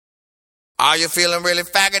Are you feeling really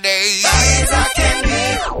faggoty?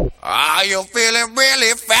 Are you feeling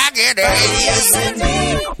really faggoty?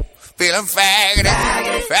 Feeling faggoty,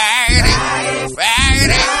 faggoty,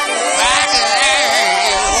 faggoty, faggoty.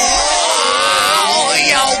 Oh,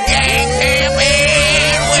 your gang came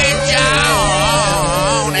in with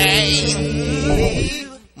Johnny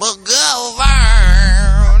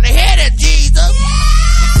McGovern. Hit it, Jesus.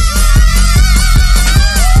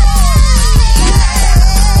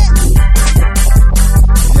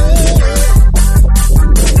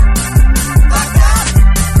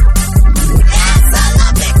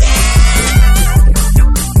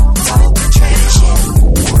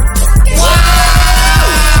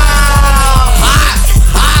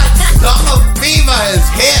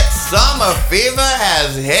 Summer fever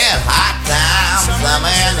has hit. Hot time, summer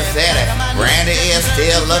in the city. Brandy is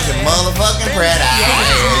still looking motherfucking pretty.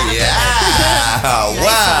 Yeah.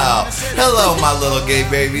 Wow. Hello, my little gay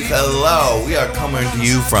babies. Hello. We are coming to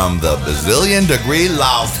you from the bazillion degree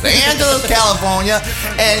Los Angeles, California,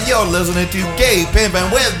 and you're listening to Gay Pimpin'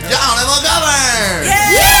 with Johnny McGovern.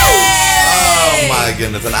 Yay! Oh my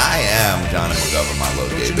goodness, and I am Johnny McGovern, my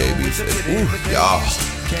little gay babies. Ooh, y'all.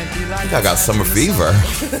 I think I got summer fever.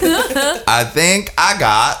 I think I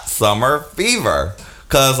got summer fever.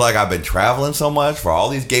 Because, like, I've been traveling so much for all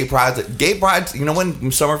these gay prides. Gay prides, you know when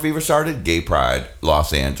summer fever started? Gay Pride,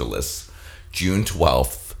 Los Angeles, June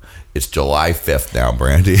 12th. It's July 5th now,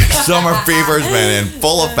 Brandy. Summer fever's been in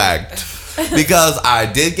full effect. Because I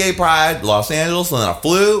did Gay Pride, Los Angeles, and then I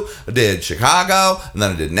flew. I did Chicago, and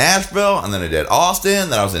then I did Nashville, and then I did Austin,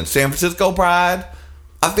 then I was in San Francisco Pride.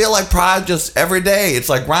 I feel like Pride just every day. It's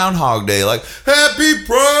like Groundhog Day. Like, Happy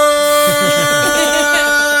Pride!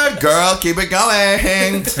 Girl, keep it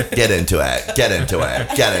going. Get into it. Get into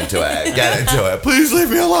it. Get into it. Get into it. Please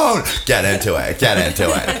leave me alone. Get into it. Get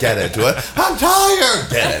into it. Get into it. I'm tired.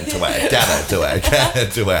 Get into it. Get into it. Get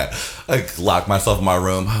into it. I lock myself in my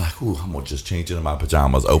room. I'm like, ooh, I'm going to just change into my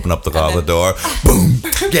pajamas. Open up the closet door. Boom.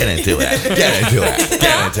 Get into it. Get into it.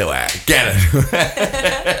 Get into it. Get into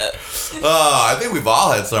it. Oh, I think we've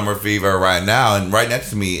all had summer fever right now. And right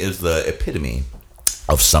next to me is the epitome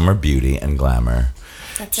of summer beauty and glamour.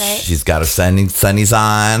 That's right. She's got her sunnies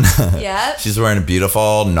on. Yep. She's wearing a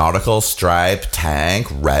beautiful nautical stripe tank,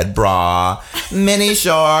 red bra, mini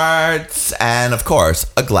shorts, and, of course,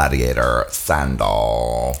 a gladiator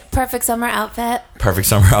sandal. Perfect summer outfit. Perfect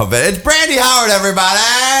summer outfit. It's Brandy Howard,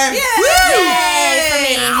 everybody. Yay for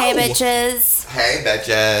me. Hey, bitches. Hey,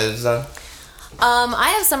 bitches. I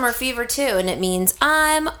have summer fever too, and it means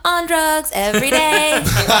I'm on drugs every day.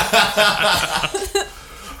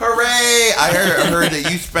 Hooray! I heard that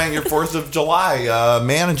you spent your 4th of July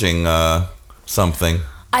managing something.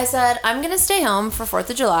 I said, I'm going to stay home for 4th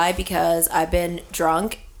of July because I've been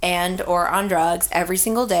drunk and or on drugs every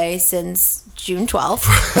single day since June 12th.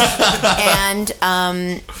 And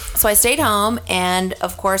so I stayed home, and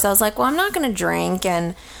of course I was like, well, I'm not going to drink,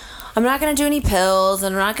 and I'm not going to do any pills,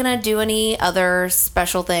 and I'm not going to do any other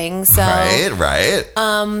special things. So, Right.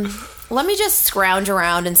 Let me just scrounge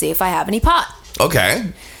around and see if I have any pot.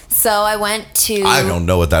 Okay. So I went to... I don't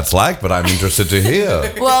know what that's like, but I'm interested to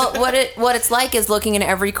hear. Well, what it's like is looking in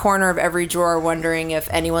every corner of every drawer, wondering if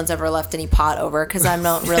anyone's ever left any pot over, because I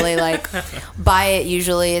don't really buy it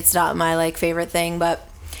usually. It's not my favorite thing, but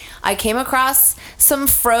I came across some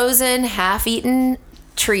frozen, half-eaten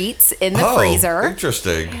treats in the freezer.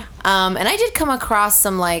 Interesting. And I did come across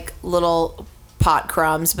some little pot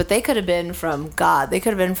crumbs, but they could have been from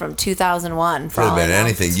 2001. Could have been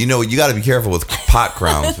anything. You know, you got to be careful with pot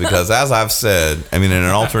crumbs because, as I've said, I mean, in an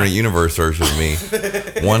alternate universe version of me,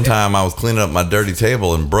 one time I was cleaning up my dirty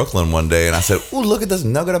table in Brooklyn one day, and I said, "Ooh, look at this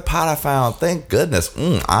nugget of pot I found. Thank goodness.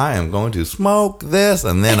 I am going to smoke this."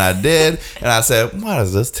 And then I did, and I said, "Why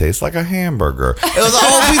does this taste like a hamburger?" It was a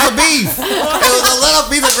whole piece of beef. It was a little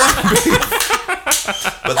piece of ground beef.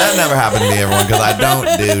 But that never happened to me, everyone, because I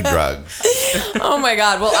don't do drugs. Oh my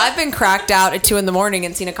God. Well, I've been cracked out at 2 a.m.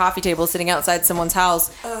 and seen a coffee table sitting outside someone's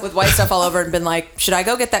house with white stuff all over it and been like, should I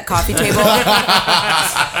go get that coffee table? So I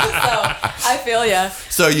feel ya.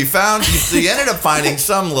 So you ended up finding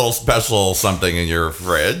some little special something in your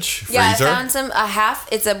freezer. Yeah, I found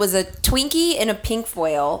it was a Twinkie in a pink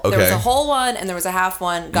foil. Okay. There was a whole one and there was a half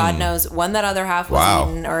one. God knows when that other half was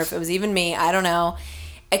eaten, or if it was even me, I don't know.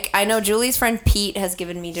 I know Julie's friend Pete has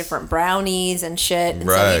given me different brownies and shit. And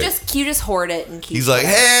Right. So you just hoard it and keep He's like, it.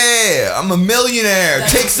 hey, I'm a millionaire.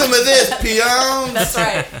 Take some of this, peon. That's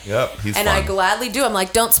right. Yep, he's And fun. I gladly do. I'm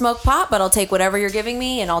like, don't smoke pot, but I'll take whatever you're giving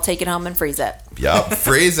me and I'll take it home and freeze it. Yep,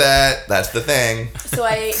 freeze it. That's the thing. So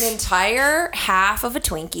I ate an entire half of a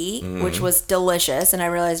Twinkie, which was delicious. And I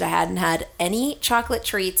realized I hadn't had any chocolate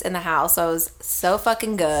treats in the house. So it was so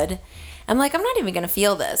fucking good. I'm like, I'm not even going to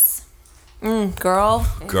feel this. Girl.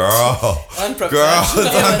 Unprofessional.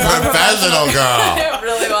 It's unprofessional, girl. It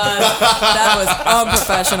really was. That was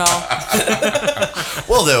unprofessional.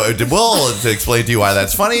 We'll explain to you why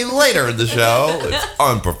that's funny later in the show. It's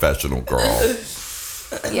unprofessional, girl.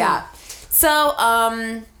 Yeah. So,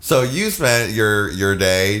 So you spent your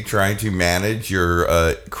day trying to manage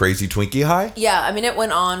your crazy Twinkie high? yeah, I mean, it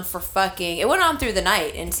went on through the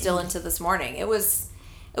night and still into this morning. It was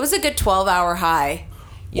a good 12-hour high.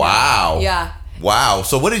 Wow. Yeah. Wow.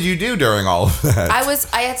 So what did you do during all of that?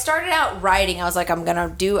 I had started out writing. I was like, I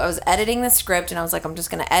was editing the script and I was like, I'm just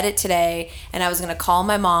going to edit today. And I was going to call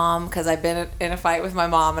my mom because I've been in a fight with my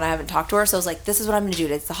mom and I haven't talked to her. So I was like, this is what I'm going to do.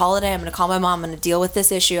 It's the holiday. I'm going to call my mom. I'm going to deal with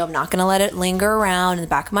this issue. I'm not going to let it linger around in the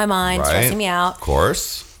back of my mind, stressing me out. Of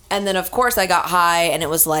course. And then, of course, I got high and it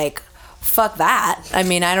was like, fuck that. I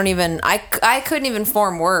mean, I couldn't even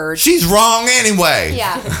form words. She's wrong anyway.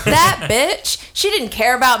 Yeah, that bitch. She didn't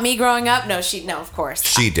care about me growing up. No, of course.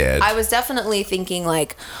 She did. I was definitely thinking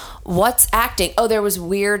like, what's acting? Oh, there was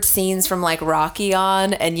weird scenes from like Rocky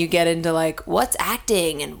on, and you get into like, what's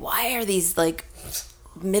acting, and why are these like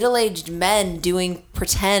middle-aged men doing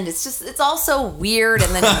pretend? It's all so weird,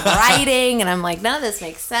 and then writing, and I'm like, none of this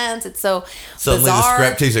makes sense. It's so Suddenly bizarre. the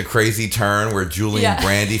script takes a crazy turn where Julie and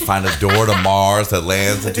Brandy find a door to Mars that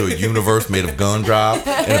lands into a universe made of gumdrop,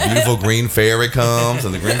 and a beautiful green fairy comes,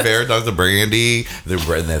 and the green fairy talks to Brandy.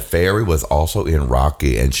 And the fairy was also in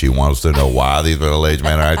Rocky, and she wants to know why these middle-aged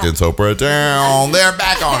men are acting so pretend. They're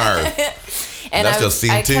back on Earth. And That's just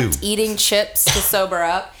scene I two. kept eating chips to sober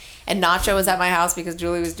up. And Nacho was at my house because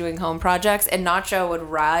Julie was doing home projects. And Nacho would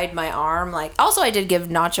ride my arm. Like, also, I did give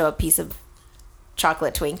Nacho a piece of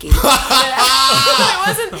chocolate Twinkie. It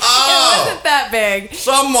wasn't that big.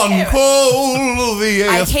 Someone pull the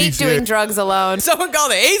I hate doing drugs alone. Someone call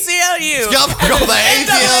the ACLU. Call the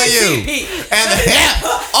ACLU. And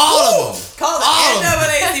all of them. Call the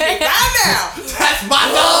NAACP right now. That's my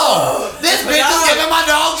dog. This bitch is giving my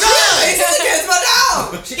dog drugs. It's my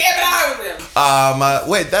dog. She gave it out with him.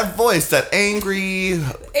 Wait, that voice, that angry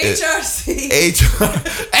HRC.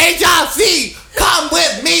 HRC, come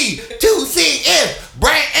with me to see if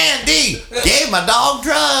Brandy gave my dog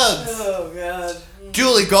drugs. Oh, God.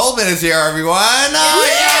 Julie Goldman is here, everyone. Oh,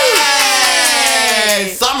 yay!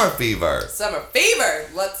 Summer fever. Summer fever.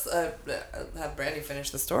 Let's have Brandy finish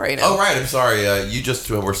the story now. Oh, right. I'm sorry. You just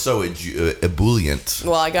were so ebullient.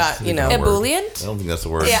 Well, I got, Ebullient? I don't think that's the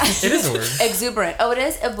word. Yeah. It is a word. Exuberant. Oh, it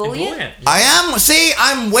is? Ebullient? I am. See,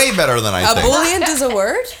 I'm way better than I think. Ebullient is a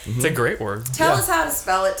word? It's a great word. Tell us how to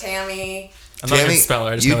spell it, Tammy. I'm not going to spell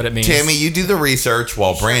it. I just know what it means. Tammy, you do the research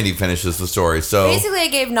while Brandy finishes the story. So Basically, I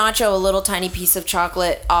gave Nacho a little tiny piece of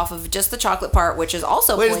chocolate off of just the chocolate part, which is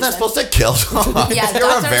also wait, poison. isn't that supposed to kill dogs? Yeah, You're a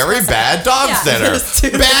dogs are very supposed to- bad dog Yeah.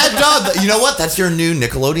 sitter. Bad dog. You know what? That's your new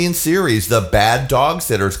Nickelodeon series, The Bad Dog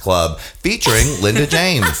Sitters Club, featuring Linda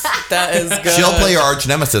James. That is good. She'll play your arch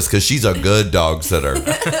nemesis because she's a good dog sitter.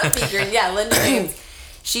 Yeah, Linda James.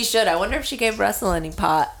 She should. I wonder if she gave Russell any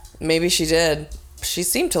pot. Maybe she did. He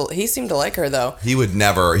seemed to like her though. He would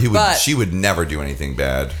never. But- She would never do anything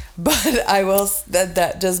bad. But I will.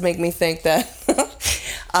 That does make me think that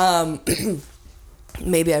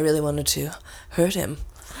maybe I really wanted to hurt him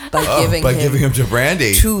by giving him to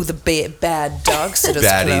Brandy. to the bad dog sitters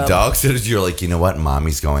Baddie club. dog sitters. You're like, you know what?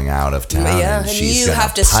 Mommy's going out of town, Yeah, and and she's you gonna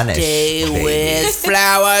have to punish stay baby. with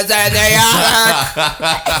flowers and the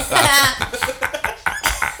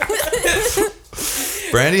yogurt.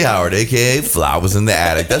 Brandy Howard, aka Flowers in the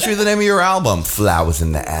Attic. That's really the name of your album. Flowers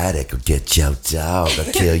in the Attic. Will get your dog. Or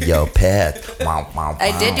kill your pet.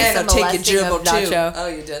 I did do And some I'll take your molesting gerbil of too. Nacho. Oh,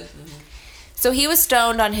 you did. So he was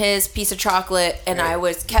stoned on his piece of chocolate, and I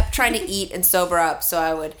kept trying to eat and sober up. So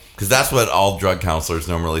I would, Because that's what all drug counselors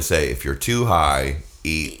normally say. If you're too high,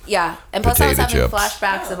 eat. yeah. And plus, I was Potato having chips.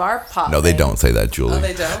 flashbacks of our pot. No, they thing. don't say that, Julie. Oh,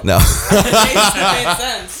 they don't? No. That made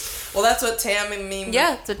sense. Well, that's what Tam and me.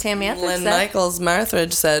 Yeah, that's what Tammy Etheridge Lynn said. Michaels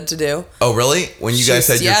Marthridge said to do. Oh, really? When you guys She's-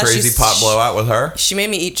 had your yeah, crazy she's- pot blowout with her? She made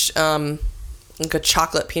me eat like a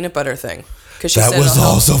chocolate peanut butter thing. Cause she That said was it'll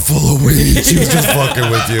help. also full of weed. She was just fucking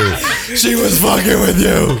with you. She was fucking with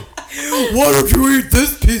you. Why don't you eat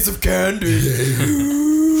this piece of candy?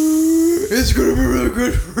 It's gonna be really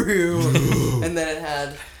good for and then it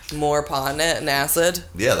had more pot in it and acid.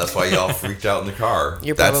 Yeah, that's why y'all freaked out in the car.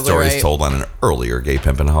 You're that probably story's right. told on an earlier Gay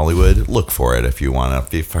Pimp in Hollywood. Look for it if you want to.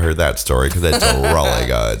 If you've heard that story, because it's really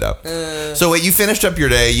good. So wait, you finished up your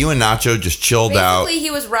day. You and Nacho just chilled out. Basically,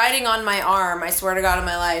 he was riding on my arm, I swear to God, in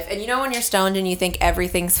my life. And you know when you're stoned and you think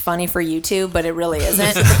everything's funny for YouTube, but it really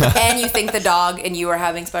isn't? And you think the dog and you are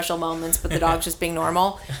having special moments, but the dog's just being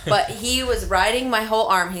normal. But he was riding my whole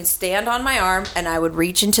arm. He'd stand on my arm, and I would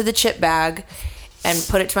reach into the chip bag and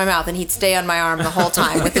put it to my mouth, and he'd stay on my arm the whole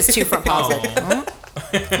time with his two front paws,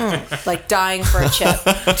 like dying for a chip.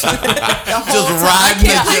 Just riding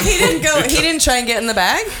the chip. He didn't try and get in the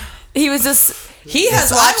bag. He was just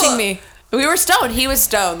watching me. We were stoned. He was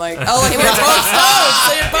stoned. Like, we were both stoned.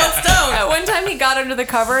 So you're both stoned. At one time, he got under the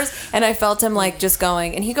covers, and I felt him like just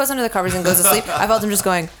going. And he goes under the covers and goes to sleep. I felt him just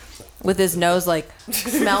going with his nose like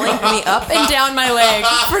smelling me up and down my leg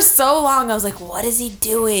for so long. I was like, what is he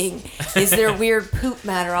doing? Is there weird poop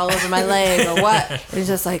matter all over my leg or what? And he's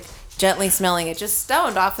just like gently smelling it, just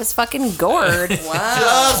stoned off his fucking gourd. Wow.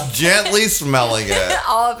 Just gently smelling it.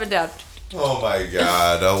 All up and down. Oh my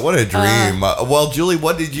God! What a dream. Well, Julie,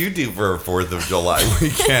 what did you do for 4th of July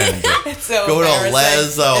weekend? It's so Go to a embarrassing.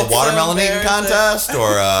 Les It's watermelon so eating contest, or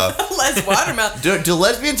Les watermelon. do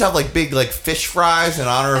lesbians have like big like fish fries in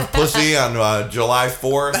honor of pussy on July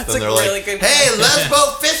 4th? That's and a they're really like, good hey, question.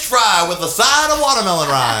 Lesbo fish fry with a side of watermelon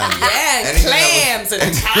rind. Yeah, and Anything clams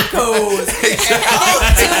and tacos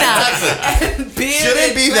and beer.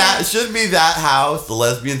 Shouldn't be that how the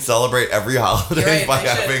lesbians celebrate every holiday Right, by they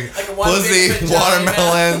should. having Like a one big pussy, vagina.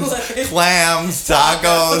 watermelons, Like- clams,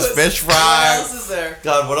 tacos, fish What fry. else is there?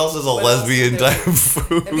 God, what else is a else lesbian is there? type of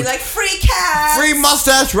food? It'd be like free cats. Free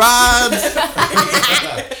mustache rides.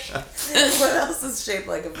 What else is shaped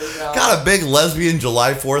like a vagina? God, a big lesbian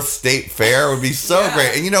July 4th state fair would be so Yeah.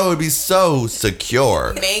 great. And it would be so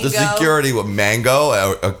secure. Mango. The security with mango,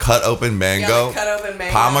 a cut open mango. Yeah, cut open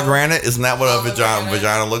mango. Pomegranate, isn't that what a Pomegranate.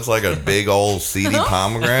 vagina looks like? A big old seedy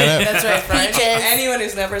pomegranate? That's right. For Peaches. anyone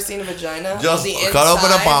who's never seen a vagina, Just the cut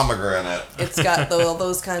open a inside, pomegranate. It's got all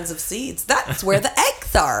those kinds of seeds. That's where the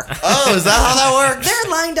eggs are. Oh, is that how that works?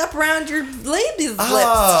 They're lined up around your lady's lips,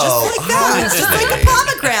 Oh, just like that. It's just like a interesting.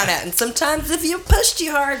 pomegranate. And sometimes if you push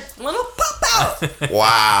too hard, it'll pop out.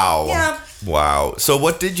 Wow. Yeah. Wow. So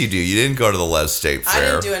what did you do? You didn't go to the Les State I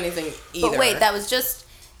Fair. didn't do anything either. But wait, that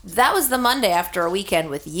was the Monday after a weekend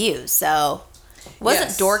with you, so it wasn't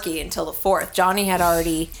Yes. dorky until the 4th. Johnny had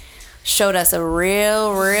already showed us a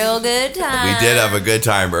real good time. We did have a good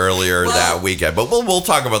time earlier that weekend, but we'll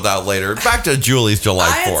talk about that later. Back to Julie's July I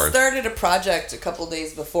had 4th. started a project a couple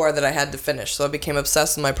days before that I had to finish, so I became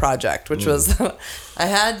obsessed with my project, which was I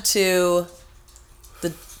had to.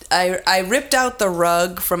 I ripped out the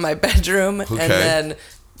rug from my bedroom and then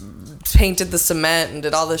painted the cement and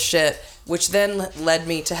did all this shit, which then led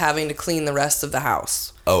me to having to clean the rest of the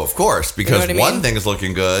house. Oh, of course, because what I mean? one thing is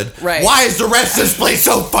looking good. Right. Why is the rest of this place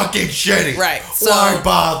so fucking shitty? Right. Why So,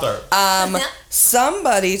 bother?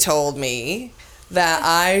 somebody told me that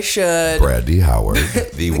I should. Brandy Howard,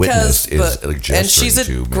 the witness, is gesturing and she's a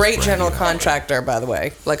to Miss great Brandy general Howard. contractor, by the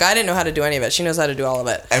way. Like, I didn't know how to do any of it. She knows how to do all of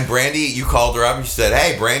it. And Brandy, you called her up and she said,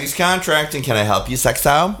 "Hey, Brandy's contracting. Can I help you,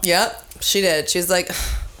 sextile?" Yep, she did. She's like,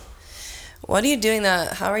 "What are you doing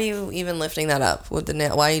that? How are you even lifting that up with the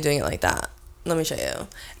nail? Why are you doing it like that? Let me show you."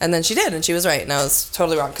 And then she did, and she was right, and I was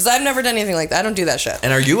totally wrong because I've never done anything like that. I don't do that shit.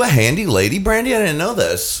 And are you a handy lady, Brandy? I didn't know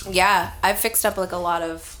this. Yeah, I've fixed up like a lot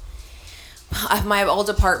of my old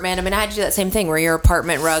apartment. I mean, I had to do that same thing where your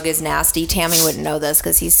apartment rug is nasty. Tammy wouldn't know this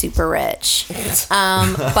because he's super rich.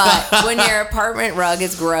 But when your apartment rug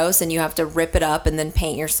is gross and you have to rip it up and then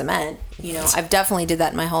paint your cement, I've definitely did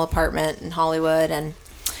that in my whole apartment in Hollywood, and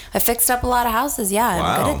I fixed up a lot of houses. Yeah,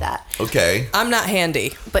 I'm good at that. Okay. I'm not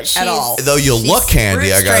handy, But she's, at all. Though you she's look handy,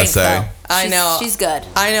 I gotta strength, say. though. I know. She's good.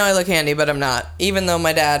 I know I look handy, but I'm not. Even though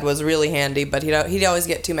my dad was really handy, but he'd always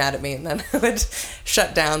get too mad at me, and then I would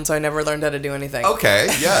shut down, so I never learned how to do anything. Okay,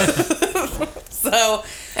 yeah. So,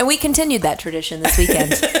 And we continued that tradition this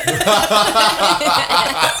weekend.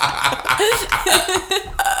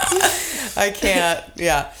 I can't.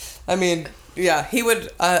 Yeah. I mean, yeah, he would.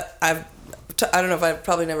 I don't know if I've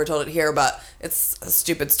probably never told it here, but it's a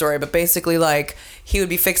stupid story. But basically, like, he would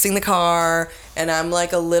be fixing the car, and I'm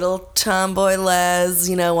like a little tomboy Les,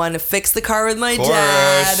 wanting to fix the car with my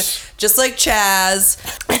dad, just like Chaz.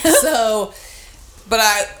 So, but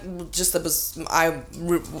I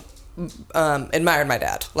admired my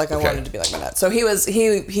dad. Like, I wanted to be like my dad. So he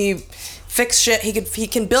fixed shit. He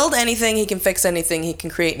can build anything. He can fix anything. He can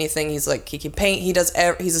create anything. He's like, he can paint.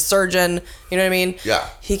 He's a surgeon. You know what I mean? Yeah.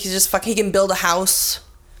 He can he can build a house.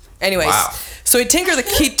 Anyways, Wow. so he'd tinker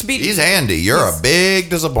he'd be He's Andy. You're a big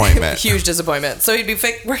disappointment. huge disappointment. So he'd be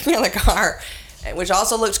working on the car, which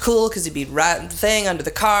also looked cool because he'd be riding the thing under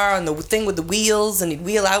the car on the thing with the wheels, and he'd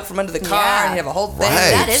wheel out from under the car, Yeah. and he'd have a whole thing.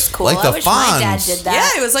 Right. That is cool. Like I the wish my dad Fonz. did that.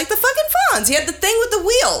 Yeah, it was like the fucking Fonz. He had the thing with the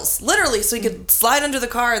wheels, literally, so he could slide under the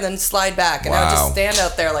car and then slide back. And I would Wow. just stand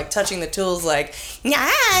out there, like, touching the tools, like, yeah,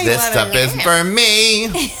 This stuff isn't for me.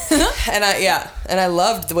 And I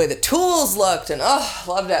loved the way the tools looked, and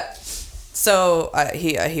loved it. So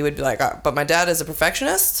he would be like, but my dad is a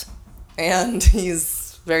perfectionist, and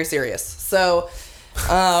he's very serious. So,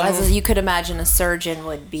 As you could imagine a surgeon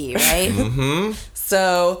would be, right?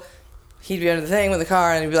 So he'd be under the thing with the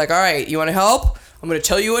car, and he'd be like, all right, you want to help? I'm going to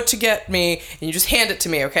tell you what to get me, and you just hand it to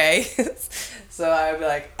me, okay? So I would be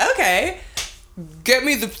like, okay, get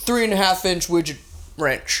me the 3.5-inch widget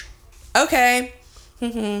wrench. Okay.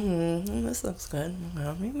 This looks good.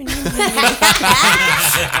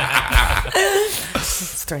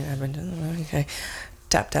 It's 3.5 inches. Okay.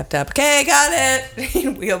 Tap, tap, tap. Okay, got it.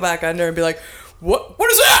 He'd wheel back under and be like, what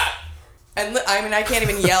is that? And I can't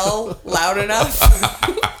even yell loud enough.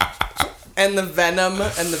 And the venom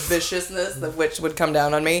and the viciousness of which would come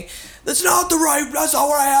down on me. That's not what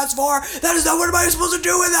I asked for. That is not what am I supposed to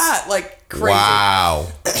do with that? Like, crazy. Wow.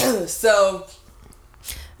 So,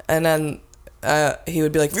 and then he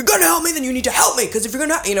would be like, if you're gonna help me, then you need to help me. Because if you're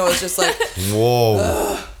gonna, it's just like,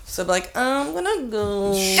 Whoa. so I'd be like, I'm gonna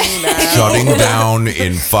go now. Shutting down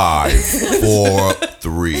in 5, 4,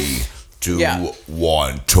 3, 2, Yeah.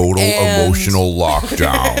 1. Total And- emotional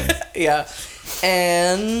lockdown. Yeah.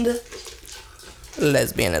 And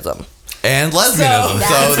lesbianism. And lesbianism. So,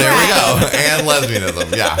 That's there right. we go. And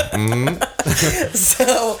lesbianism. Yeah. Mhm.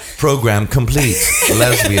 So, Program complete.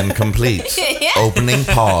 Lesbian complete. Opening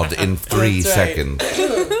pod in 3 That's right. seconds.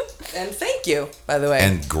 and thank you, by the way.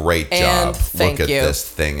 And great And job. thank Look at you. this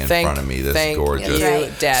thing in front of me. This is Thank gorgeous. you,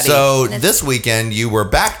 Right. Daddy. So this weekend you were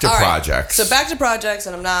back to All right. projects. So back to projects,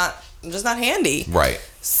 and I'm just not handy. Right.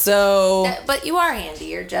 So But you are handy.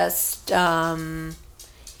 You're just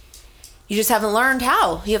you just haven't learned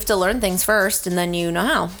how. You have to learn things first, and then you know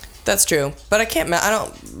how. that's true. But I can't.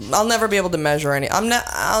 I'll never be able to measure any.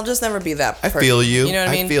 I'll just never be that. I feel you. You know what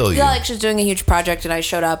I mean? I feel you. Yeah, like she's doing a huge project, and I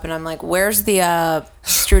showed up, and I'm like, "Where's the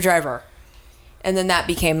screwdriver?" And then that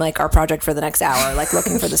became like our project for the next hour, like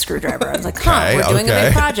looking for the screwdriver. I was like, Okay, we're doing a okay.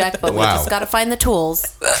 big project, but we Wow. just got to find the tools.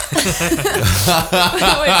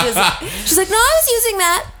 She's like, no, I was using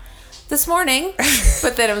that this morning.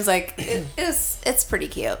 But then it was like, it's pretty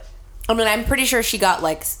cute. I mean, I'm pretty sure she got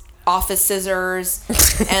like office scissors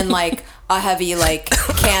and like a heavy like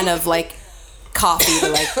can of like coffee to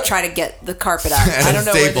like try to get the carpet up. And I a don't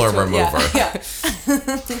know where the stapler tool- remover. Yeah.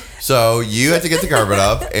 So you had to get the carpet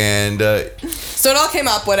up, and So it all came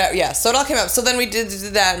up. Whatever. Yeah. So it all came up. So then we did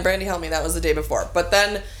that, and Brandy helped me. That was the day before. But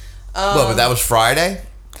then. but that was Friday.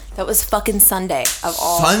 That was fucking Sunday of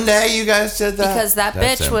all. Sunday, you guys did that Because that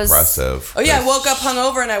That's bitch was- impressive. Oh yeah, I woke up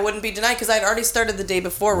hungover and I wouldn't be denied because I'd already started the day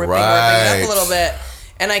before ripping it Right. up a little bit,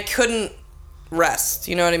 and I couldn't rest.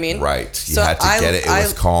 You know what I mean? Right. You So had to get it. It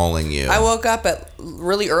was calling you. I woke up at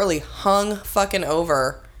really early, hung fucking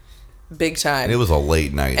over, big time. It was a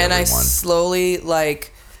late night, and I everyone. slowly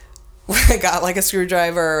like I got like a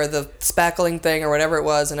screwdriver or the spackling thing or whatever it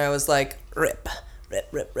was, and I was like rip.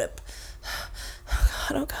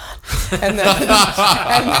 Oh God. And then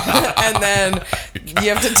and then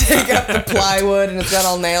you have to take up the plywood, and it's got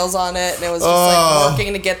all nails on it, and it was just like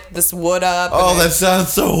working to get this wood up. Oh, and that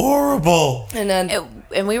sounds so horrible. and then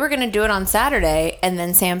And we were going to do it on Saturday, and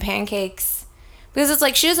then Sam Pancakes, because it's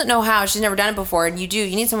like she doesn't know how, she's never done it before, and you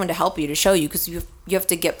need someone to help you, to show you, because you have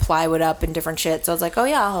to get plywood up and different shit. So I was like, oh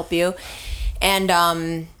yeah, I'll help you.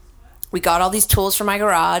 And we got all these tools from my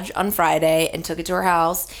garage on Friday and took it to her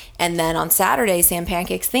house, and then on Saturday Sam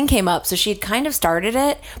Pancakes thing came up, so she had kind of started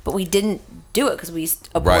it, but we didn't do it because we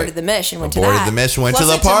aborted Right. the mission, went Aborted to that. the mission, went plus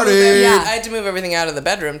to I the had to move party. everything- I had to move everything out of the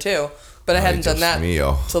bedroom too, but I hadn't done Dios that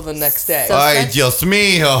mío. till the next day. So- Ay, Dios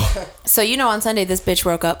mío. So on Sunday this bitch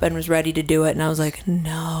woke up and was ready to do it, and I was like,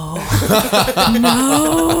 no.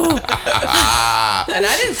 And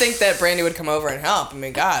I didn't think that Brandy would come over and help. I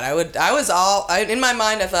mean, God, in my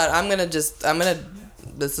mind, I thought,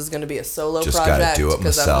 this is going to be a solo Just gotta project. do it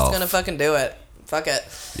Because I'm myself. just going to fucking do it. Fuck it.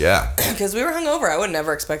 Yeah. Because we were hungover. I would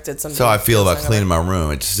never expected something. So I feel about hungover. cleaning my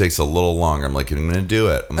room. It just takes a little longer. I'm like, I'm going to do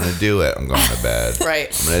it. I'm going to do it. I'm going to bed.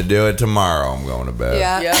 Right. I'm going to do it tomorrow. I'm going to bed.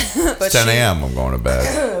 Yeah. But 10 a.m. I'm going to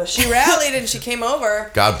bed. She rallied and she came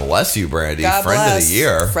over. God bless you, Brandy. God Friend bless. of the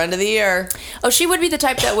year. Friend of the year. Oh, she would be the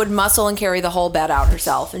type that would muscle and carry the whole bed out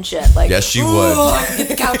herself and shit. Like, Yes, she "Ooh, would." I can get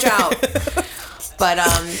the couch out. But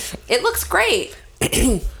it looks great.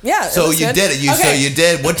 Yeah. So was you good. did it. So Okay. you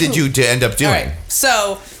did. What did you end up doing? All right.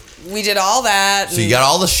 So we did all that. So you got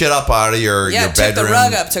all the shit up out of your took bedroom. the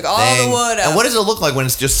rug up, took all the wood up. And what does it look like when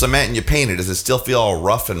it's just cement and you paint it? Does it still feel all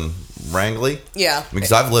rough and wrangly? Yeah.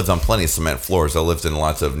 Because I've lived on plenty of cement floors. I lived in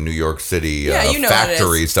lots of New York City Yeah, you know what it is.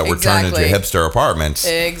 factories that were turned into Exactly. hipster apartments.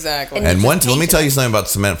 Exactly. And- And just let me painted tell it. you something about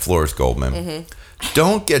cement floors, Goldman.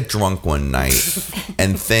 Don't get drunk one night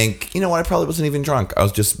and think, you know what, I probably wasn't even drunk. I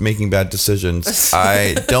was just making bad decisions.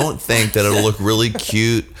 I don't think that it'll look really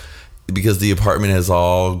cute because the apartment has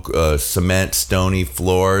all cement, stony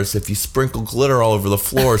floors. If you sprinkle glitter all over the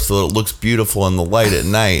floor so that it looks beautiful in the light at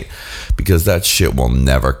night, because that shit will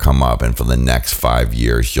never come up. And for the next 5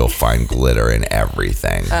 years, you'll find glitter in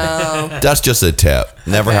everything. That's just a tip.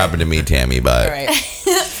 Never happened to me, Tammy, but... all right.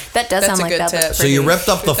 That does That's sound a like good that. tip. That's So you ripped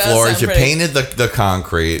up the It does floors, sound you pretty. painted the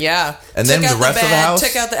concrete. Yeah. And then Took the out rest of the bed, house?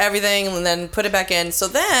 Took out everything and then put it back in. So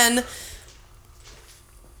then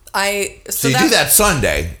So you do that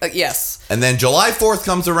Sunday. Yes. And then July 4th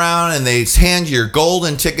comes around and they hand you your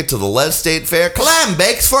golden ticket to the Les State Fair. Clam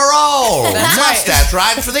bakes for all. That's right. Mustache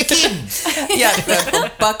ride for the kids. Yeah.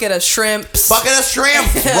 A bucket of shrimps. Bucket of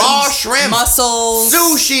shrimp. Raw shrimp. Mussels.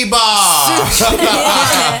 Sushi bar.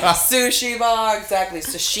 Sushi bar. Exactly.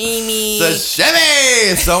 Sashimi.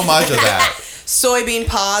 Sashimi. So much of that. Soybean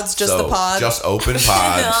pods. Just the pods. Just open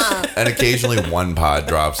pods. And occasionally one pod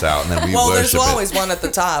drops out and then we well, worship there's it. always one at the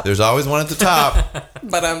top. There's always one at the top.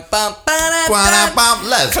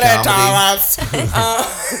 Let's comedy.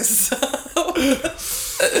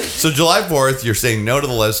 So July 4th, you're saying no to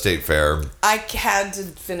the Les State Fair. I had to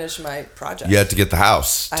finish my project. You had to get the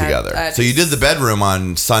house I had- together. I had So to- you did the bedroom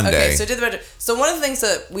on Sunday. Okay, so I did the bedroom. So one of the things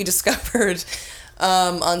that we discovered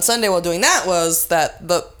on Sunday while doing that was that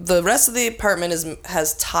the rest of the apartment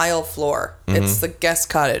has tile floor. Mm-hmm. It's the guest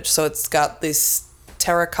cottage, so it's got these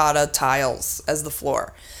terracotta tiles as the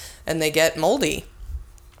floor, and they get moldy.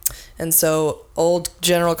 And so old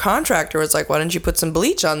general contractor was like, "Why don't you put some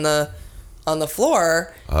bleach on the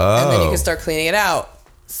floor, and then you Oh. can start cleaning it out?"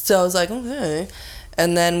 So I was like, "Okay."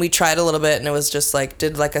 And then we tried a little bit, and it was just like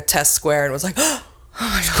did like a test square, and it was like, "Oh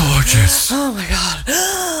my god, Gorgeous. oh my god,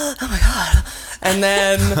 oh my god." And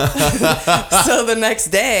then, so the next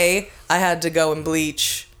day, I had to go and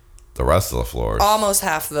bleach The rest of the floors. almost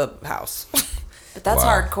half the house. But that's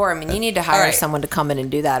Wow. hardcore. I mean, you need to hire All right. someone to come in and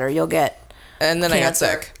do that, or you'll get. And then I got Cancer.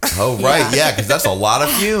 sick. Oh, right. Yeah, because that's a lot of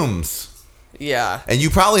fumes. Yeah. And you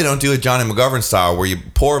probably don't do it Johnny McGovern style where you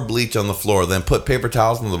pour bleach on the floor, then put paper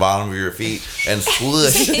towels on the bottom of your feet and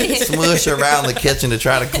smush around the kitchen to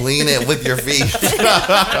try to clean it with your feet.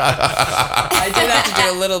 I did have to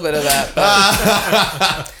do a little bit of that.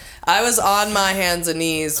 But I was on my hands and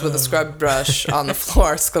knees with a scrub brush on the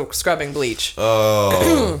floor, scrubbing bleach.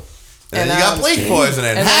 Oh. And then you got bleach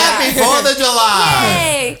poisoning. and Happy 4th of July.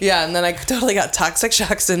 Hey! Yeah, and then I totally got toxic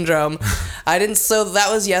shock syndrome. So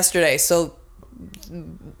that was yesterday. So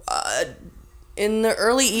in the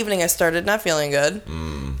early evening, I started not feeling good.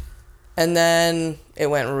 And then it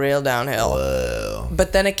went real downhill. Whoa.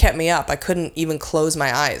 But then it kept me up. I couldn't even close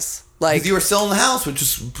my eyes. Like, Because you were still in the house, which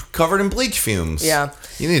is covered in bleach fumes. Yeah.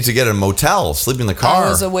 You need to get a motel, sleep in the I car.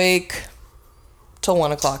 was awake till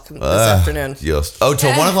 1 o'clock this afternoon. Just, oh,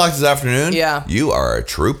 till 1 o'clock this afternoon? Yeah. You are a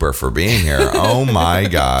trooper for being here. Oh my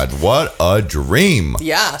God. What a dream.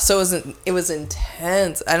 Yeah, so it was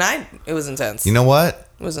intense. And it was intense. You know what?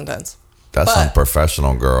 It was intense. That's But-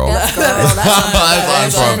 unprofessional, girl. That's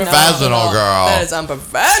That's unprofessional, girl. That is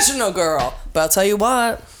unprofessional, girl. But I'll tell you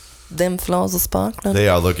what, them floors are sparkling. They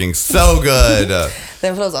are looking so good.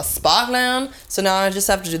 Them floors are sparkling. So now I just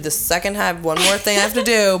have to do the second half. One more thing I have to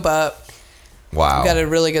do, but Wow. got a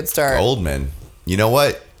really good start. Goldman, you know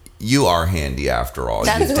what? You are handy after all.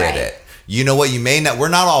 That's you did right. it. You know what? You may not. We're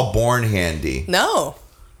not all born handy. No.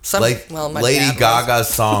 Like my Lady dad was. Gaga's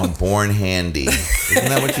song "Born Handy." Isn't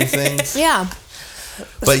that what you think? Yeah.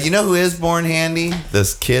 But you know who is born handy?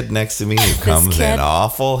 This kid next to me who comes kid. in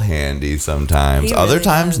awful handy sometimes. He Other really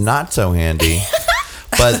times does. not so handy.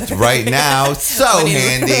 But right now, so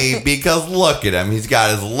handy because look at him. He's got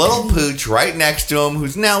his little pooch right next to him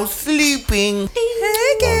who's now sleeping.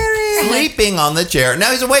 Hey, Gary. Sleeping on the chair. Now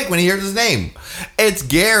he's awake when he hears his name. It's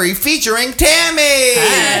Gary featuring Tammy.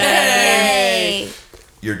 Hey.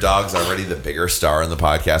 your dog's already the bigger star in the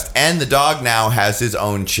podcast, and the dog now has his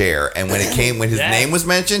own chair. And when his name was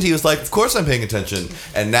mentioned, he was like, "Of course I'm paying attention."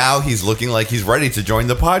 And now he's looking like he's ready to join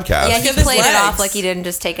the podcast. Yeah, he Look at his played it legs. off like he didn't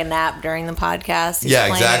just take a nap during the podcast. He's Yeah,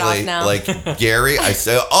 playing it exactly. off now. Like Gary, I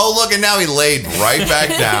said, "Oh, look!" And now he laid right back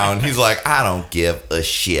down. He's like, "I don't give a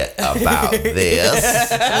shit about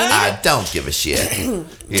this. I don't give a shit."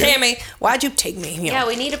 Here. Tammy, why'd you take me? yeah,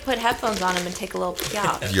 we need to put headphones on him and take a little peek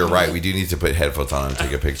out. You're right. We do need to put headphones on and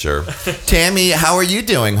take a picture. Tammy, how are you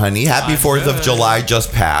doing, honey? Happy I'm 4th of good. July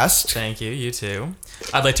just passed. Thank you. You too.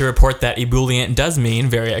 I'd like to report that ebullient does mean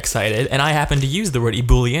very excited, and I happen to use the word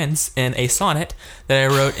ebullience in a sonnet that I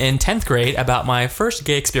wrote in 10th grade about my first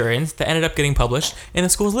gay experience that ended up getting published in the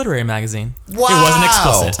school's literary magazine. Wow. It wasn't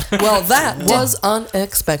explicit. Well, that was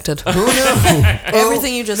unexpected. Who knew?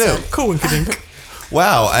 Everything you just said. Coinkydink.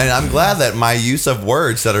 Wow, and I'm glad that my use of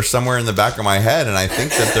words that are somewhere in the back of my head, and I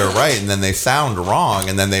think that they're right, and then they sound wrong,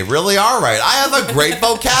 and then they really are right. I have a great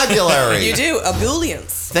vocabulary. You do.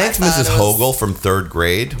 Ebullience. Thanks, I thought Mrs. it was- Hogle from 3rd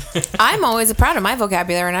grade. I'm always proud of my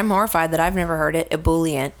vocabulary, and I'm horrified that I've never heard it.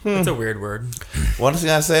 Ebullient. It's a weird word. What was I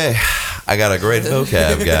going to say? I got a great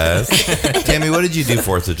vocab, guys. Tammy, what did you do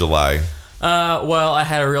 4th of July? Well, I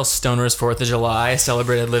had a real stoner's 4th of July. I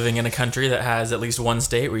celebrated living in a country that has at least one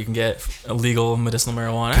state where you can get illegal medicinal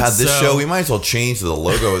marijuana. God, this So- show, we might as well change the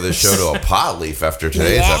logo of this show to a pot leaf after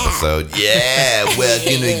today's Yeah. episode. Yeah,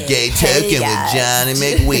 welcome to Gay Token with Johnny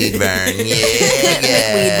McWeedburn.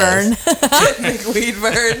 Yeah, Weed burn. Weed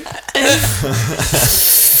burn.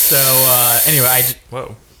 So, anyway,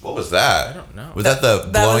 whoa. What was that? I don't know. Was that the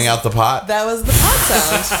That blowing was- out the pot? That was the pot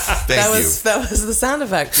sound. Thank you. That was the sound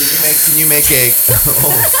effect. Can you make a...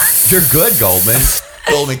 You're good, Goldman.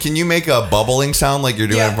 Goldman, can you make a bubbling sound like you're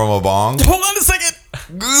doing Yeah. from a bong? Hold on a second.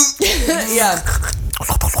 Yeah.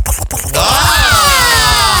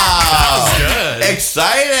 Ah! Good.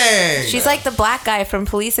 Exciting! She's like the black guy from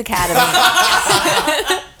Police Academy.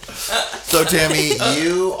 So, Tammy,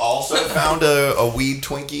 you also found a weed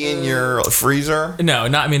Twinkie in your freezer? No,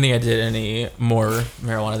 not meaning I did any more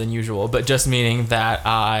marijuana than usual, but just meaning that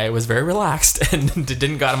I was very relaxed and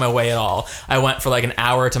didn't go out of my way at all. I went for like an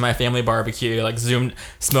hour to my family barbecue, like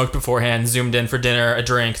smoked beforehand, zoomed in for dinner, a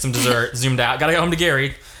drink, some dessert, zoomed out, gotta go home to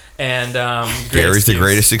Gary. And Gary's the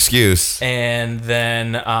greatest excuse. And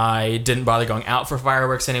then I didn't bother going out for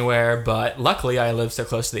fireworks anywhere, but luckily I live so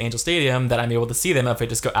close to the Angel Stadium that I'm able to see them if I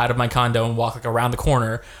just go out of my condo and walk like around the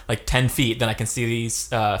corner, like 10 feet, then I can see these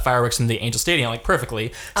fireworks from the Angel Stadium like perfectly.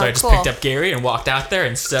 So Oh, I just cool. picked up Gary and walked out there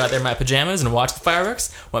and stood out there in my pajamas and watched the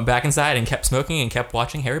fireworks, went back inside and kept smoking and kept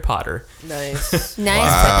watching Harry Potter. Nice. Nice.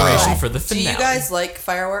 Wow. Preparation for the Do finale. you guys like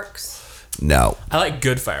fireworks? No. I like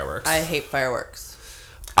good fireworks. I hate fireworks.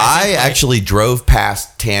 I actually drove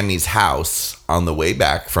past Tammy's house on the way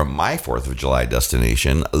back from my 4th of July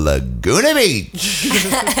destination, Laguna Beach.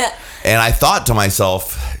 And I thought to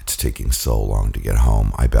myself, it's taking so long to get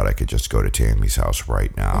home. I bet I could just go to Tammy's house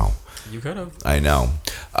right now. You could have. I know.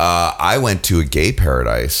 I went to a gay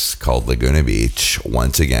paradise called Laguna Beach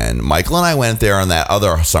once again. Michael and I went there on that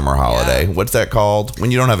other summer holiday. Yeah. What's that called?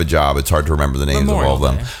 When you don't have a job, it's hard to remember the names Memorial of all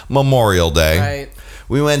of them. Day. Memorial Day. Right.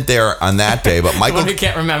 We went there on that day, but The Michael... one who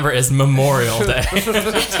can't remember is Memorial Day.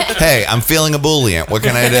 Hey, I'm feeling ebullient. What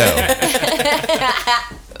can I do?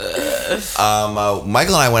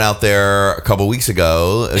 Michael and I went out there a couple weeks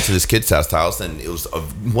ago to this kid's house, and it was a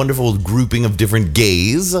wonderful grouping of different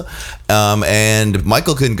gays. And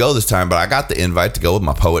Michael couldn't go this time, but I got the invite to go with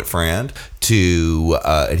my poet friend to,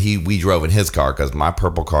 and we drove in his car, because my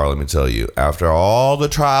purple car, let me tell you, after all the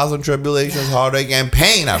trials and tribulations, heartache, and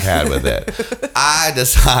pain I've had with it, I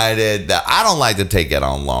decided that I don't like to take it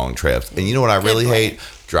on long trips. And you know what I really hate?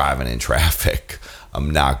 Driving in traffic.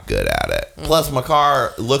 I'm not good at it. Plus, my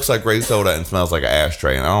car looks like grape soda and smells like an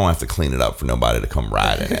ashtray, and I don't have to clean it up for nobody to come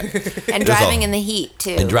ride in it. And driving in the heat,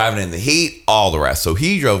 too. And driving in the heat, all the rest. So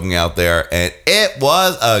he drove me out there, and it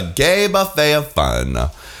was a gay buffet of fun.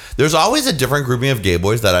 There's always a different grouping of gay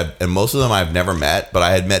boys and most of them I've never met, but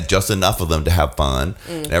I had met just enough of them to have fun.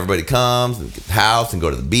 And everybody comes and get the house and go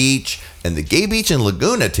to the beach. And the gay beach in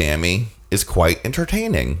Laguna, Tammy, is quite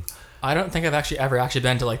entertaining. I don't think I've ever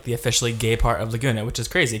been to like the officially gay part of Laguna, which is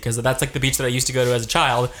crazy because that's like the beach that I used to go to as a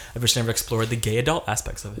child. I've just never explored the gay adult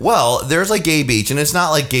aspects of it. Well, there's like gay beach, and it's not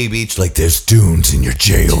like gay beach like there's dunes and you're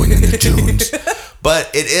jailing in the dunes.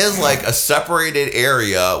 But it is like a separated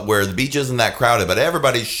area where the beach isn't that crowded, but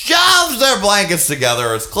everybody shoves their blankets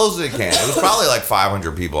together as close as they can. It was probably like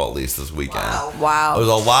 500 people at least this weekend. Wow. It was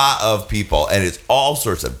a lot of people, and it's all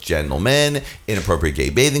sorts of gentlemen, inappropriate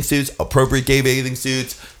gay bathing suits, appropriate gay bathing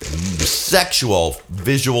suits, sexual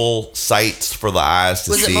visual sights for the eyes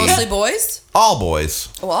to Was see. it mostly boys? All boys.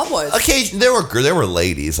 Oh, all boys. Occasionally, there were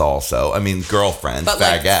ladies also. I mean, girlfriends,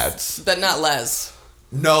 faggots. But not les.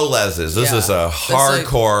 No leses. This Yeah. is a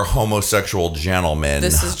hardcore homosexual gentleman.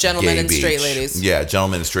 This is gentlemen gay and beach. straight ladies. Yeah,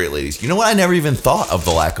 gentlemen and straight ladies. You know what? I never even thought of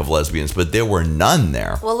the lack of lesbians, but there were none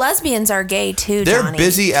there. Well, lesbians are gay too, They're Johnny.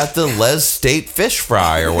 busy at the Les State Fish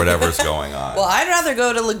Fry or whatever's going on. Well, I'd rather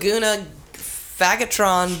go to Laguna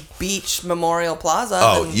Faggotron Beach Memorial Plaza.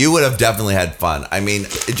 Oh, than- you would have definitely had fun. I mean,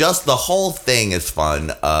 just the whole thing is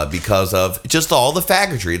fun because of just all the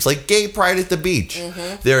faggotry. It's like gay pride at the beach.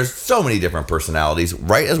 There's so many different personalities.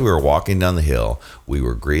 Right as we were walking down the hill, we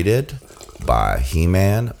were greeted by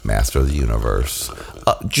He-Man, Master of the Universe.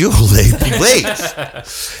 Julie,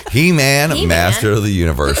 please. He-Man, Master of the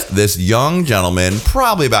Universe. This young gentleman,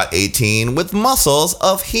 probably about 18, with muscles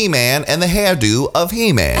of He-Man and the hairdo of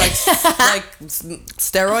He-Man. like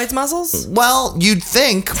steroids muscles? Well, you'd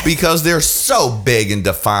think because they're so big and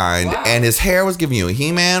defined, and his hair was giving you a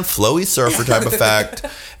He-Man, flowy surfer type effect,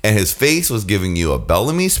 and his face was giving you a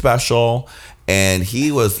Bellamy special, and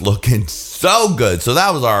he was looking so good. So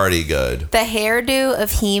that was already good. The hairdo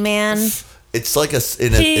of He-Man. It's like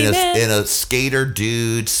in a skater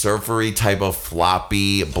dude, surfery type of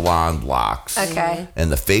floppy blonde locks. Okay.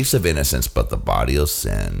 And the face of innocence, but the body of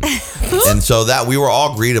sin. And so that we were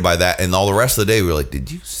all greeted by that, and all the rest of the day we were like,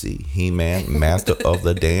 "Did you see He-Man, Master of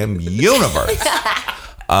the damn universe?"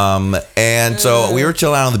 And so we were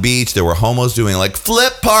chilling out on the beach. There were homos doing like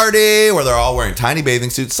flip party where they're all wearing tiny bathing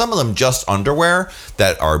suits. Some of them just underwear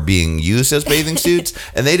that are being used as bathing suits.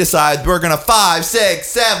 And they decide we're going to 5, 6,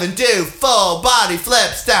 7 do full body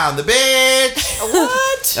flips down the beach.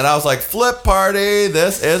 What? And I was like, flip party.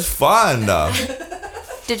 This is fun.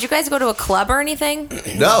 Did you guys go to a club or anything?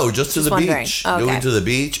 No, just to the wondering. beach. Oh, okay. Going to the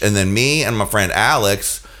beach. And then me and my friend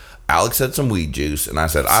Alex had some weed juice, and I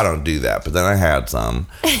said, I don't do that. But then I had some.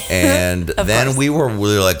 And then we were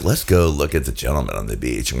like, let's go look at the gentleman on the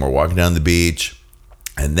beach. And we're walking down the beach.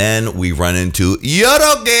 And then we run into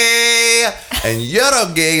Yoroge. And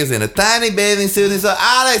Yoroge is in a tiny bathing suit. And he said,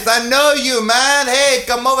 Alex, I know you, man. Hey,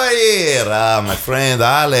 come over here. My friend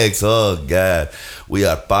Alex. Oh, God. We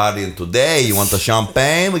are partying today. You want the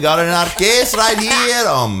champagne? We got it in our case right here.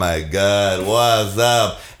 Oh, my God. What's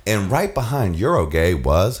up? And right behind Eurogay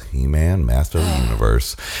was He-Man, Master of the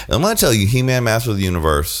Universe. And I'm going to tell you, He-Man, Master of the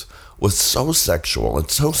Universe was so sexual and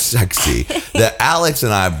so sexy that Alex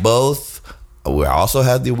and I both, we also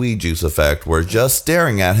had the weed juice effect. We're just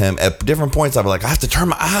staring at him at different points. I'm like, I have to turn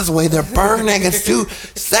my eyes away. They're burning. It's too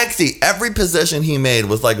sexy. Every position he made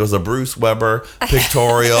was like it was a Bruce Weber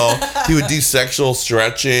pictorial. He would do sexual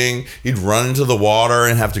stretching. He'd run into the water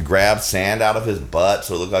and have to grab sand out of his butt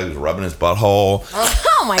so it looked like he was rubbing his butthole.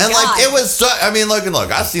 Oh my And god! like it was, so, I mean,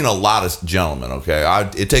 look, I've seen a lot of gentlemen. Okay,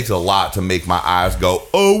 it takes a lot to make my eyes go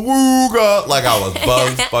awooga like I was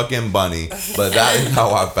Bugs fucking Bunny, but that is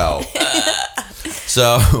how I felt.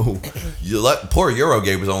 So poor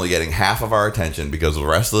Eurogay was only getting half of our attention because the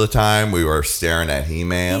rest of the time we were staring at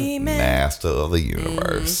He-Man, Master of the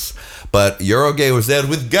Universe. But Eurogay was there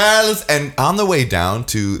with girls, and on the way down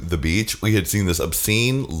to the beach, we had seen this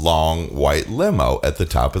obscene, long, white limo at the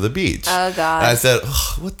top of the beach. Oh, God. And I said,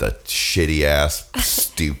 what the shitty-ass,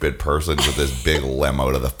 stupid person with this big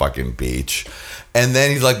limo to the fucking beach. And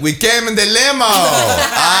then he's like, we came in the limo.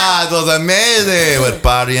 It was amazing. We're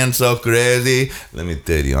partying so crazy. Let me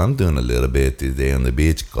tell you, I'm doing a little bit today on the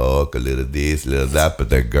beach. Coke, a little this, a little that. But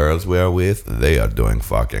the girls we're with, they are doing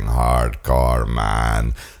fucking hardcore,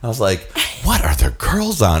 man. I was like, what are the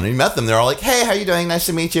girls on? And he met them. They're all like, hey, how you doing? Nice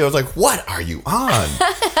to meet you. I was like, what are you on?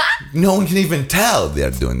 No one can even tell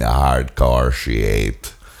they're doing the hardcore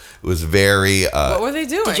shit. It was very... what were they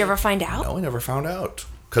doing? Did you ever find out? No, we never found out.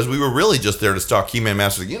 Because we were really just there to stalk He-Man,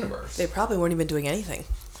 Master of the Universe. They probably weren't even doing anything.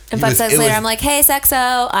 And 5 seconds later, I'm like, hey,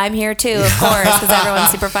 Sexo, I'm here too, of course, because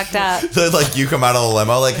everyone's super fucked up. So like you come out of the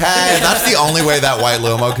limo like, hey, that's the only way that white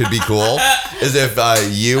limo could be cool, is if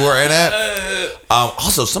you were in it.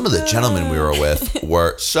 Also, some of the gentlemen we were with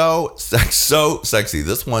were so sexy.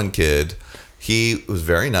 This one kid, he was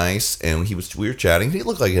very nice, and we were chatting. He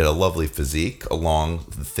looked like he had a lovely physique, a long,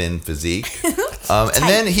 thin physique. And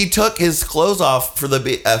then he took his clothes off for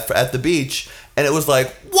at the beach, and it was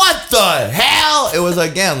like, what the hell? It was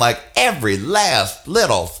again like every last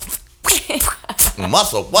little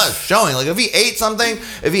muscle was showing. Like if he ate something,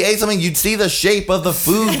 you'd see the shape of the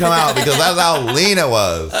food come out because that's how lean it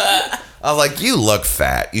was. I was like, you look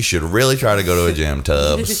fat. You should really try to go to a gym,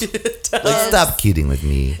 Tubbs. Like, stop kidding with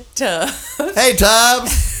me. Tubbs. Hey,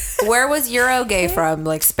 Tubbs. Where was Eurogay from?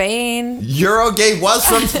 Like Spain? Eurogay was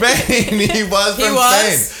from Spain. He was from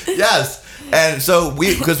Spain. Yes. And so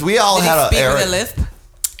because we all had a lisp?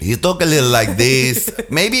 He talk a little like this.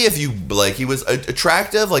 Maybe if you, like, he was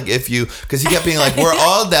attractive, like if you, because he kept being like, we're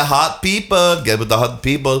all the hot people, get with the hot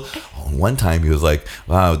people. One time he was like,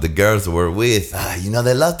 wow, the girls we're with,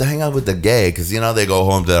 they love to hang out with the gay because, they go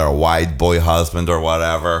home to their white boy husband or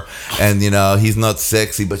whatever. And, he's not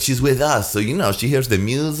sexy, but she's with us. So, she hears the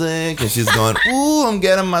music and she's going, ooh, I'm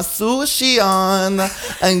getting my sushi on.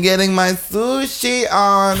 I'm getting my sushi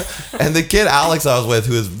on. And the kid Alex I was with,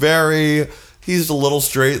 who is he's a little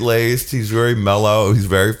straight-laced. He's very mellow. He's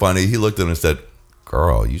very funny. He looked at him and said,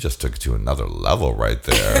 girl, you just took it to another level right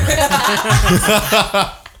there.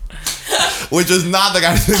 Which is not the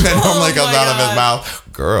kind of thing that normally comes out of his mouth.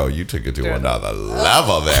 Girl, you took it to another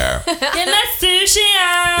level there. Get that sushi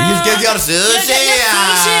on. You get your sushi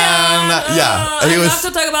on. Yeah. And he was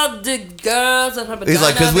to talk about the girls. He's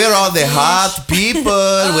like, because we're all the hot people.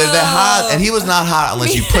 We're the hot. And he was not hot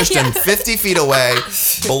unless you pushed him 50 feet away,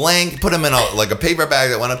 put him in a paper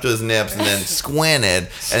bag that went up to his nips, and then squinted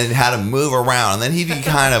and had him move around. And then he'd be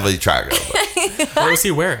kind of attractive. What was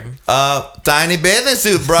he wearing? Tiny bathing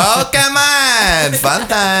suit, bro. Come on. Fun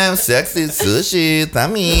time. Sexy sushi.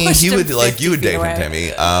 Timmy. You would date him, Timmy.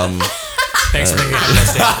 Thanks for making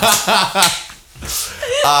that.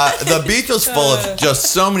 The beach was full of just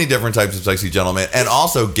so many different types of sexy gentlemen and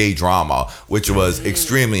also gay drama, which was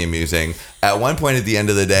extremely amusing. At one point at the end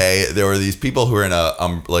of the day, there were these people who were in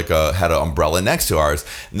had an umbrella next to ours.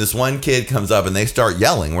 And this one kid comes up and they start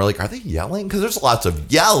yelling. We're like, are they yelling? Because there's lots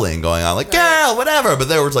of yelling going on. Like, girl, whatever. But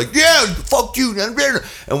they were like, yeah, fuck you.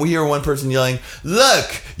 And we hear one person yelling,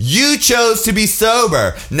 look, you chose to be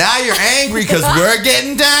sober. Now you're angry because we're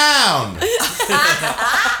getting down.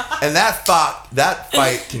 And that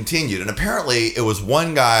fight continued. And apparently it was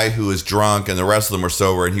one guy who was drunk and the rest of them were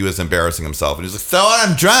sober and he was embarrassing himself. And he was like, so what?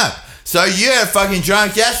 I'm drunk. So you were fucking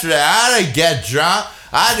drunk yesterday. I didn't get drunk.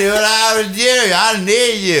 I do what I would do. I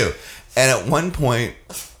need you. And at one point,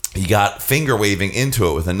 he got finger waving into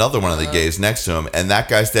it with another one of the gays next to him. And that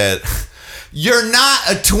guy said, you're not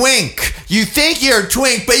a twink. You think you're a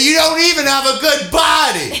twink, but you don't even have a good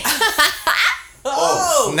body.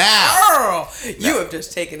 Oh, snap. Girl, you have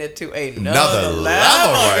just taken it to another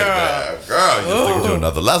level right there. Girl, you just took it to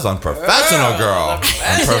another level. Unprofessional girl.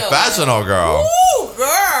 Unprofessional girl. Ooh,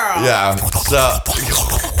 girl. Yeah.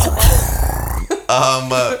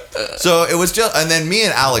 So it was just, and then me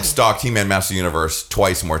and Alex stalked He-Man Master Universe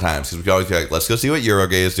twice more times because we always be like, let's go see what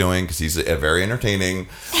Eurogay is doing because he's very entertaining,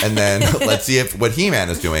 and then let's see what He-Man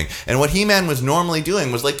is doing. And what He-Man was normally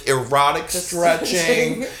doing was like erotic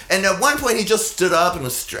stretching, and at one point he just stood up and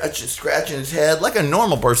was scratching his head like a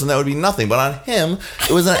normal person. That would be nothing, but on him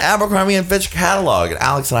it was an Abercrombie and Fitch catalog. And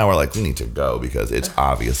Alex and I were like, we need to go because it's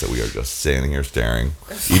obvious that we are just standing here staring,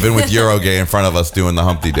 even with Eurogay in front of us doing the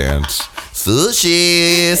Humpty dance. Sushi.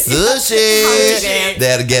 They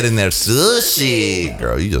had to get in there. Sushi.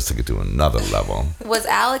 Girl, you just took it to another level. Was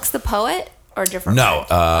Alex the poet or different? No,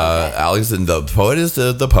 Alex and the poet is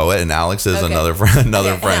the poet, and Alex is another friend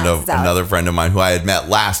of mine who I had met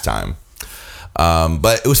last time.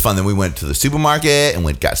 But it was fun. Then we went to the supermarket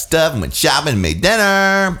and got stuff and went shopping and made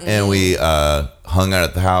dinner, and we hung out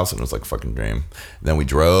at the house, and it was like a fucking dream. Then we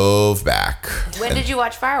drove back. When did you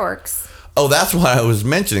watch fireworks? Oh, that's why I was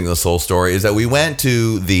mentioning this whole story, is that we went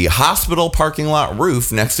to the hospital parking lot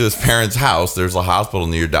roof next to his parents' house. There's a hospital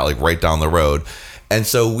near, like right down the road. And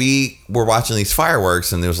so we were watching these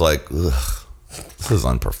fireworks, and it was like, ugh, this is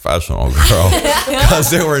unprofessional, girl.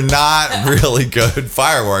 Because they were not really good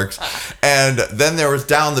fireworks. And then there was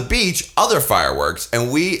down the beach other fireworks. And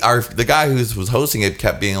the guy who was hosting it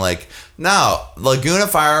kept being like, no, Laguna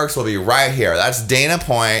Fireworks will be right here. That's Dana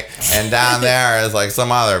Point, and down there is like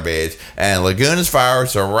some other beach. And Laguna's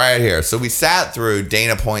fireworks are right here. So we sat through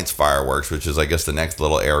Dana Point's fireworks, which is, I guess, the next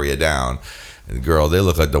little area down. And girl, they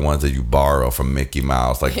look like the ones that you borrow from Mickey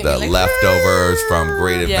Mouse, like the leftovers from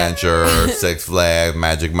Great Adventure, Six Flags,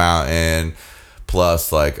 Magic Mountain.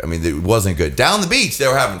 Plus, it wasn't good. Down the beach, they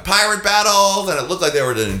were having pirate battles, and it looked like they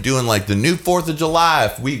were doing like the new 4th of July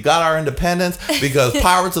if we got our independence, because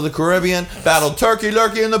Pirates of the Caribbean battled Turkey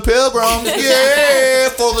Lurkey and the Pilgrims. Yeah,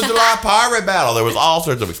 4th of July pirate battle. There was all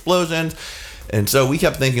sorts of explosions. And so we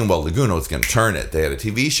kept thinking, well, Laguna was going to turn it. They had a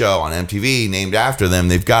TV show on MTV named after them.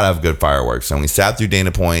 They've got to have good fireworks. And we sat through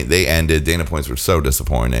Dana Point. They ended. Dana Points were so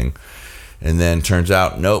disappointing. And then turns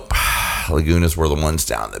out, nope, Lagunas were the ones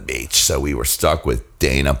down the beach. So we were stuck with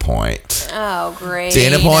Dana Point. Oh, great.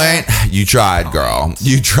 Dana Point, you tried, girl.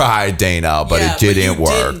 You tried, Dana, but it didn't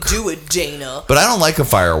work. Didn't do it, Dana. But I don't like a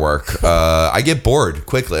firework. I get bored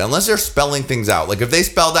quickly, unless they're spelling things out. Like if they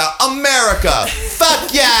spelled out America,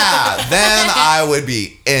 fuck yeah, then I would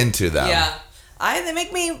be into them. Yeah. They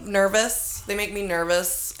make me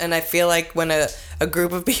nervous. And I feel like when a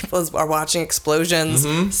group of people are watching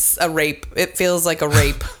explosions, a rape. It feels like a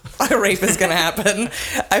rape. A rape is gonna happen.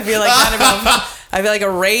 I feel like a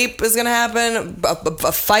rape is gonna happen.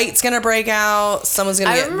 A fight's gonna break out. Someone's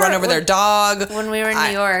gonna run over their dog. When we were in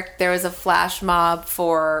New York, there was a flash mob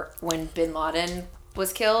for when Bin Laden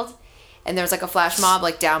was killed. And there was like a flash mob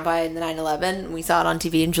like down by the 9/11, and we saw it on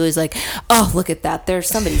TV. And Julie's like, "Oh, look at that! There's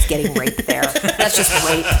somebody's getting raped there. That's just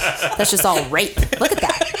rape. That's just all rape. Look at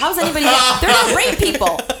that. How's anybody? They're not rape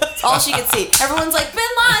people. That's all she could see. Everyone's like, Bin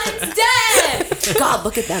Laden's dead. God,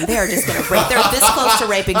 look at them. They are just gonna rape. They're this close to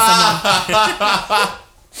raping someone.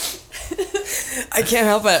 I can't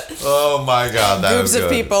help it. Oh my God, that Groups was of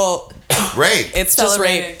good. people. Rape. It's just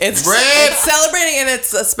rape. It's rape. It's celebrating, and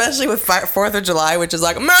it's especially with 4th of July, which is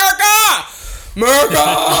like America.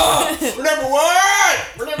 Remember what?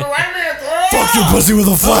 Fuck your pussy with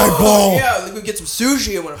a flagpole. Yeah, let me get some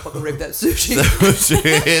sushi. I want to fucking rape that sushi.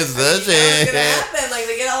 It's the What's shit. gonna happen? Like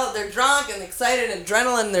they're drunk and excited and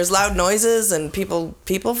adrenaline. There's loud noises and people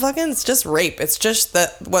fucking. It's just rape. It's just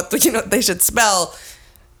that what they should spell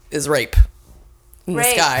is rape. In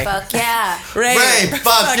Rape, the sky. fuck yeah. Rape,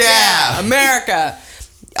 fuck yeah. America.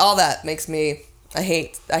 All that makes me. I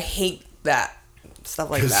hate that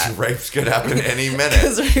stuff like that. Because rape's gonna happen any minute.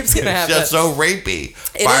 Because rape's gonna happen. It's just so rapey.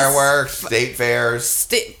 It Fireworks, state fairs,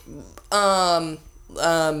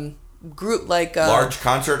 Group like large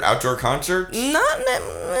concert, outdoor concert.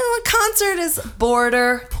 a concert is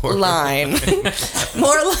borderline.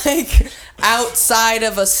 More like outside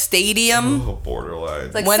of a stadium. Oh, borderline.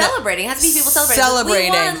 It's like When celebrating. It has to be people celebrating.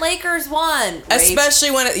 Celebrating. We won. Lakers won. Rape. Especially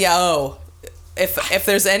when if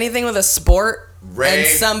there's anything with a sport Rape. and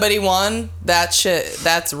somebody won, that's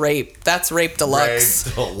rape. That's rape deluxe.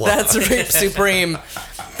 Rape deluxe. That's rape supreme.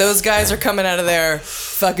 Those guys are coming out of there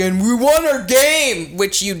fucking, we won our game,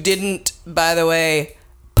 which you didn't, by the way,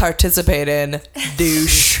 participate in,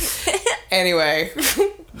 douche. Anyway,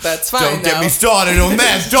 that's fine. Don't get me started on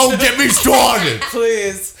that. Don't get me started.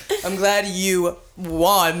 Please. I'm glad you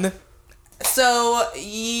won. So,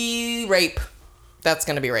 rape. That's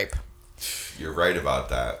going to be rape. You're right about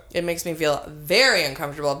that. It makes me feel very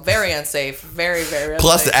uncomfortable, very unsafe, very, very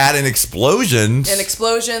Plus, unsafe. add in explosions. And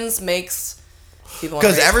explosions makes people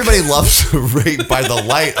Because rape. everybody loves to rape by the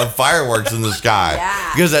light of fireworks in the sky.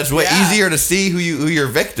 Yeah. Because that's way Yeah. easier to see who your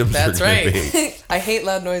victims That's are going to right. be. I hate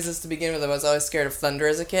loud noises to begin with. I was always scared of thunder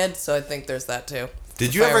as a kid, so I think there's that too.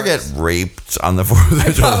 Did you ever Fireworks. get raped on the 4th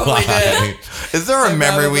of July? probably did. Is there a I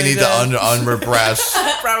memory we probably need did. to unrepress?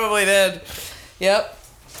 Probably did. Yep.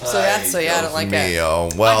 So yeah, I don't like it. Oh,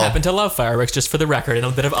 I well, happen to love fireworks, just for the record, and a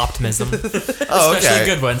bit of optimism. oh, Especially okay.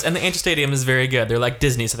 good ones. And the Angel Stadium is very good. They're like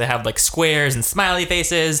Disney, so they have like squares and smiley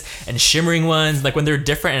faces and shimmering ones. Like when they're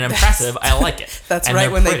different and impressive, I like it. That's And right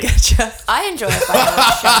they're when pretty. they get you. I enjoy a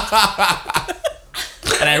fireworks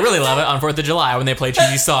show. And I really love it on 4th of July when they play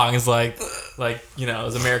cheesy songs like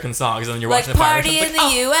those American songs, and then you're Like watching the fireworks. party It's in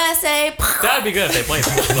like, the USA. that would be good if they played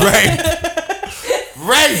something.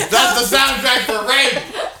 Rape! That's the soundtrack for rape!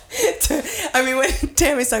 I mean, when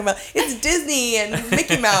Tammy's talking about it's Disney and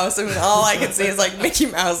Mickey Mouse, I mean, all I can see is like Mickey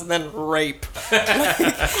Mouse and then rape. Like,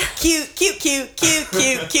 cute.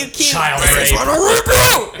 Child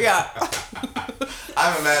rape. Yeah.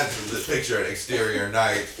 I'm imagining this picture at Exterior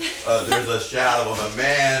Night. There's a shadow of a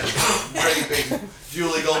man raping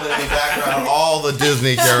Julie Goldman in the background, all the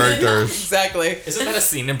Disney characters. Exactly. Isn't that a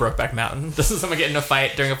scene in Brokeback Mountain? Doesn't someone get in a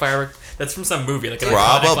fight during a firework? That's from some movie, like an iconic,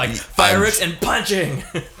 Probably. like fireworks and punching.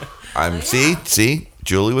 See,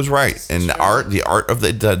 Julie was right, and the art of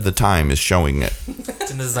the time is showing it.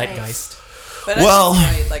 It's in the zeitgeist. But Well-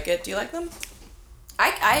 I just like it. Do you like them?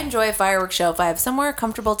 I enjoy a fireworks show if I have somewhere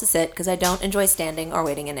comfortable to sit because I don't enjoy standing or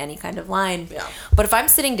waiting in any kind of line. Yeah. But if I'm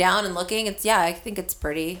sitting down and looking, I think it's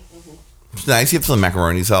pretty. It's nice. You have some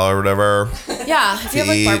macaroni salad or whatever. Yeah, if you have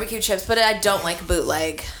like Eat. barbecue chips, but I don't like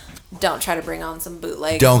bootleg. Don't try to bring on some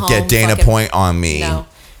bootleg. Don't get home Dana fucking- Point on me. No.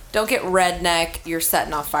 Don't get redneck. You're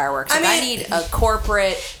setting off fireworks. I Like, I mean- need a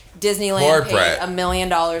corporate Disneyland Corporate. paid $1 million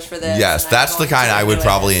for this. Yes, and I'm that's the going kind to I would do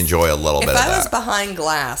probably it. enjoy a little If bit of I was that. behind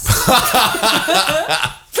glass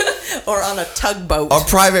or on a tugboat, A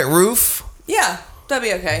private roof? yeah, that'd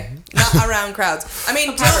be okay. Not around crowds. I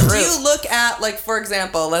mean, do you look at, like, for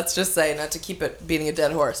example, let's just say, not to keep it beating a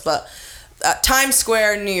dead horse, but Times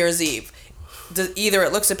Square New Year's Eve. Either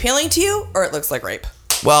it looks appealing to you or it looks like rape.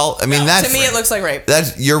 Well, I mean, that's... To me, it looks like rape.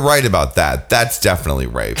 You're right about that. That's definitely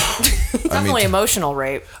rape. Definitely emotional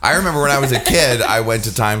rape. I remember when I was a kid, I went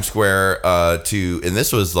to Times Square and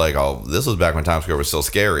this was back when Times Square was still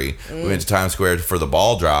scary. We went to Times Square for the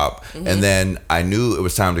ball drop, and then I knew it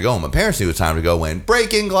was time to go. My parents knew it was time to go when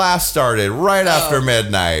Breaking Glass started right after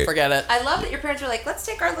midnight. Forget it. I love that your parents were like, let's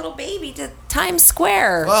take our little baby to Times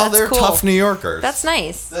Square. Well, That's they're cool. tough New Yorkers. That's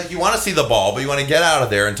nice. Like, you want to see the ball, but you want to get out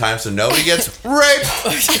of there in time so nobody gets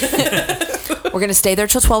raped. We're going to stay there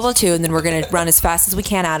till 12:02, and then we're going to run as fast as we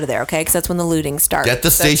can out of there, okay? Because that's when the looting starts. Get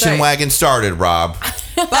the station right. wagon started, Rob.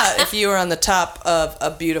 But if you were on the top of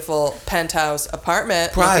a beautiful penthouse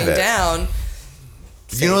apartment Private. looking down...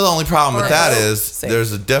 You know the only problem with that is Safe.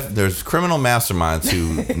 there's criminal masterminds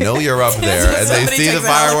who know you're up there and they Somebody see the takes a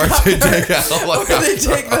fireworks and helicopter. take a helicopter. Or they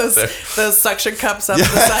take up those there. suction cups up the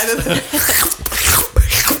side of the...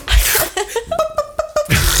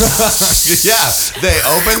 Yeah, they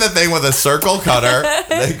open the thing with a circle cutter.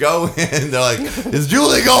 They go in. They're like, "Is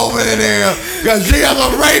Julie Goldman in here? Because she has a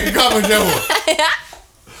rape coming to her."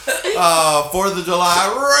 4th of July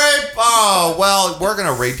rape. Oh, well, we're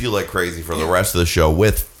gonna rape you like crazy for the rest of the show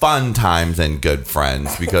with fun times and good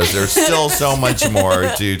friends because there's still so much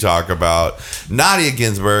more to talk about. Nadia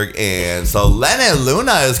Ginsburg and Selena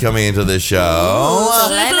Luna is coming into the show,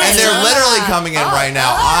 and they're literally coming in right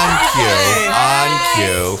now on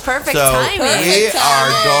cue. Perfect so timing. we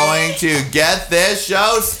are going to get this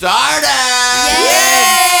show started.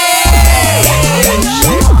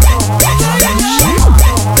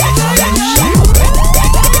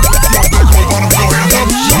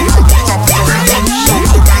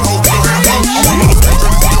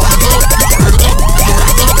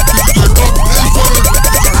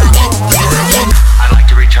 I'd like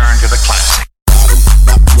to return to the classic.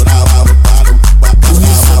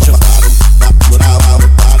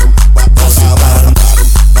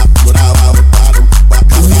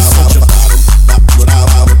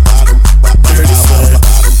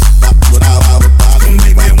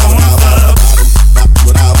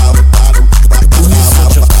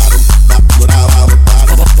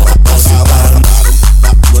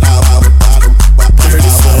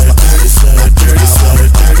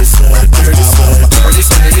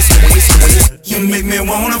 You make me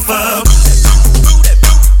wanna fuck.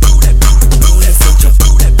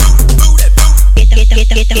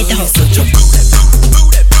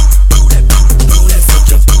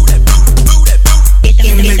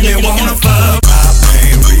 You make me wanna fuck. I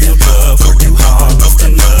ain't real tough, work you hard, bust a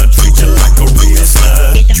nut, treat you like a real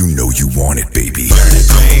slut. You know you want it, baby. Dirty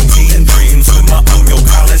dream, teen dreams, swimmer on your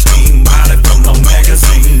college team, body from the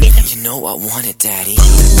magazine. You know I want it, Daddy.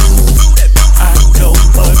 I know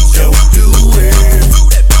what you're doing.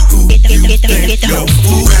 Who you think you're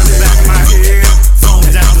fooling? Grab the back of my head, throw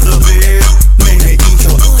me down to the bed, make me eat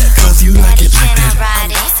your, cause you like it like that.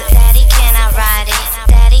 Daddy, can I ride it?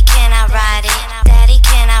 Daddy, can I ride it? Daddy,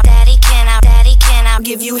 can I? Daddy, can I? Daddy, can I?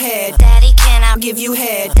 Give you head. Daddy, can I? Give you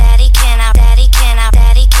head. Daddy, can I? Daddy, can I?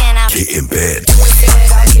 Daddy, can I? Get in bed.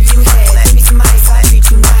 I'll give you head. Give me some ice. I treat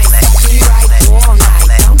you nice. Be right all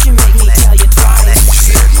night. Don't you make me tell you twice.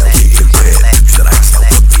 Said no, get in bed. Said I just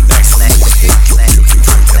don't be nice. I wanna take your milk and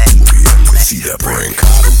drink that movie and let me see that brink.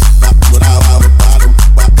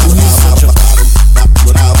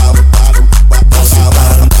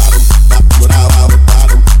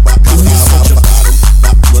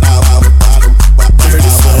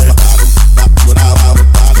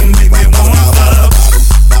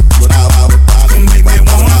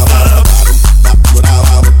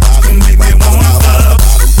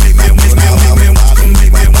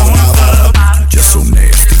 Just so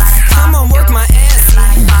nasty. Come on, work my ass.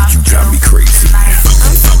 You drive me crazy.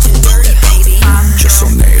 I'm such a dirty baby. Just so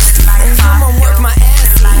nasty. Come on, work my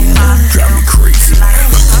ass. Drive me crazy. I'm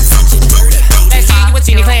such a dirty baby. Last year you was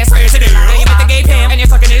senior class first. Now you met the gay pimp and you're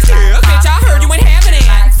sucking his dick. Bitch, I heard you ain't having it.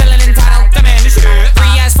 Feeling entitled, demand the shit.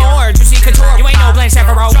 3S4, Juicy Couture. You ain't no Blanche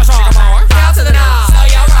Devereaux. Just on more. Hell to the knob. Slow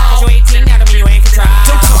your roll. 'Cause you 18 now to me, you ain't control.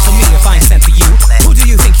 Don't talk to me if I ain't sent for you. Who do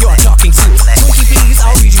you think you're talking to? Twinkie please,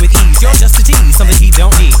 I'll read you with ease. You're just a tease, something he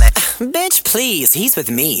don't need. Bitch, please, he's with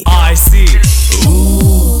me. I see.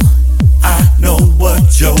 Ooh, I know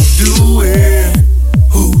what you're doing.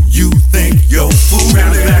 Who you think you're fooling?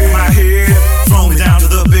 Grab the back of my head, throw me down to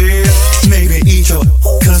the bed, make me eat your,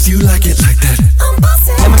 cause you like it like that.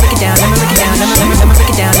 Let me break it down, let me break it down, let me break it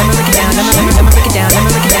down, let me break it down, let me break it down, let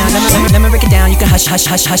me break it down, let me break it down. You can hush, hush,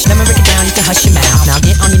 hush, hush. Let me break it down, you can hush your mouth. Now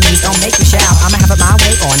get on your knees, don't make me shout. I'ma have it my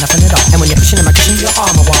way or nothing at all. And when you're pushing in my cushion, you're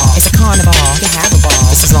on my wall. It's a carnival, you have a ball.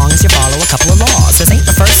 Just as long as you follow a couple of laws. This ain't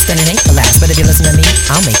the first then it ain't the last. But if you listen to me,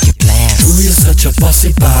 I'll make you laugh. Ooh, you're such a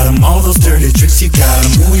bossy bottom. All those dirty tricks you got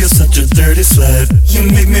 'em. Ooh, you're such a dirty slut. You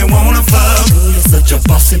make me wanna fuck. Ooh, you're such a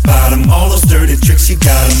bossy bottom. All those dirty tricks you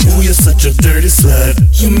got 'em. Ooh, you're such a dirty slut.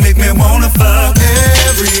 You make me wanna fuck.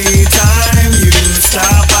 Every time you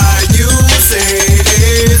stop by, you say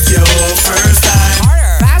it's your first time.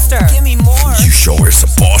 Harder, faster, give me more. You sure is a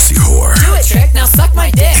bossy whore. Do it, trick. Now suck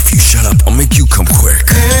my dick. If you shut up, I'll make you come quick.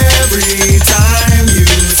 Every time you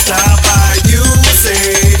stop by, you say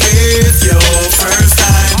it's your first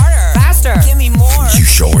time. Harder, faster, give me more. You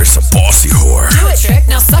sure is a bossy whore. Do it, trick.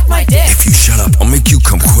 Now suck my dick. If you shut up, I'll make you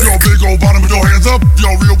come quick. Yo, big old bottom, put your hands up.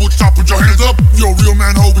 Yo, real butch top, put your hands up. Yo, real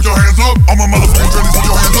man, ho, put your hands up. I'm a motherfucking Dennis, put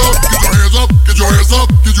your hands up. Get your hands up, get your hands up.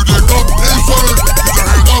 Get your dick up, insert. Get your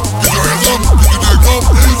hands up, get your hands up. Get your dick up,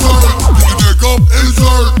 insert. Get your dick up,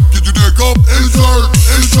 insert. Get your dick up, insert.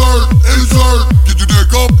 Insert, insert. Get your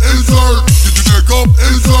dick up, insert. Get your dick up,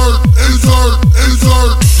 insert. Insert,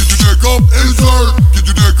 insert. Get your dick up, insert. Get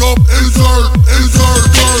your dick up, insert. Insert,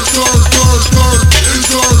 insert, insert,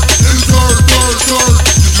 insert, insert, insert.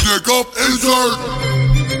 Get your dick up, insert.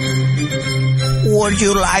 Would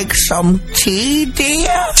you like some tea,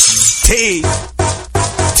 dear? Tea?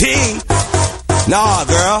 Tea? Nah,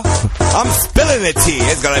 girl. I'm spilling the tea.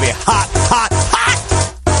 It's gonna be hot, hot, hot.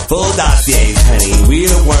 Full dossiers, honey.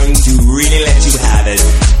 We're going to really let you have it.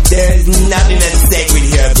 There's nothing that's sacred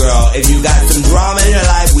here, girl. If you got some drama in your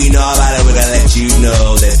life, we know about it. We're gonna let you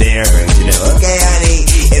know that they're going to know. Okay, honey?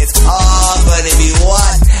 It's all gonna be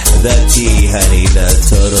what? The tea, honey. The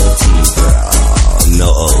total tea, girl.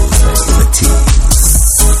 No O's, honey. The tea.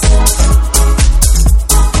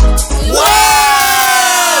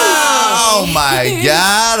 Oh my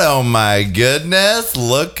God, oh my goodness,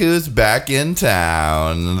 look who's back in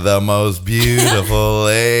town. The most beautiful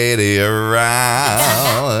lady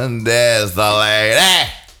around is the lady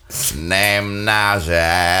named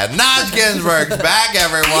Naja. Naj Ginsburg's back,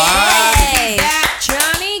 everyone. Hey, back,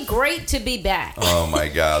 Johnny. Great to be back. Oh my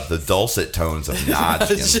God, the dulcet tones of Naj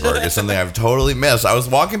Ginsburg is something I've totally missed. I was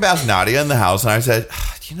walking past Nadia in the house and I said,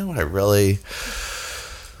 you know what, I really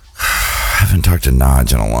haven't talked to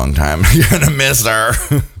Naj in a long time. You're going to miss her.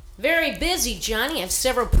 Very busy, Johnny. I have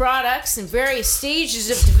several products in various stages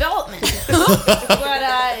of development. But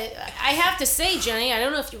I have to say, Johnny, I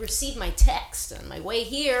don't know if you received my text on my way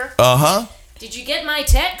here. Uh-huh. Did you get my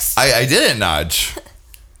text? I didn't, Naj.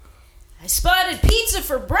 I spotted pizza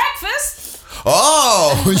for breakfast.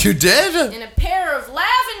 Oh, you did? In a pair of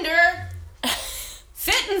lavender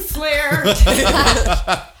fit and flare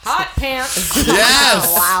hot pants.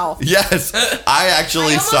 Yes. Wow. Yes. I actually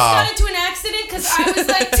I almost got into an accident because I was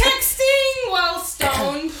like texting while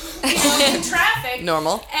stoned, in traffic.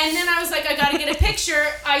 Normal. And then I was like, I gotta get a picture.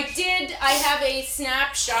 I have a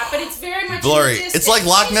snapshot, but it's very much blurry. in the distance. It's like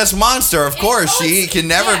Loch Ness Monster, of course. She can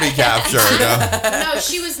never be captured. No,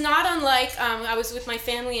 she was not unlike. I was with my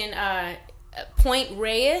family in Point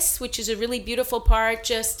Reyes, which is a really beautiful part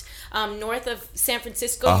just north of San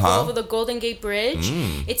Francisco, go over the Golden Gate Bridge.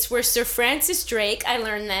 It's where Sir Francis Drake, I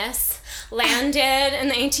learned this, landed in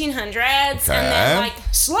the 1800s and then like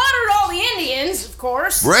slaughtered all the Indians, of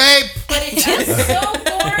course. Rape! But it's just so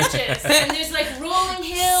gorgeous. And there's like rolling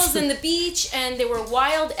hills and the beach, and there were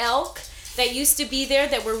wild elk that used to be there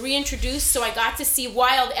that were reintroduced, so I got to see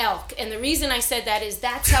wild elk. And the reason I said that is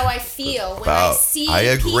that's how I feel when I see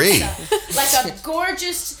agree. pizza. Like a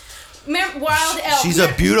gorgeous wild elk. She's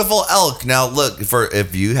a beautiful elk. Now, look,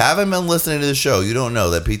 if you haven't been listening to the show, you don't know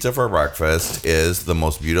that Pizza for Breakfast is the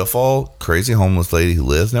most beautiful, crazy homeless lady who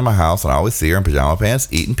lives near my house, and I always see her in pajama pants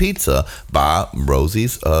eating pizza by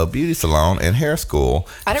Rosie's Beauty Salon and Hair School.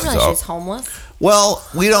 I didn't realize she was homeless. Well,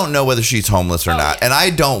 we don't know whether she's homeless or not, and I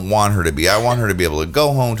don't want her to be. I want her to be able to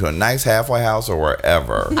go home to a nice halfway house or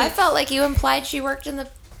wherever. I felt like you implied she worked in the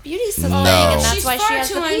beauty salon, No. and that's She's why she far has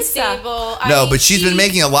too the pizza. unstable. No, but she's been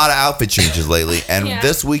making a lot of outfit changes lately, and Yeah.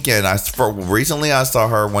 this weekend, recently I saw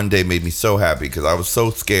her one day, made me so happy because I was so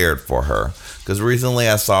scared for her. Because recently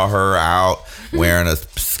I saw her out wearing a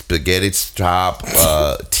spaghetti top,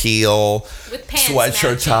 teal with pants sweatshirt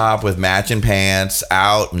matching. top with matching pants,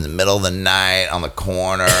 out in the middle of the night on the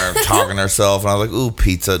corner talking to herself, and I was like, "Ooh,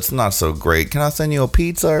 pizza! It's not so great. Can I send you a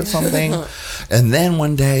pizza or something?" And then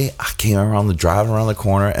one day I came driving around the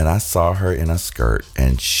corner, and I saw her in a skirt,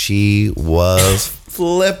 and she was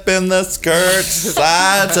flipping the skirt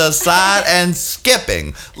side to side and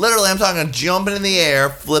skipping. Literally, I'm talking jumping in the air,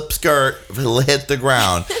 flip skirt, hit the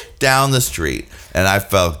ground down the street. And I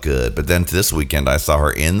felt good. But then this weekend, I saw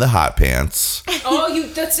her in the hot pants. Oh,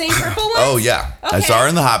 that same purple one? Oh, yeah. Okay. I saw her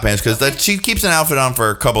in the hot pants because she keeps an outfit on for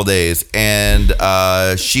a couple days. And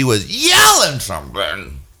she was yelling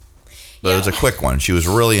something. But it was a quick one. She was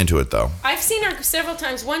really into it, though. I've seen her several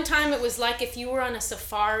times. One time it was like if you were on a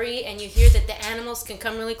safari and you hear that the animals can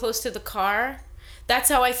come really close to the car. That's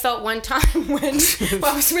how I felt one time when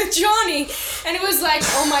I was with Johnny. And it was like,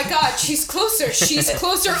 oh my God, she's closer. She's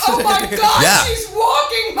closer. Oh my God, Yeah. she's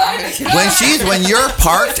walking by the car. When you're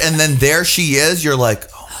parked and then there she is, you're like,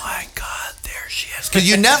 oh my God, there she is. Because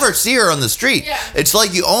you never see her on the street. Yeah. It's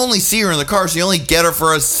like you only see her in the car, so you only get her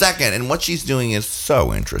for a second. And what she's doing is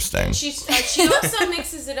so interesting. She also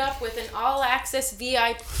mixes it up with an all-access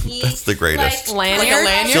VIP. That's the greatest. Like a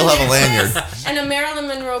lanyard? She'll have a lanyard. And a Marilyn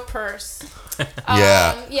Monroe purse.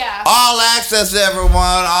 Yeah. Yeah. All access, everyone.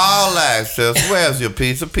 All access. Where's your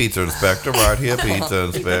pizza? Pizza inspector. Right here, pizza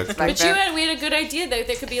inspector. But we had a good idea that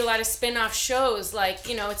there could be a lot of spin-off shows. Like,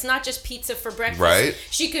 it's not just pizza for breakfast. Right.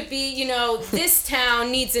 She could be, this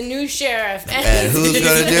town needs a new sheriff. And who's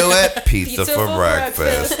going to do it? Pizza for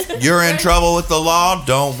breakfast. You're in trouble with the law?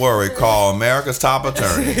 Don't worry. Call America's top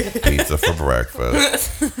attorney. Pizza for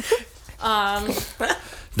breakfast.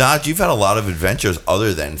 Naj, you've had a lot of adventures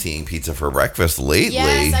other than seeing Pizza for Breakfast lately.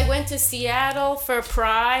 Yes, I went to Seattle for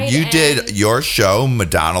Pride. You did your show,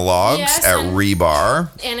 Madonalogues, Yes, at and- Rebar.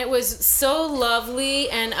 And it was so lovely,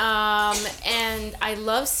 and I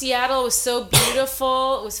love Seattle. It was so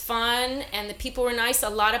beautiful. It was fun, and the people were nice. A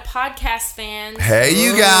lot of podcast fans. Hey,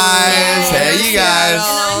 you guys. Hey, you guys.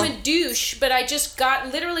 And I'm a douche, but I just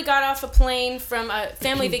literally got off a plane from a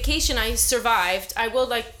family vacation. I survived. I will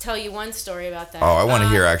tell you one story about that. Oh, I want to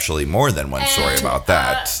hear actually more than one story about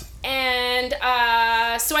that.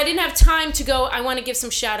 So I didn't have time to go. I want to give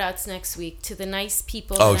some shout outs next week to the nice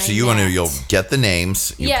people. Oh, that so I you'll get the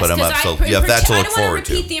names, you put them up, 'cause so you have that to look I don't forward want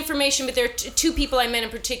to repeat to. the information, but there are two people I met in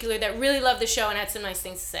particular that really love the show and had some nice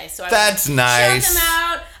things to say. So That's nice. Shout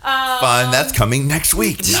them out. Fun. That's coming next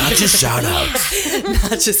week. Not just shout outs.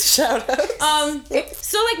 Not just shout outs.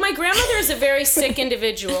 So my grandmother is a very sick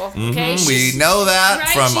individual. Okay, We know that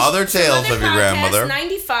from She's other tales from of your podcasts, grandmother.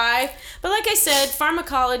 95. But like I said,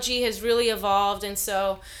 pharmacology has really evolved, and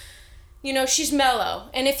so, she's mellow.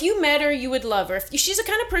 And if you met her, you would love her. She's the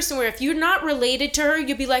kind of person where if you're not related to her,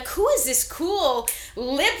 you'd be like, who is this cool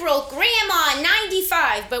liberal grandma,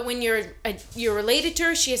 95? But when you're related to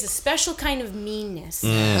her, she has a special kind of meanness.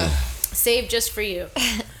 Saved just for you.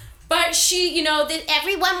 But she,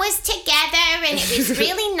 Everyone was together and it was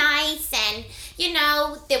really nice, and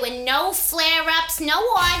there were no flare-ups, no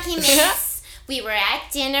arguments. We were at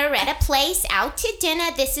dinner at a place, out to dinner.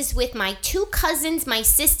 This is with my two cousins, my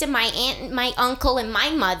sister, my aunt, my uncle, and my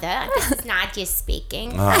mother. This is not just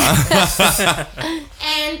speaking. And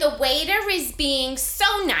the waiter is being so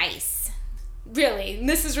nice. really,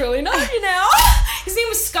 this is really nice, His name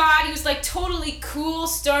was Scott. He was totally cool,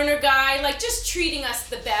 stoner guy, just treating us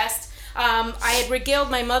the best. I had regaled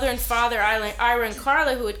my mother and father, Ira and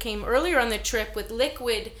Carla, who had came earlier on the trip, with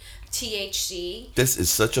liquid THC. This is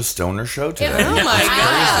such a stoner show today. Oh my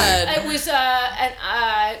God. It was,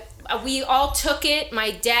 we all took it.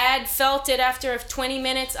 My dad felt it after 20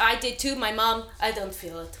 minutes. I did too. My mom, I don't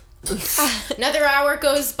feel it. Another hour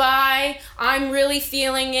goes by. I'm really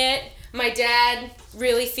feeling it. My dad,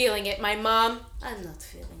 really feeling it. My mom, I'm not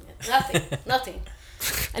feeling it. Nothing.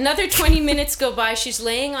 Another 20 minutes go by. She's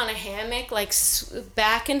laying on a hammock,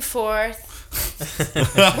 back and forth.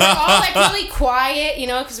 We're all really quiet,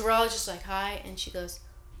 because we're all just hi. And she goes,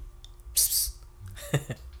 psst,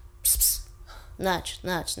 psst, psst, nudge,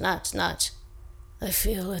 nudge, nudge, nudge. I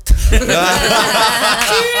feel it. She really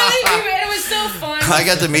did. It was so fun. I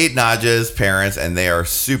got to meet Naja's parents, and they are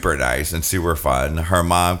super nice and super fun. Her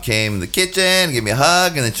mom came in the kitchen, gave me a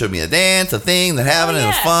hug, and then showed me a dance, a thing that happened, and it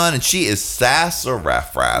was fun. And she is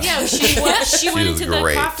sassafras. Yeah, she went was into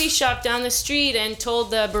great. the coffee shop down the street and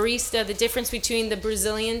told the barista the difference between the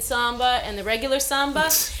Brazilian samba and the regular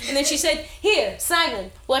samba. And then she said, "Here,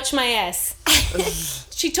 Simon, watch my ass."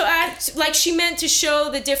 She she meant to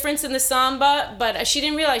show the difference in the samba, but she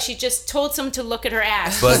didn't realize she just told someone to look at her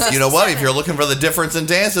ass. But you know what? If you're looking for the difference in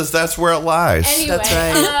dances, that's where it lies. Anyway, That's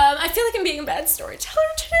right. I feel like I'm being a bad storyteller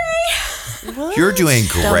today. You're doing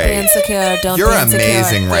Don't be great. insecure. Don't You're be insecure.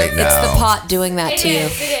 amazing right It's now. the pot doing that to you.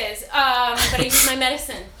 It is. But I use my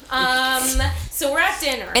medicine. So we're at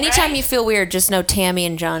dinner. Anytime right? you feel weird, just know Tammy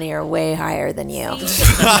and Johnny are way higher than you.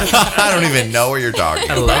 I don't even know what you're talking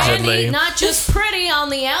about. Allegedly. Not just pretty on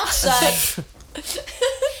the outside.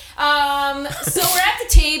 So we're at the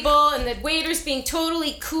table, and the waiter's being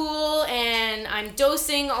totally cool, and I'm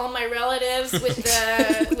dosing all my relatives with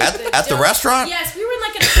the At the restaurant? Yes, we were in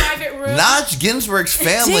a private room. Notch Ginsburg's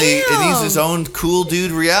family Damn. needs his own cool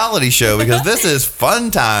dude reality show because this is fun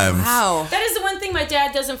times. Wow. That is the one thing thing my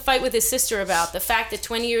dad doesn't fight with his sister about. The fact that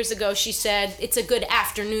 20 years ago she said it's a good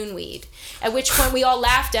afternoon weed. At which point we all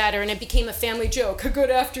laughed at her and it became a family joke. A good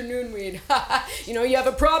afternoon weed. You know, you have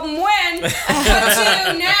a problem when? But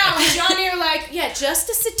to now, and Johnny are like, yeah, just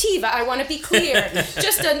a sativa. I want to be clear.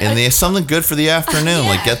 Just a... And there's something good for the afternoon.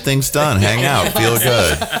 Like, get things done, hang out, feel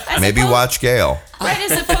good. Maybe watch Gail.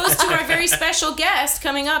 Right, as opposed to our very special guest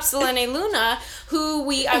coming up, Selene Luna,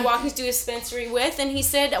 who I walked into a dispensary with, and he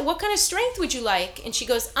said, what kind of strength would you like? And she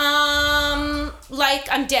goes, like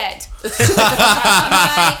I'm dead. I'm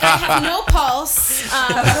like, I have no pulse.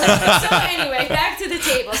 So anyway, back to the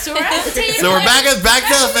table. So we're at the table. So we're back to the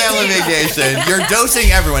family vacation. You're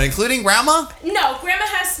dosing everyone, including Grandma? No, Grandma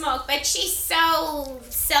has smoke, but she's so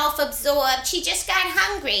self-absorbed. She just got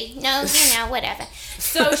hungry. No, whatever.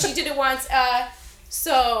 So she did it once.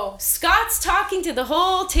 So Scott's talking to the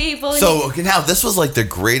whole table. So now this was like the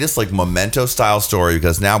greatest like memento style story,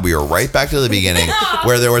 because now we are right back to the beginning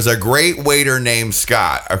where there was a great waiter named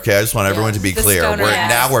Scott. Okay, I just want everyone to be clear.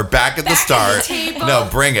 Now we're back at the start. No,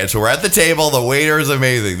 bring it. So we're at the table. The waiter is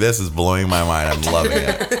amazing. This is blowing my mind. I'm loving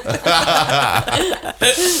it.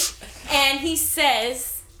 And he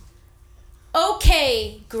says,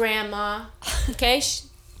 "Okay, Grandma." Okay.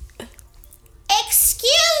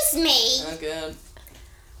 Excuse me. Oh, good.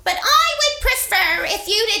 But I would prefer if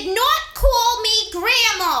you did not call me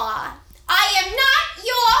Grandma. I am not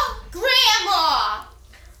your Grandma.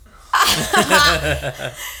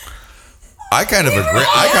 I kind of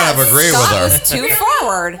agree with her. That was too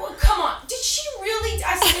forward. Well, come on. Did she really?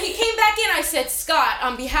 When he came back in, I said, Scott,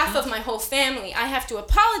 on behalf of my whole family, I have to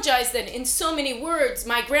apologize that in so many words,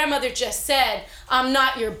 my grandmother just said, I'm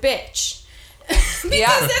not your bitch.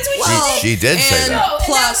 Because that's what she did say that. No,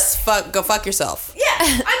 plus, go fuck yourself. Yeah, I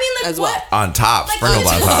mean, like, as what? well. On top, like, sprinkled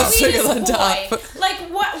on top. Sprinkled on top. Like,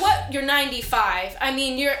 what? You're 95. I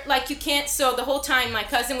mean, you're like, you can't. So the whole time, my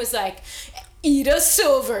cousin was like, Ida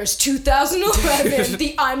Silver's 2011,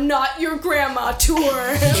 the I'm Not Your Grandma tour.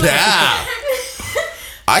 Yeah.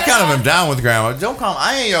 I kind of am down with Grandma. Don't call me.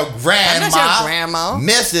 I ain't your grandma. I'm not your grandma.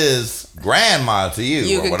 Mrs. Grandma to you,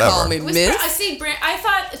 you or can whatever. call me Miss. I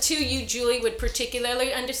thought too you, Julie, would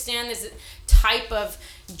particularly understand this type of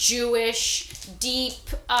Jewish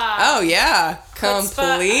deep. Oh yeah,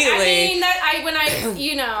 completely. I mean,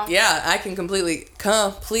 you know. Yeah, I can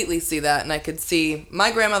completely see that, and I could see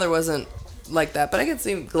my grandmother wasn't like that, but I could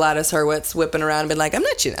see Gladys Hurwitz whipping around and being like, I'm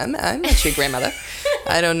not your grandmother.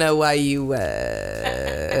 I don't know why you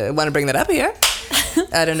want to bring that up here.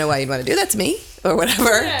 I don't know why you'd want to do that to me or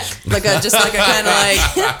whatever. Yeah. Just like a kind of like,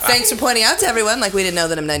 thanks for pointing out to everyone. Like, we didn't know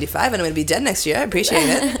that I'm 95 and I'm going to be dead next year. I appreciate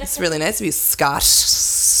it. It's really nice to be Scotch.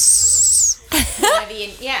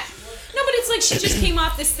 Yeah. No, but it's like she just came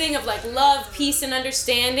off this thing of like love, peace, and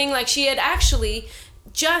understanding. Like she had actually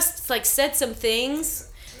just like said some things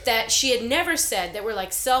that she had never said that were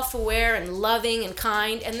like self-aware and loving and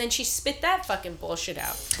kind, and then she spit that fucking bullshit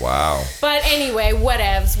out. Wow. But anyway,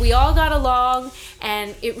 whatevs. We all got along,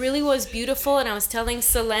 and it really was beautiful. And I was telling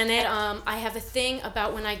Selene, I have a thing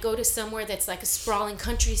about when I go to somewhere that's like a sprawling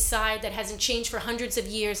countryside that hasn't changed for hundreds of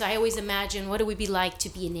years, I always imagine what it would be like to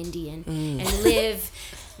be an Indian and live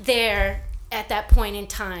there at that point in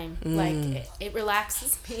time. Like, it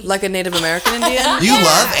relaxes me. Like a Native American Indian? You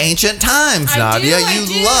love ancient times, Nadia.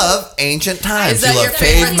 You love ancient times. Is that you love your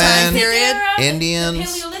favorite time cavemen, period? Indians. The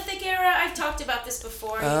Paleolithic era, I've talked about this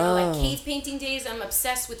before. You know, like cave painting days, I'm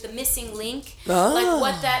obsessed with the missing link. Like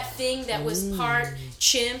what that thing that was part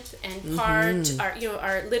chimp and part,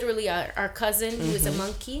 literally our cousin who was a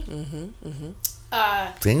monkey.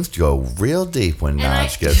 Things go real deep when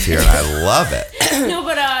Naj gets here, and I love it. No,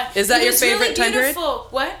 but is that your favorite really time period?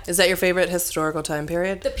 What? Is that your favorite historical time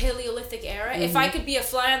period? The Paleolithic era. If I could be a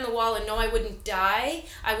fly on the wall and know I wouldn't die,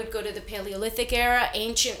 I would go to the Paleolithic era.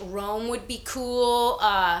 Ancient Rome would be cool.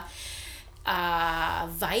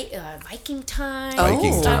 Viking times.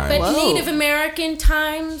 Viking times. But Native American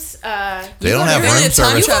times. They don't have room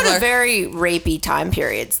service. You go to very rapey time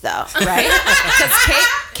periods, though, right? Because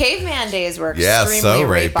caveman days were extremely so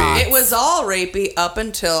rapey. It was all rapey up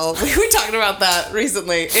until we were talking about that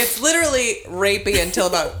recently. It's literally rapey until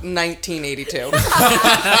about 1982.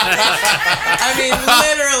 I mean,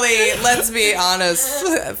 literally. Let's be honest.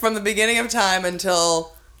 From the beginning of time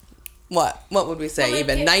until. What would we say?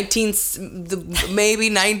 Even maybe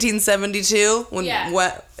 1972 when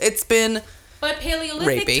it's been But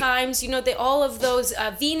Paleolithic Rapey. times, all of those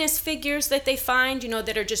Venus figures that they find,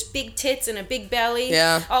 that are just big tits and a big belly,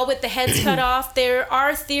 Yeah. all with the heads cut off. There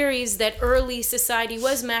are theories that early society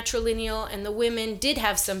was matrilineal and the women did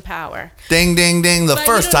have some power. Ding, ding, ding. The But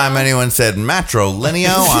first you don't time know. anyone said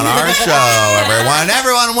matrilineal on our show.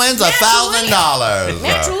 Everyone wins $1,000.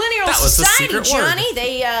 Matrilineal That was the society, secret word. Johnny.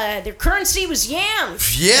 Their currency was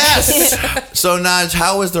yams. Yes. So, Naj,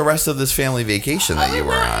 how was the rest of this family vacation that you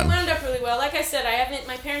were It on? wound up really well. Like I said,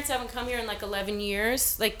 my parents haven't come here in like 11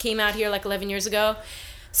 years. Like came out here like 11 years ago.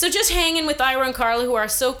 So just hanging with Ira and Carla, who are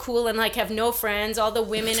so cool and like have no friends. All the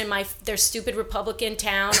women in their stupid Republican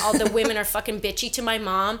town. All the women are fucking bitchy to my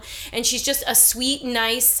mom, and she's just a sweet,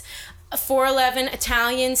 nice, 4'11"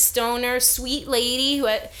 Italian stoner, sweet lady.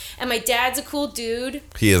 And my dad's a cool dude.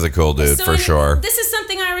 He is a cool dude, So for anyway, sure. This is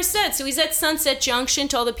something Ira said. So he's at Sunset Junction.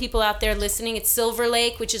 To all the people out there listening, it's Silver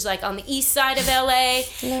Lake, which is like on the east side of LA,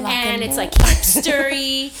 and it's like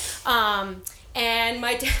hipstery. And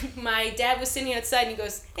my dad was sitting outside, and he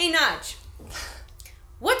goes, "Hey, Naj,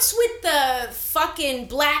 what's with the fucking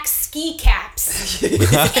black ski caps?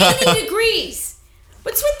 It's 80 degrees.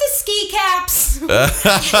 What's with the ski caps?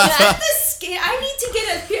 I need to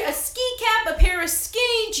get a ski cap, a pair of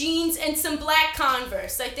skinny jeans, and some black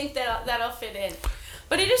Converse. I think that'll fit in."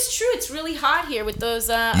 But it is true. It's really hot here with those.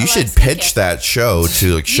 You should pitch that show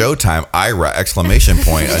to like Showtime, Ira, ! A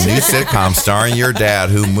new sitcom starring your dad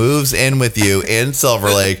who moves in with you in Silver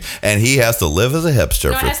Lake, and he has to live as a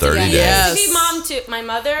hipster for 30 days. It has to be mom too. My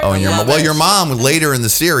mother. Oh, and your mom later in the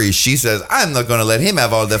series, she says, "I'm not going to let him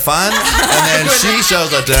have all the fun," and then she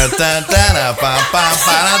shows up. And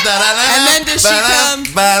then does she come?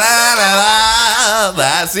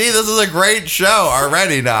 See, this is a great show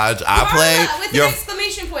already, Naj. I play with your an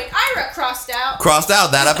exclamation point. Ira crossed out.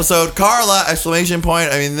 that episode. Carla ! I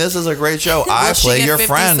mean, this is a great show. I she play get your 50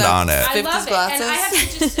 friend cents? on it. I love it,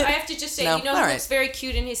 glasses? and I have to just say, No? who All right. looks very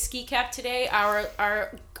cute in his ski cap today? Our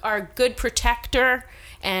good protector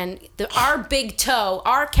and our big toe,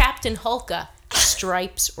 our Captain Hulka.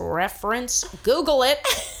 Stripes reference. Google it.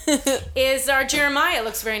 Is our Jeremiah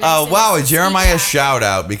looks very nice. Oh, in wow. his ski Jeremiah cap. shout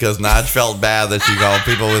out because Naj felt bad that she called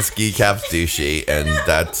people with ski caps douchey. And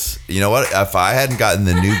that's, you know what? If I hadn't gotten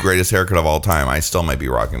the new greatest haircut of all time, I still might be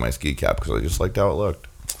rocking my ski cap because I just liked how it looked.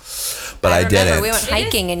 But I didn't. We went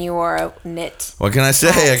hiking and you wore a knit. What can I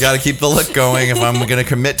say? I got to keep the look going if I'm going to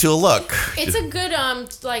commit to a look. It's a good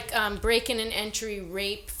break-in and entry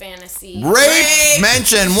rape fantasy. Rape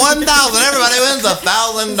mention 1,000. Everybody wins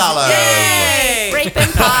 $1,000. Rape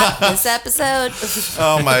and pop this episode.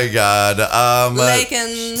 Oh my God.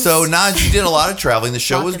 Lakins. So Naj, you did a lot of traveling. The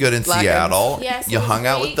show was good in Blackens. Seattle. Yes, You it was hung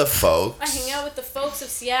out great. with the folks. I hang out with the folks of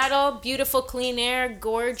Seattle. Beautiful, clean air,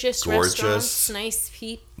 gorgeous restaurants, nice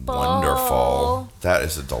people. Wonderful. That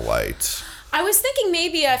is a delight. I was thinking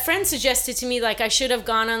maybe a friend suggested to me like I should have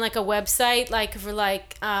gone on like a website like for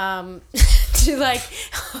like to like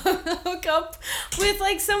hook up with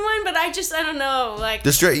like someone, but I don't know like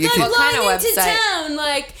You like could, What kind of going into website? town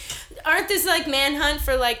like. Aren't this like manhunt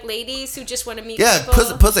for like ladies who just want to meet yeah,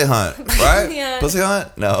 people? pussy hunt, right? Yeah. Pussy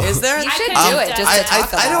hunt? No. Is there? You should couldn't do it do just that. to talk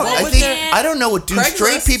about I it. think I don't know what do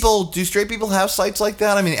Craigslist? straight people have sites like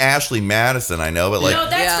that? I mean, Ashley Madison, I know, but like No,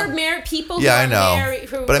 that's Yeah. for married people. Yeah, who I are know. Married,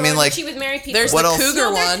 who But I mean, are like, cheat with married people. There's What the else? cougar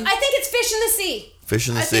No, one. I think it's fish in the sea. fish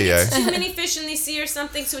in the I sea. think it's Eh? too many fish in the sea or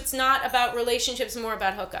something, so it's not about relationships, more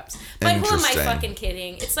about hookups. But who am I Interesting. fucking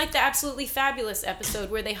kidding? It's like the Absolutely Fabulous episode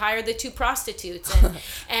where they hire the two prostitutes,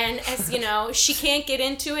 and as you know, she can't get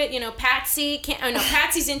into it. You know, Patsy can't. Oh no,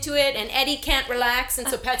 Patsy's into it, and Eddie can't relax, and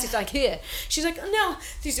so Patsy's like, here. She's like, oh no,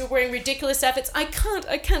 these are wearing ridiculous outfits. I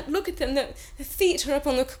can't look at them. The feet are up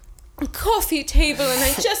on the coffee table, and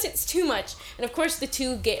it's too much. And of course, the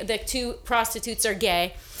two prostitutes are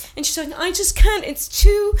gay. And she's like, I just can't, it's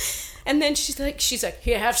too. And then she's like,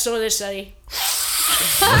 here, have some of this, Eddie.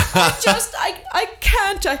 I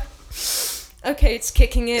can't. Okay, it's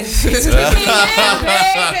kicking in. It's kicking in,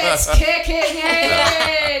 babe. It's kicking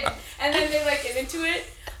in. And then they like get into it.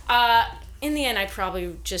 In the end, I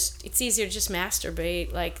probably it's easier to just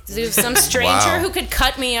masturbate. Like, there's some stranger Wow. who could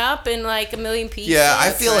cut me up in like a million pieces. Yeah, I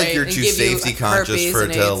feel like right. you're And too give you safety conscious herpes for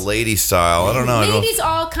and it to AIDS. lady style. I don't know. Ladies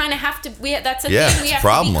all kind of have to. That's a Yeah, thing. We it's a have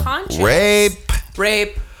problem. to be conscious.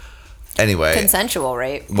 Rape. Anyway, Consensual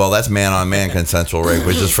rape. well, that's man-on-man consensual rape,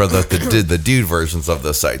 which is for the dude versions of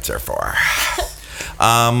the sites are for.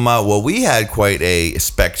 Well, we had quite a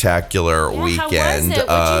spectacular Yeah, how was weekend. it?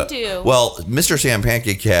 What'd you do? Well, Mr. Sam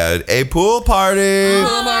Pancake had a pool party,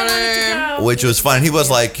 which was fun. He was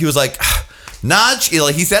like,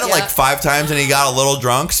 Naj, he said it like 5 times and he got a little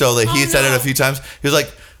drunk, so that he said it a few times. He was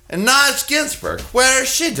like, And Naj Ginsburg, where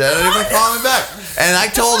is she? Didn't even call me back. And I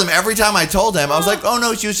told him, every time I told him, I was like, oh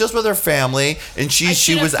no, she was just with her family and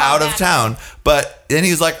she was out of town. But then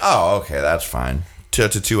he was like, oh, okay, that's fine. To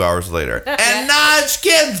 2 hours later. And Naj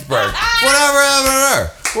Ginsburg, whatever happened to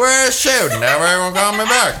her? Where is she? Never even called me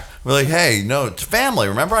back. We're like, hey, no, it's family.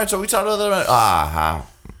 Remember we talked about that?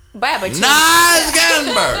 By 2 Naj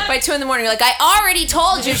Ginsburg. By 2 a.m, you're like, I already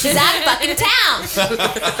told you she's out of fucking town.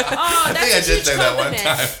 Oh, that's I did say that one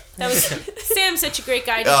time. That was Sam's such a great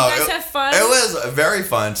guy. Did you guys have fun? It was very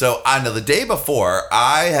fun. So I know the day before,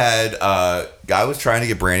 I was trying to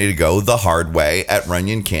get Brandy to go the hard way at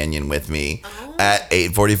Runyon Canyon with me at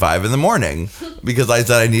 8:45 in the morning because I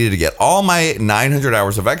said I needed to get all my 900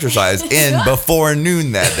 hours of exercise in before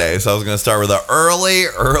noon that day. So I was going to start with an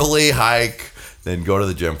early hike, then go to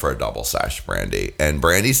the gym for a double sesh, Brandy. And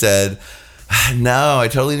Brandy said, no, I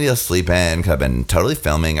totally need to sleep in because I've been totally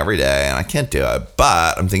filming every day and I can't do it.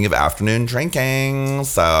 But I'm thinking of afternoon drinking.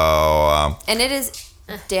 So. And it is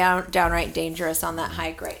downright dangerous on that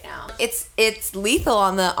hike right now. It's lethal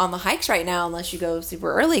on the hikes right now unless you go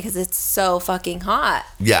super early because it's so fucking hot.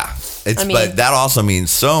 Yeah. But that also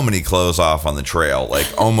means so many clothes off on the trail. Like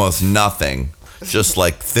almost nothing. Just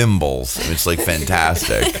like thimbles. It's like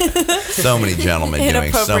fantastic. So many gentlemen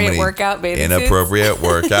doing so many inappropriate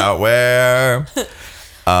workout wear.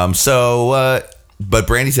 But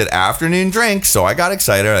Brandy said afternoon drinks, so I got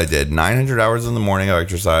excited. I did 900 hours in the morning of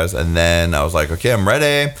exercise, and then I was like, okay, I'm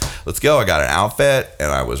ready. Let's go. I got an outfit,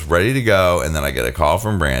 and I was ready to go, and then I get a call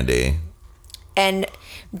from Brandy. And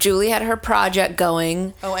Julie had her project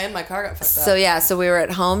going. Oh, and my car got fucked up. So we were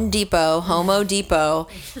at Homo Depot,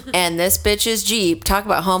 and this bitch's Jeep, talk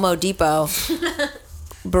about Homo Depot,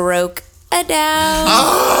 broke down.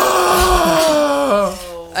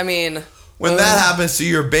 Oh! I mean... When that happens to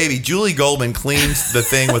your baby, Julie Goldman cleans the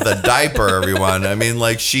thing with a diaper, everyone. I mean,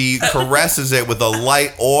 like, she caresses it with a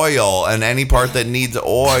light oil and any part that needs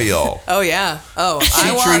oil. Oh, yeah. Oh, she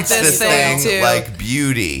I want treats this thing too. like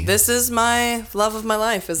beauty. This is my love of my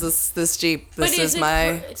life, is this Jeep. This is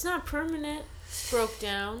my... It's not permanent. Broke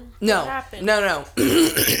down. No. What happened? No.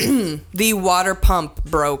 The water pump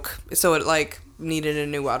broke, so it, like... needed a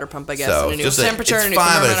new water pump, I guess, and a new temperature, and a new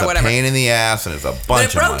thermometer, it's or whatever. a pain in the ass, and it's a bunch but it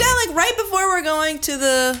of broke money. down like right before we're going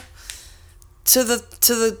to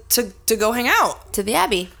go hang out to the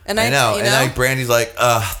Abbey, and I know. And like Brandy's like,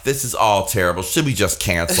 this is all terrible. Should we just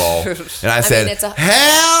cancel? And I said,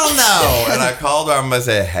 hell no. And I called her and I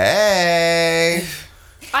said, hey.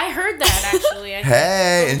 I heard that actually.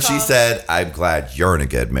 Hey, and she said, I'm glad you're in a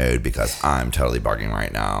good mood because I'm totally bugging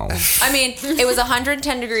right now. I mean, it was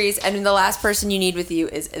 110 degrees, and the last person you need with you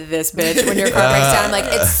is this bitch when your car breaks down. I'm like,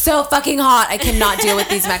 it's so fucking hot. I cannot deal with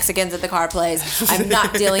these Mexicans at the car place. I'm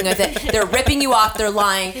not dealing with it. They're ripping you off. They're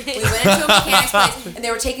lying. We went into a mechanic's place, and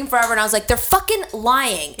they were taking forever, and I was like, they're fucking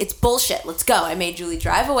lying. It's bullshit. Let's go. I made Julie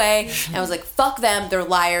drive away, and I was like, fuck them. They're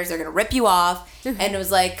liars. They're going to rip you off. And it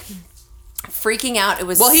was like... freaking out. It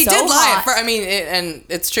was he so did lie. hot. And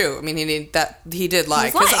it's true. I mean, he did lie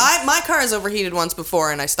because my car has overheated once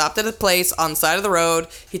before, and I stopped at a place on the side of the road.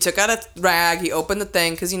 He took out a rag. He opened the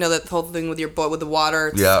thing because you know that whole thing with the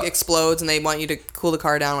water explodes, and they want you to cool the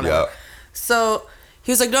car down. Whatever. Yeah. So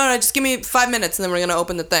he was like, no, just give me 5 minutes, and then we're gonna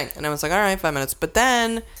open the thing. And I was like, all right, 5 minutes. But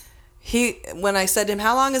then when I said to him,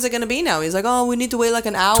 how long is it gonna be now? He's like, oh, we need to wait like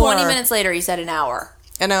an hour. 20 minutes later, he said an hour.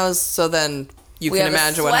 And I was then. You can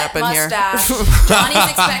imagine what happened mustache. here. Johnny's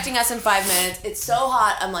expecting us in 5 minutes. It's so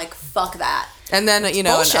hot. I'm like, fuck that. And then, I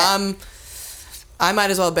might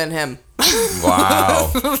as well have been him. Wow.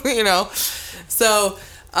 So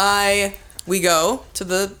we go to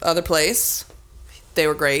the other place. They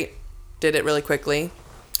were great. Did it really quickly.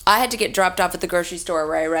 I had to get dropped off at the grocery store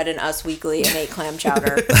where I read in Us Weekly and ate clam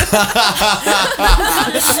chowder.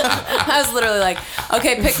 I was literally like,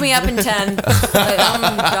 okay, pick me up in 10. Like, oh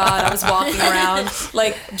my God, I was walking around,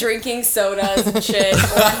 like, drinking sodas and shit,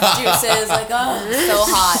 orange juices, like, oh, so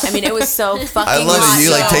hot. I mean, it was so fucking hot. I love it. You,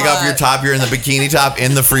 like, take off your top, you're in the bikini top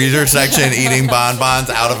in the freezer section, eating bonbons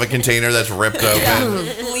out of a container that's ripped open.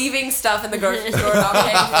 Yeah. Leaving stuff in the grocery store, not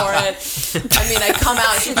paying for it. I mean, I come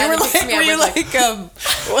out, she finally picks me up. Were you like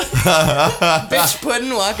bitch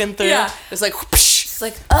pudding walking through? Yeah. It's like, whoosh, it's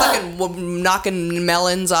like fucking knocking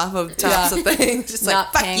melons off of tops of things. Just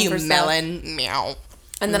not like, fuck you, melon. Meow.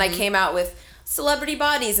 And then I came out with Celebrity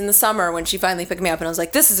Bodies in the summer when she finally picked me up, and I was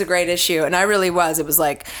like, this is a great issue. And I really was. It was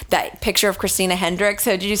like that picture of Christina Hendricks.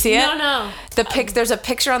 So did you see it? No. There's a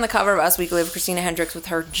picture on the cover of Us Weekly of Christina Hendricks with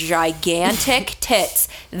her gigantic tits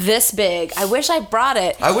this big. I wish I brought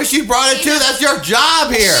it. I wish you brought it too. That's your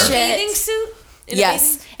job here. Bathing suit?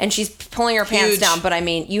 Yes. and she's pulling her pants Huge. down. But I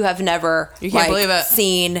mean, you have never You can't believe it.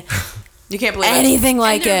 seen You can't believe anything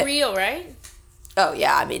like and they're it. real, right? Oh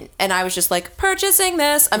yeah, I mean, and I was just like purchasing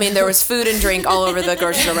this. I mean, there was food and drink all over the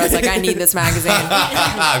grocery store. I was like, I need this magazine.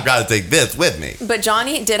 I've got to take this with me. But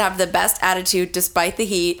Johnny did have the best attitude despite the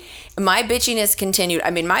heat. My bitchiness continued.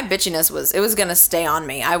 I mean, my bitchiness was gonna stay on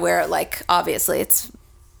me. I wear it like, obviously it's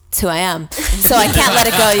who I am, so I can't let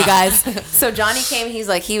it go, you guys. So Johnny came. He's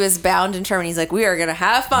like, he was bound and determined. He's like, we are gonna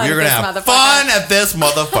have fun. You're with gonna this have fun at this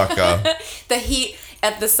motherfucker. The heat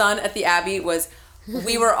at the sun at the Abbey was.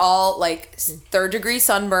 We were all like 3rd-degree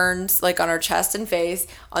sunburns, like on our chest and face,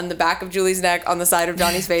 on the back of Julie's neck, on the side of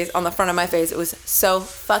Johnny's face, on the front of my face. It was so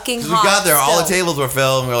fucking hot. We got there, all the still. tables were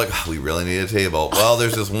filled, and we were like, oh, we really need a table. Well,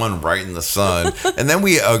 there's this one right in the sun. And then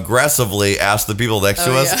we aggressively asked the people next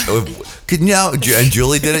to us, could and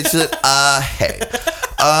Julie did it. She said, hey.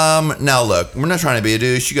 Now look, we're not trying to be a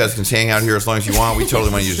douche. You guys can hang out here as long as you want. We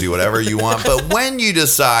totally want you to do whatever you want. But when you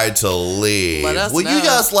decide to leave, will you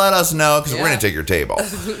just let us know? Because we're going to take your table.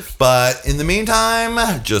 But in the meantime,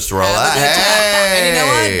 just relax. Hey. And you know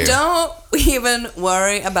what? Don't even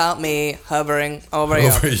worry about me hovering over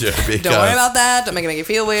you. Because, Don't worry about that. Don't make it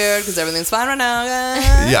feel weird because everything's fine right now.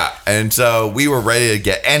 Guys. Yeah, and so we were ready to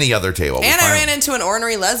get any other table. And I ran into an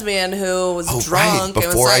ornery lesbian who was drunk. Right, and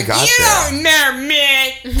before was I like, got you there. don't remember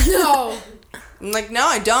me. No. I'm like, no,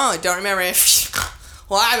 I don't. I don't remember it.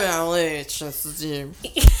 Well, I've been on the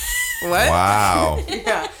What? Wow.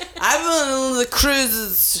 Yeah. I've been on the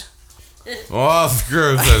cruises. Oh,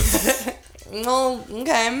 screw this. Well,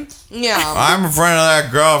 okay. Yeah. I'm a friend of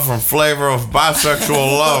that girl from Flavor of Bisexual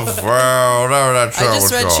Love. Well, whatever that show I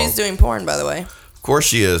just was read called. she's doing porn, by the way. Of course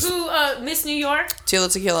she is. Who, Miss New York?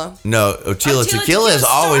 Tila Tequila. No, Tila Tequila has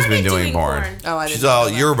always been doing porn. Oh, I didn't She's know all.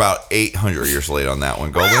 that. You're about 800 years late on that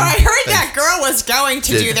one, Golden. Oh, I heard that girl was going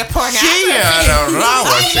to do the porn. She don't know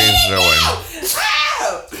what she's doing.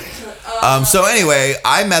 So anyway,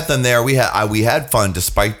 I met them there. We had fun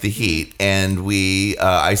despite the heat, and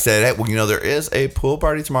I said, hey, well, you know, there is a pool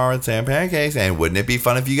party tomorrow at Sam Pancakes, and wouldn't it be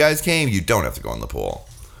fun if you guys came? You don't have to go in the pool.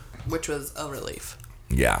 Which was a relief.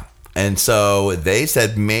 Yeah. And so they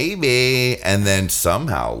said maybe, and then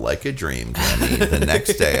somehow, like a dream, Tammy, the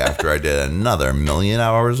next day after I did another 1,000,000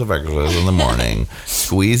 hours of exercise in the morning,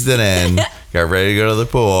 squeezed it in, got ready to go to the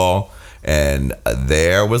pool, and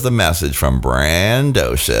there was a message from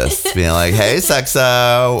Brandocious being like, hey,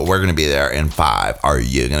 Sexo, we're going to be there in 5. Are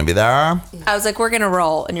you going to be there? I was like, we're gonna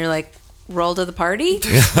roll, and you're like, roll to the party?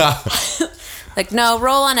 Like, no,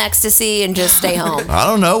 roll on ecstasy and just stay home. I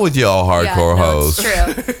don't know with y'all hardcore hoes.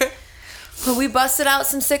 It's true. But we busted out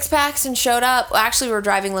some 6-packs and showed up. Actually, we were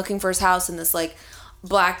driving looking for his house, and this like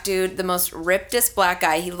black dude, the most rippedest black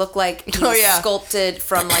guy, he looked like he was sculpted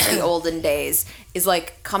from like the olden days, is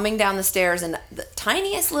like coming down the stairs in the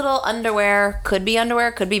tiniest little underwear, could be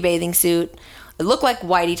bathing suit. It looked like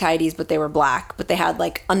whitey tighties, but they were black, but they had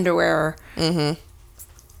like underwear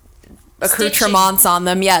accoutrements on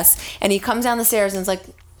them. Yes. And he comes down the stairs and is like,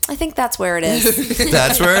 I think that's where it is.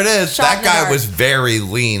 That's where it is. Shot in That the guy dark. was very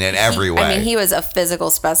lean in every way. I mean, he was a physical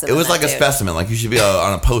specimen. It was like a that dude. specimen. Like you should be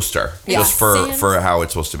on a poster just for how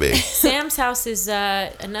it's supposed to be. Sam's house is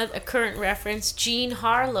a current reference. Jean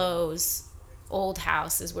Harlow's old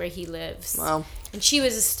house is where he lives. Wow. And she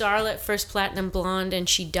was a starlet, first platinum blonde, and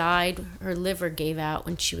she died. Her liver gave out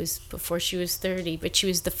before she was 30, but she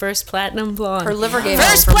was the first platinum blonde. Her liver gave out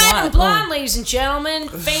First from platinum what? blonde, ladies and gentlemen,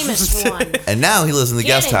 famous one. And now he lives in the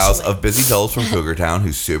Get guest into house it. of Busy Phillips from Cougar Town,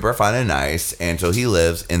 who's super fun and nice. And so he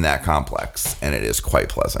lives in that complex, and it is quite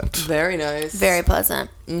pleasant. Very nice. Very pleasant.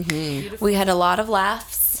 Mm-hmm. We had a lot of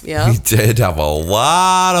laughs. Yeah. We did have a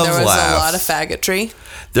lot of There was laughs. a lot of faggotry.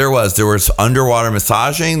 There was underwater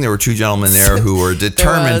massaging. There were 2 gentlemen there who were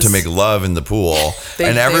determined to make love in the pool.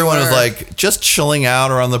 And everyone was like just chilling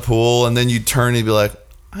out around the pool. And then you turn and be like,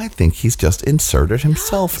 I think he's just inserted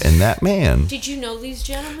himself in that man. Did you know these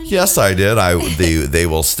gentlemen? Yes, I did. They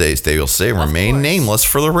will say remain nameless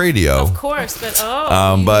for the radio. Of course, but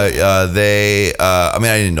they I mean,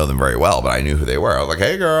 I didn't know them very well, but I knew who they were. I was like,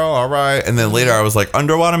 hey girl, all right. And then later I was like,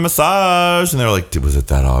 underwater massage, and they were like, was it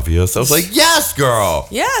that obvious? I was like, yes, girl.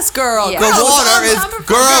 Yes, girl. Yeah. The water is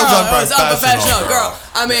girls unprofessional, girl.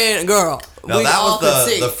 I mean, girl. Now we all that could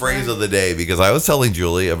was see. the phrase of the day, because I was telling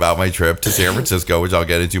Julie about my trip to San Francisco, which I'll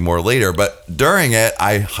get into more later. But during it,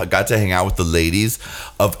 I got to hang out with the ladies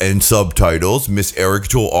of N Subtitles, Miss Eric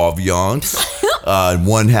Jo Aviance,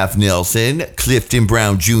 One Half Nelson, Clifton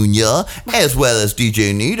Brown Jr., as well as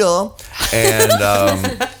DJ Nita. And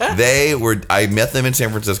I met them in San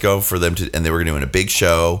Francisco and they were doing a big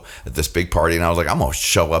show at this big party. And I was like, I'm going to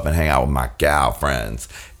show up and hang out with my gal friends.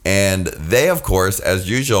 And they, of course, as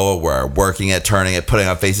usual, were working it, turning it, putting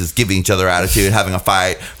on faces, giving each other attitude, having a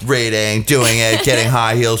fight, rating, doing it, getting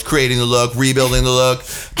high heels, creating the look, rebuilding the look.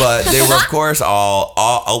 But they were, of course, all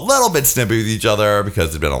a little bit snippy with each other because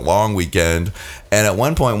it'd been a long weekend. And at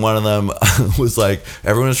one point, one of them was like,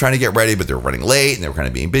 everyone was trying to get ready, but they were running late and they were kind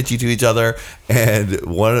of being bitchy to each other. And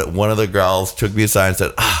one of the girls took me aside and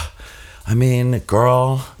said, I mean,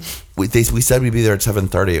 girl, we said we'd be there at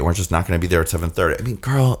 7:30 and we're just not going to be there at 7:30. I mean,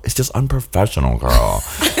 girl, it's just unprofessional, girl.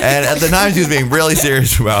 And at the time, she was being really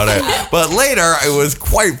serious about it. But later, it was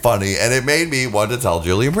quite funny and it made me want to tell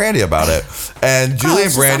Julie and Brandy about it. And Julie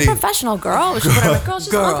and Brandy... unprofessional, girl. She's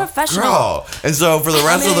just unprofessional. Girl. And so for the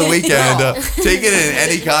rest of the weekend, take it in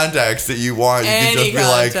any context that you want. You can just be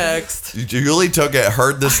context. like, Julie took it,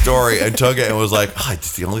 heard the story, and took it and was like,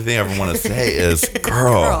 just the only thing I ever want to say is,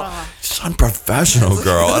 girl. Just unprofessional,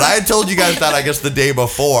 girl. And I had told you guys that, I guess, the day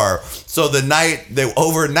before. So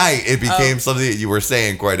overnight, it became something that you were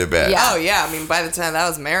saying quite a bit. Yeah. Oh, yeah. I mean, by the time that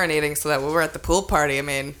was marinating so that we were at the pool party, I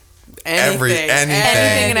mean... Anything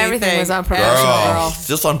and everything was unprofessional, girl.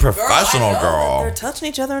 Just unprofessional, girl. They're touching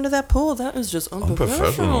each other under that pool. That was just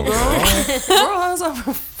unprofessional, girl. Girl, that was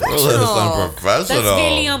unprofessional. That's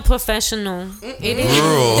really unprofessional. It is.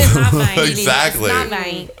 It's not right. Exactly. It's not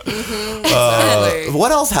right.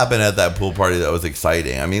 What else happened at that pool party that was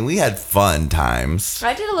exciting? I mean, we had fun times.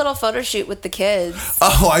 I did a little photo shoot with the kids.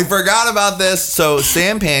 Oh, I forgot about this. So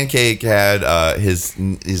Sam Pancake had his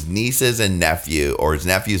nieces and nephew, or his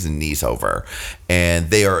nephews and niece over, and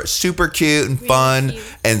they are super cute and fun. Really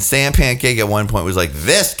cute. And Sam Pancake at one point was like,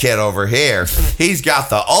 this kid over here, he's got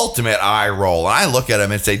the ultimate eye roll. And I look at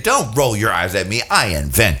him and say, don't roll your eyes at me, I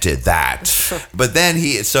invented that. But then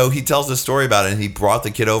he tells the story about it, and he brought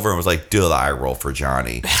the kid over and was like, do the eye roll for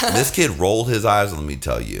Johnny. And this kid rolled his eyes, and let me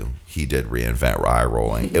tell you, he did reinvent eye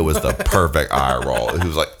rolling. It was the perfect eye roll. He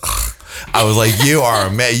was like, ugh. I was like, you are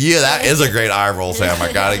amazing. That is a great eye roll, Sam.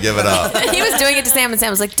 I gotta give it up. He was doing it to Sam, and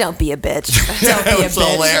Sam was like, don't be a bitch. Don't be it was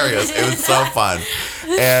hilarious. It was so fun.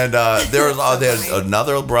 And there was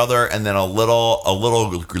another brother, and then a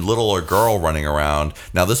littler girl running around.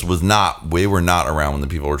 Now we were not around when the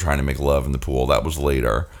people were trying to make love in the pool. That was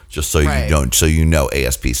later. Just so you don't, so you know,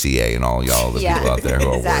 ASPCA and all y'all, the people out there who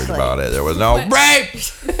are worried about it. There was no rape.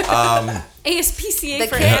 ASPCA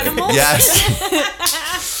for animals. Yes.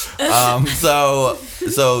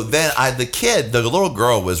 So then the little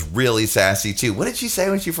girl was really sassy too. What did she say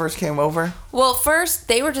when she first came over? Well, first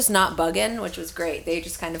they were just not bugging, which was great. They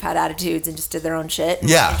just kind of had attitudes and just did their own shit.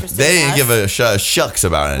 Yeah, they didn't give a shucks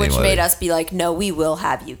about it. Which made us be like, no, we will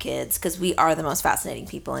have you kids because we are the most fascinating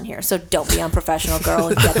people in here. So don't be unprofessional, girl,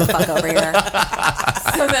 and get the fuck over here.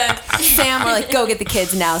 So then Sam, we're like, go get the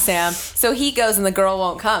kids now, Sam. So he goes and the girl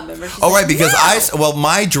won't come. Remember? Right, because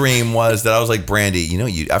my dream was that I was like, Brandy,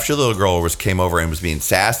 after the little girl came over and was being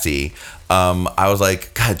sassy, I was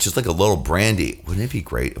like, God, just like a little Brandy. Wouldn't it be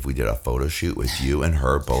great if we did a photo shoot with you and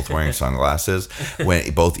her both wearing sunglasses,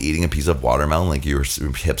 both eating a piece of watermelon like you were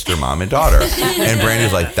hipster mom and daughter? And Brandy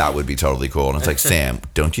was like, that would be totally cool. And I was like, Sam,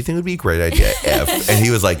 don't you think it would be a great idea if? And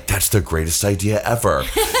he was like, that's the greatest idea ever.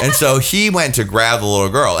 And so he went to grab the little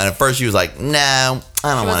girl. And at first she was like, no,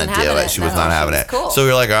 I don't want to do it. She was not having it. Cool. So we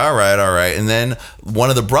were like, all right. And then one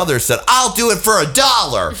of the brothers said, I'll do it for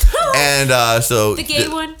 $1. And so the gay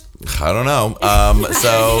one. I don't know.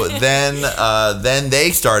 So then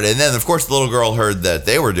they started, and then of course the little girl heard that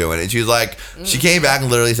they were doing it. She was like, she came back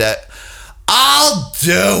and literally said, I'll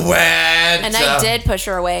do it. And I did push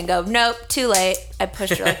her away and go, nope, too late. I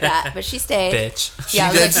pushed her like that, but she stayed. Bitch. She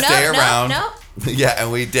did stay around. Nope. Yeah,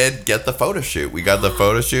 and we did get the photo shoot. We got the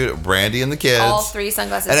photo shoot, Brandy and the kids. All 3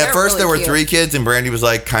 sunglasses. And at first really there were cute. 3 kids, and Brandy was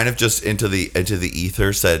like kind of just into the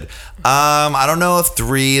ether, said, I don't know if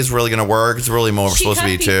 3 is really gonna work. It's really more supposed to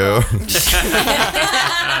be 2.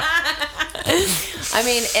 I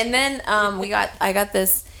mean, and then I got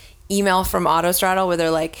this email from Autostraddle where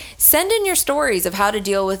they're like, send in your stories of how to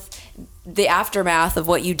deal with the aftermath of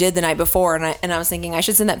what you did the night before, and I was thinking I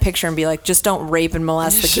should send that picture and be like, just don't rape and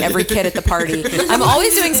molest every kid at the party. I'm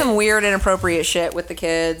always doing some weird inappropriate shit with the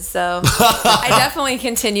kids, so I definitely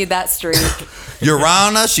continued that streak. Your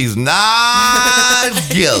Honor, she's not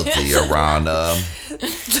guilty, Your Honor.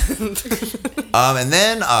 And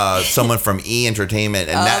then someone from E! Entertainment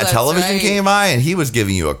and Nat Television came by, and he was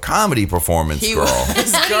giving you a comedy performance, girl.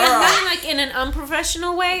 Like in an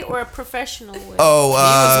unprofessional way or a professional way? Oh, he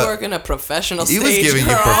was working a professional stage. He was giving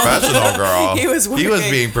you professional, girl. He was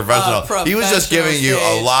being professional. He was just giving you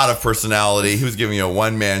a lot of personality. He was giving you a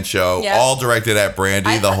one-man show, all directed at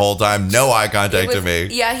Brandy the whole time. No eye contact to me.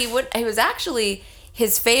 Yeah, he was actually.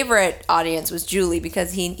 his favorite audience was Julie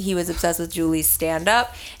because he was obsessed with Julie's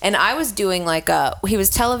stand-up. And I was doing he was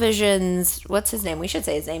television's, what's his name? We should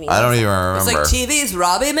say his name. I don't even remember. It's like TV's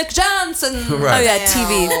Robbie McJohnson. Right. Oh, yeah,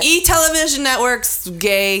 TV. E-Television Network's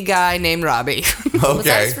gay guy named Robbie. Was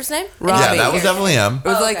that his first name? Robbie. Yeah, that was definitely him. It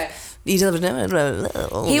was okay.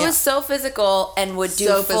 E-Television. He was so physical and would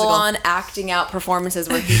do full-on acting out performances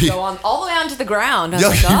where he'd go on all the way onto the ground. I was Yo,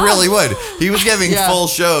 like, he oh. really would. He was giving full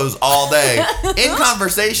shows all day in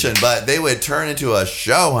conversation, but they would turn into a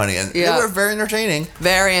show, honey, and they were very entertaining.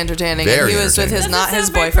 Very entertaining. Very and he was with his Doesn't not his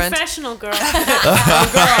sound very boyfriend. Professional girl.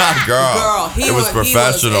 Girl. He It was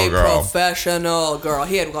professional, he was a girl. Professional girl.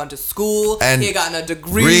 He had gone to school. And he had gotten a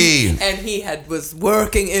degree, and he was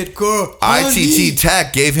working it, girl. ITT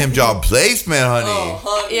Tech gave him job placement, honey.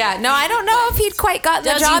 Yeah, no, I don't know if he'd quite gotten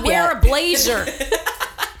the Does job he wear yet. a blazer?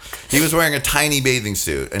 He was wearing a tiny bathing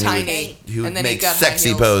suit, and Tiny. he would And then he make got high sexy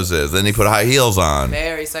heels. poses. Then he put high heels on.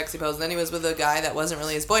 Very sexy pose. And then he was with a guy that wasn't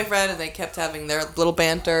really his boyfriend, and they kept having their little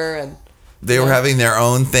banter. And They were having their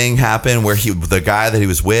own thing happen where the guy that he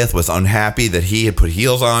was with was unhappy that he had put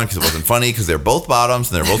heels on because it wasn't funny because they're both bottoms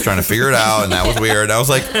and they're both trying to figure it out, and that was weird. And I was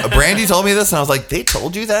like, Brandy told me this, and I was like, they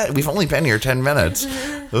told you that? We've only been here 10 minutes.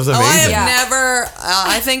 It was amazing. I have never.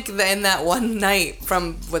 I think in that one night,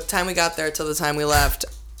 from what time we got there till the time we left,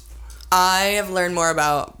 I have learned more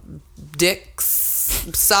about dicks,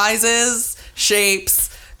 sizes, shapes,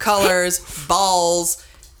 colors, balls,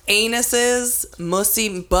 anuses,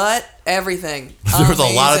 mussy butt, everything. There was a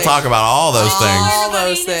lot of talk about all those things. All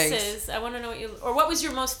those Anuses. things. I want to know what was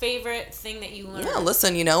your most favorite thing that you learned? Yeah,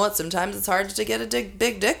 listen, you know what? Sometimes it's hard to get a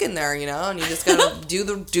big dick in there, and you just gotta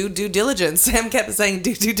do due diligence. Sam kept saying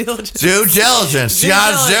due diligence. Due diligence.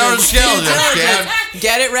 Yeah, due diligence.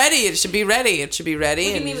 Get it ready. It should be ready. It should be ready. What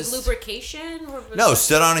do you and mean just- with lubrication? Or was No, it-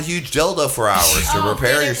 sit on a huge dildo for hours to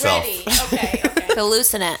repair get it yourself. ready. Okay. To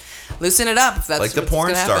loosen it. Loosen it up. If that's Like the what's porn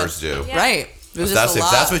gonna happen. stars do. Yeah. Right. There's If just that's, a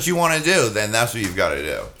if that's lot. what you want to do, then that's what you've got to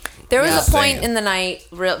do. There was Yeah. a point Saying. in the night,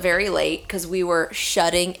 very late, because we were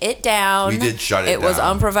shutting it down. We did shut it It was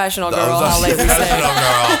down. unprofessional, That girl. was How late we stayed. unprofessional,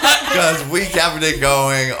 girl. Because we kept it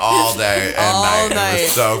going all day and All night. It night.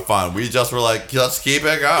 was so fun. We just were like, let's keep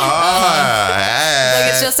it going.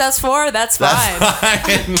 Like, it's just us four. That's fine.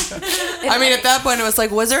 I mean, at that point, it was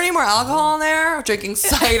like, was there any more alcohol in there? Drinking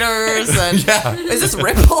ciders and is this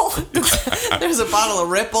Ripple? There's a bottle of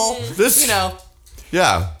Ripple. This-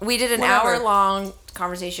 Yeah. We did an Whatever. hour-long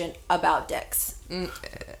conversation about dicks.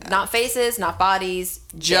 Not faces, not bodies.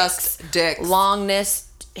 Just dicks. Longness,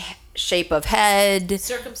 shape of head.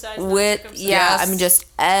 Circumcised, Width. uncircumcised. Yeah, Yes. I mean, just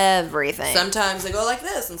everything. Sometimes they go like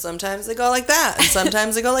this, and sometimes they go like that, and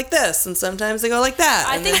sometimes they go like this, and sometimes they go like that.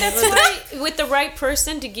 I and think then- that's why, with the right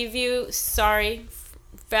person to give you,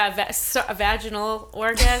 vaginal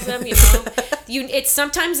orgasm, it's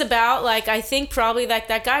sometimes about, like, I think probably like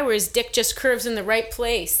that guy where his dick just curves in the right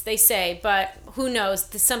place, they say, but who knows?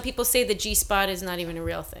 Some people say the G-spot is not even a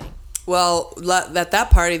real thing. Well, at that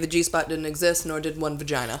party, the G-spot didn't exist, nor did one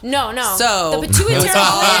vagina. No. So, the pituitary it was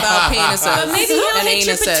all about penises But maybe you'll and hit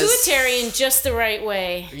your anuses. pituitary in just the right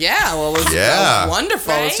way. Yeah, well, it was Yeah.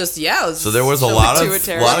 wonderful. Right? It's just, it was So there was a so lot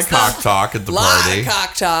pituitary of stuff. cock talk at the Lot party. of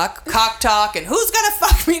cock talk, and who's gonna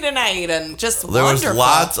fuck me tonight, and just There was wonderful.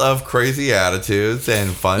 lots of crazy attitudes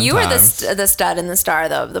and fun You were times. the stud and the star,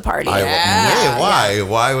 though, of the party. Hey, why?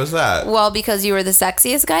 Why was that? Well, because you were the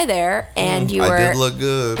sexiest guy there, and you I were did look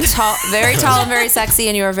good. very tall and very sexy,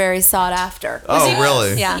 and you were very sought after. Oh,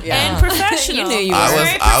 really? Yeah. And professional. You knew you were.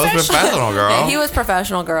 I was professional, girl. Yeah, he was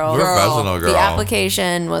professional, girl. Professional girl. The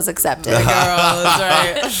application was accepted. Girl,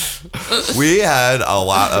 that's right. We had a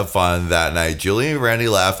lot of fun that night. Julie and Randy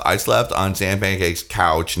left. I slept on Sam Pancake's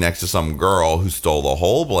couch next to some girl who stole the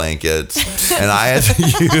whole blankets, and I had to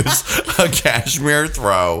use a cashmere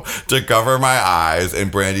throw to cover my eyes.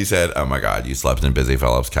 And Brandy said, "Oh my God, you slept in Busy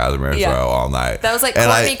Phillips' cashmere Yeah. throw all night." That was like And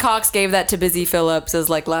Courtney Cox gave that to Busy Phillips as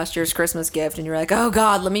like last year's Christmas gift, and you're like, oh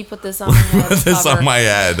God, let me put this on my head. Put this cover. on my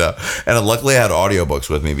head. And luckily I had audiobooks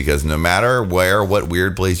with me because no matter what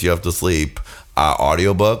weird place you have to sleep,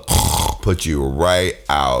 audiobook puts you right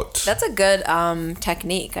out. That's a good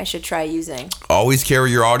technique. I should try using. Always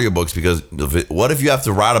carry your audiobooks because what if you have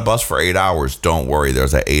to ride a bus for 8 hours? Don't worry,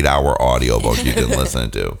 there's an 8-hour audiobook you can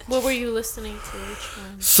listen to. What were you listening to? Which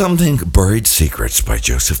one? Something Buried Secrets by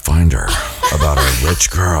Joseph Finder about a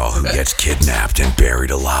rich girl who gets kidnapped and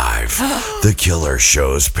buried alive. The killer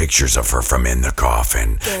shows pictures of her from in the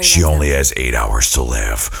coffin. She only has 8 hours to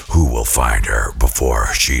live. Who will find her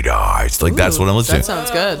before she dies? Like, that's what I'm listening That to.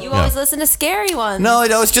 sounds good. You always listen listen to scary ones. No,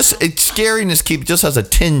 it's scariness just has a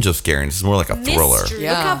tinge of scariness. It's more like a thriller. Mystery.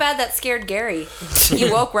 Look how bad that scared Gary. He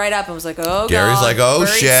woke right up and was like, "Oh, Gary's God, like, "Oh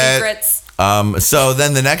buried shit." Secrets. So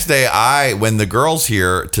then the next day, when the girls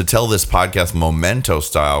here to tell this podcast memento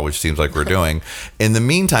style, which seems like we're doing, in the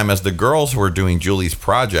meantime, as the girls were doing Julie's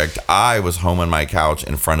project, I was home on my couch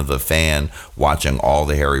in front of the fan watching all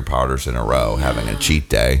the Harry Potters in a row, having a cheat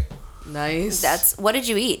day. Nice. What did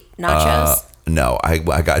you eat? Nachos? No, I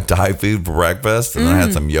got Thai food for breakfast, and then I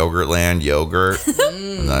had some Yogurtland yogurt,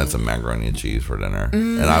 and then I had some macaroni and cheese for dinner.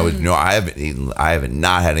 And I haven't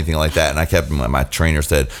not had anything like that. And I kept my trainer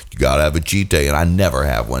said you gotta have a cheat day, and I never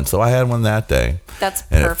have one, so I had one that day. That's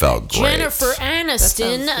and perfect. It felt great. Jennifer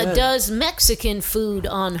Aniston does Mexican food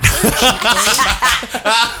on her cheat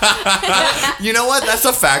day. You know what? That's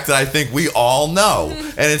a fact that I think we all know,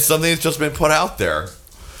 and it's something that's just been put out there.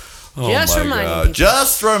 Just reminding people.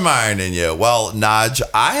 Just reminding you. Well, Naj,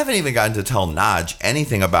 I haven't even gotten to tell Naj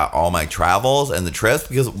anything about all my travels and the trips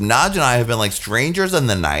because Naj and I have been like strangers in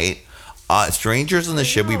the night, strangers in the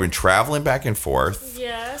ship. We've been traveling back and forth.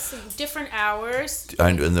 Yes, different hours.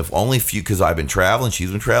 And the only few, because I've been traveling, she's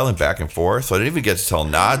been traveling back and forth. So I didn't even get to tell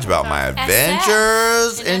Naj about my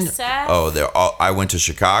adventures. I went to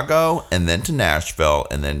Chicago and then to Nashville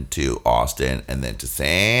and then to Austin and then to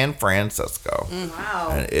San Francisco. Wow.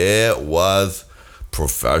 And it was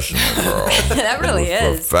professional, girl. That really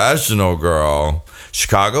is. Professional, girl.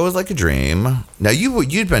 Chicago is like a dream. Now,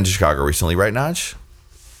 you'd been to Chicago recently, right, Naj?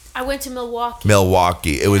 I went to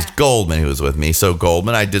Milwaukee. It was Goldman who was with me. So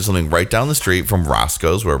Goldman, I did something right down the street from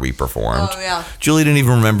Roscoe's where we performed. Oh, yeah. Julie didn't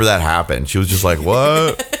even remember that happened. She was just like,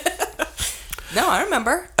 what? No, I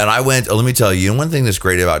remember. And I went, let me tell you, one thing that's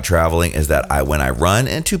great about traveling is that when I run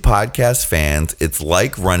into podcast fans, it's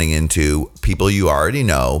like running into people you already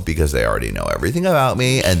know because they already know everything about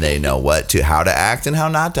me and they know how to act and how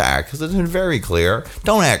not to act because it's been very clear.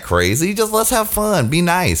 Don't act crazy. Just let's have fun. Be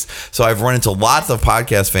nice. So I've run into lots of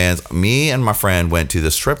podcast fans. Me and my friend went to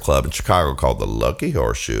this strip club in Chicago called the Lucky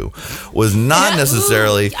Horseshoe. Was not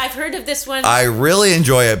necessarily. Ooh, I've heard of this one. I really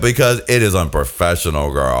enjoy it because it is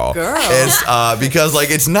unprofessional, girl. It's because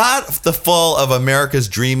it's not the full of America's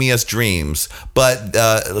dreamiest dreams, but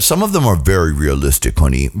some of them are very realistic,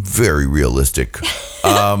 honey, very realistic.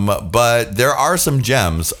 But there are some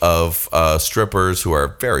gems of strippers who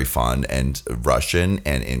are very fun and Russian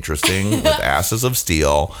and interesting with asses of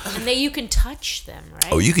steel. And you can touch them,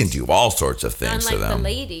 right? Oh, you can do all sorts of things to Unlike them. the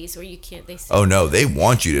ladies, where you can't. Oh no, they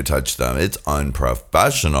want you to touch them. It's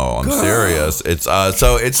unprofessional. I'm serious. It's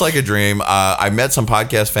so it's like a dream. I met some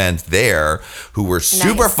podcast fans there who were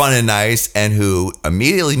super fun and nice, and who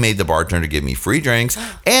immediately made the bartender give me free drinks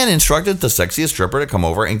and instructed the sexiest stripper to come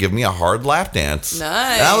over and give me a hard lap dance.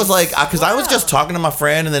 Nice. And I was like, because I was just talking to my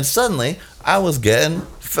friend, and then suddenly I was getting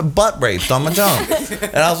butt raped on my junk,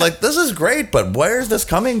 and I was like, this is great, but where's this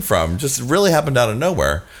coming from? Just really happened out of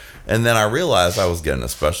nowhere. And then I realized I was getting a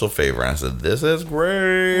special favor, and I said, this is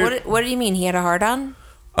great. What do you mean? He had a hard on?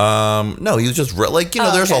 No, he was just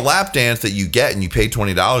there's a lap dance that you get and you pay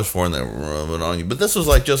 $20 for and they rub it on you. But this was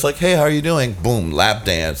just like, hey, how are you doing? Boom, lap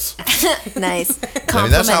dance. Nice.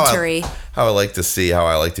 Complimentary. How I like to see how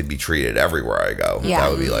I like to be treated everywhere I go. Yeah.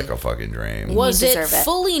 That would be like a fucking dream. Was it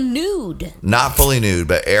fully nude? Not fully nude,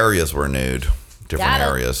 but areas were nude. Different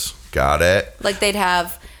areas. Got it. Like they'd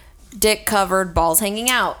have dick covered, balls hanging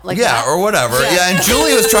out. Like that? Or whatever. Yeah, and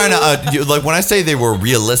Julie was trying to, when I say they were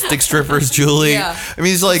realistic strippers, Julie, I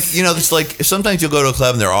mean, it's like, it's like sometimes you'll go to a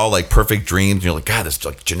club and they're all like perfect dreams and you're like, God, it's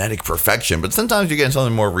like genetic perfection. But sometimes you get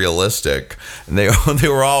something more realistic. And they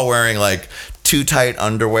were all wearing like too tight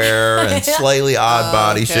underwear and slightly odd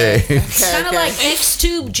body shapes. Kind of like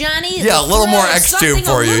X-Tube Johnny. Yeah, a little more X-Tube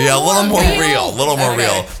for you. Yeah, a little more real. A little more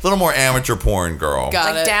real. A little more amateur porn, girl.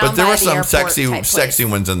 Got it. But there were some sexy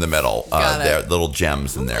ones in the middle. There, little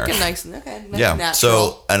gems in there. Nice. Yeah. Natural.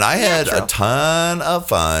 So, and I had a ton of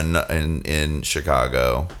fun in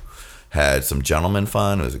Chicago. Had some gentleman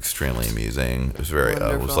fun. It was extremely amusing. It was very.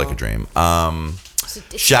 It was like a dream.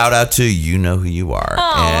 Shout out to You Know Who You Are.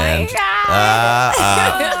 Oh my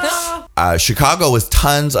God. Chicago was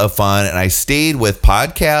tons of fun, and I stayed with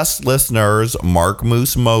podcast listeners Mark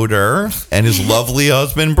Moose Motor and his lovely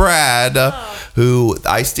husband Brad, who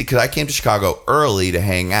because I came to Chicago early to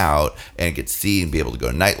hang out and get to see and be able to go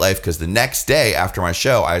to nightlife, because the next day after my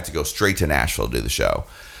show I had to go straight to Nashville to do the show.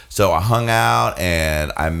 So I hung out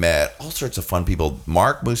and I met all sorts of fun people.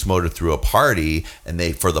 Mark Moose Motor threw a party, and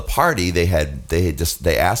they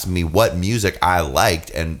asked me what music I liked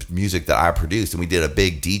and music that I produced, and we did a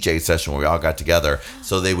big DJ session where we all got together.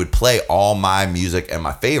 So they would play all my music and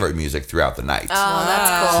my favorite music throughout the night. Oh,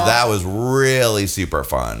 that's cool. So that was really super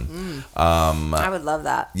fun. I would love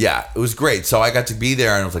that. Yeah, it was great. So I got to be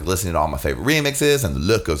there and I was like listening to all my favorite remixes, and The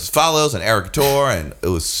Look Goes As Follows and Eric Tor, and it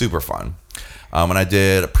was super fun. And I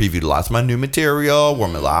did a preview to lots of my new material, wore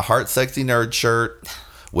my La Heart Sexy Nerd shirt,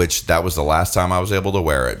 which that was the last time I was able to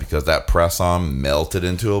wear it because that press-on melted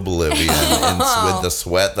into oblivion with the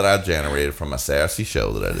sweat that I generated from a sassy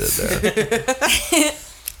show that I did there.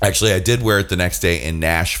 Actually, I did wear it the next day in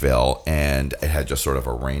Nashville, and it had just sort of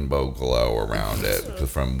a rainbow glow around it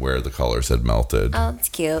from where the colors had melted. Oh, that's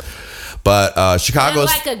cute. But Chicago's...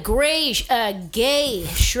 like a gay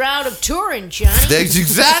Shroud of Turin, Johnny. That's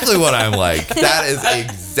exactly what I'm like. That is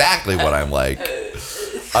exactly what I'm like.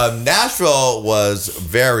 Nashville was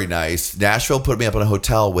very nice. Nashville put me up in a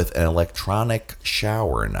hotel with an electronic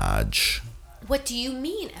shower, Naj. What do you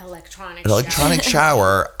mean electronic An electronic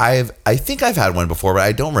shower. I think I've had one before, but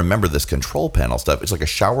I don't remember this control panel stuff. It's like a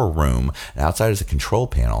shower room, and outside is a control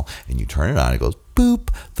panel, and you turn it on, it goes boop.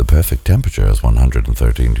 The perfect temperature is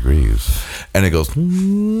 113 degrees. And it goes,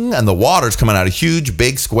 and the water's coming out a huge,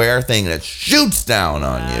 big square thing, and it shoots down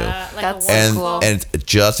on you. That's and it's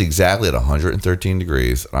just exactly at 113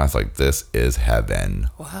 degrees. And I was like, this is heaven.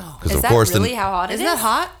 Wow. Because Is that really how hot it is? Isn't that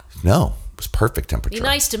hot? No. It was perfect temperature. Be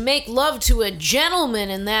nice to make love to a gentleman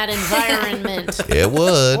in that environment. It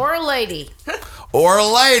would. Or a lady. Or a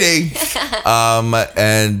lady.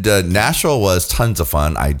 And Nashville was tons of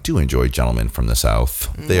fun. I do enjoy gentlemen from the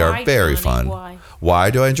South. They are very fun.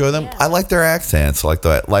 Why do I enjoy them? Yeah. I like their accents. I like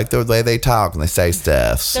the way they talk and they say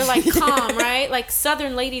stuff. They're like calm, right? Like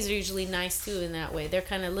Southern ladies are usually nice too in that way. They're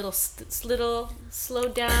kind of little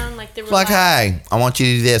slowed down, like they're like, hey, I want you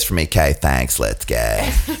to do this for me, Kay. Thanks. Let's go.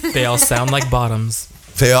 They all sound like bottoms.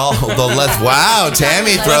 They all. Wow,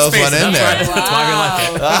 Tammy throws one in there. That's why we like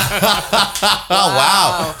it. Oh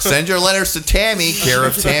wow! Send your letters to Tammy, care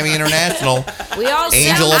of Tammy International. We all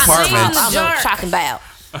Angel Apartments. I know what you're talking about.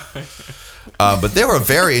 But there were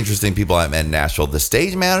very interesting people I met in Nashville. The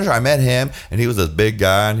stage manager, I met him, and he was this big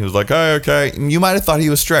guy, and he was like, hey, okay. And you might have thought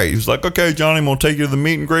he was straight. He was like, okay, Johnny, I'm going to take you to the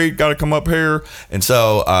meet and greet. Got to come up here. And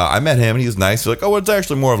so I met him, and he was nice. He's like, oh, it's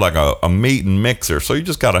actually more of like a meet and mixer. So you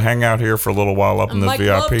just got to hang out here for a little while up in this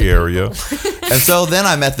VIP area. And so then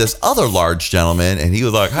I met this other large gentleman, and he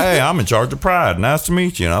was like, hey, I'm in charge of Pride. Nice to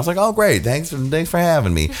meet you. And I was like, oh, great. Thanks for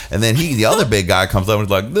having me. And then the other big guy comes up and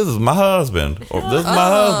is like, this is my husband. Or this is my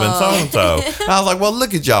husband, so-and-so. And I was like, well,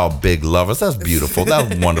 look at y'all big lovers. That's beautiful.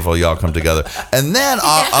 That's wonderful. Y'all come together. And then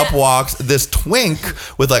up walks this twink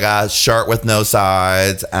with like a shirt with no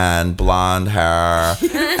sides and blonde hair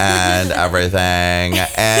and everything.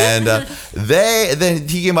 And then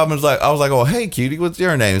he came up and was like, I was like, oh, hey, cutie, what's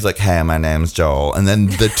your name? He's like, hey, my name's Joel. And then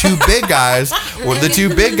the two big guys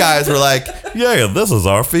were like, yeah, this is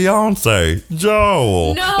our fiance,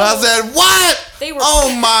 Joel. No. And I said, what?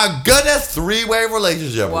 Oh my goodness, 3-way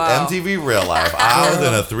relationship with MTV Real Life. I was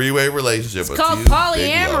in a 3-way relationship with called two big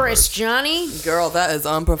polyamorous, lovers. Johnny. Girl, that is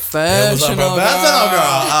unprofessional. It was unprofessional,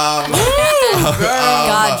 girl.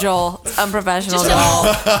 God, Joel. It's unprofessional,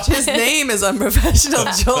 Joel. His name is unprofessional,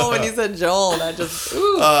 Joel. When you said Joel, that just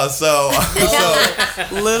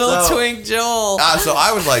little twink Joel. So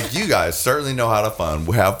I was like, you guys certainly know how to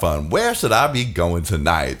have fun. Where should I be going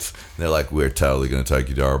tonight? And they're like, we're totally going to take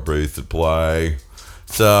you to our booth to play.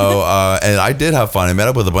 So, and I did have fun. I met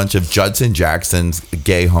up with a bunch of Judson Jackson's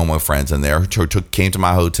gay homo friends in there who came to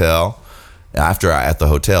my hotel. After at the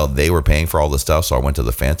hotel, they were paying for all the stuff, so I went to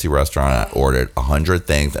the fancy restaurant. I ordered 100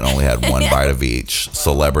 things and only had one bite of each,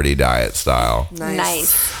 celebrity diet style. Nice.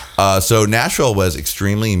 So Nashville was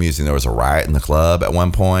extremely amusing. There was a riot in the club at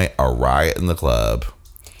one point.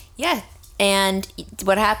 Yeah. And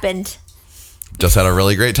what happened? Just had a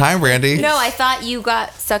really great time, Brandy. No, I thought you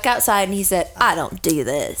got stuck outside, and he said, "I don't do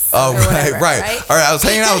this." Oh, right. All right. I was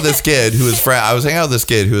hanging out with this kid who was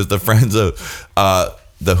the friends of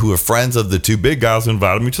who were friends of the two big guys who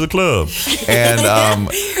invited me to the club. And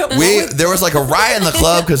there was like a riot in the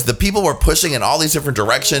club because the people were pushing in all these different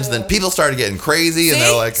directions. And then people started getting crazy, and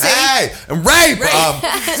they're like, "Hey, and rape!"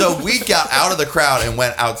 So we got out of the crowd and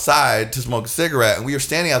went outside to smoke a cigarette. And we were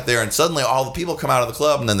standing out there, and suddenly all the people come out of the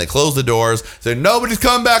club, and then they close the doors, say, "Nobody's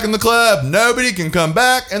coming back in the club. Nobody can come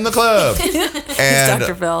back in the club." And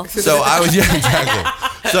Dr. Phil. So I was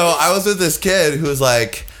exactly. So I was with this kid who was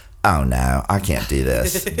like, oh no, I can't do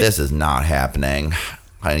this. This is not happening.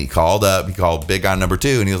 And he called big guy number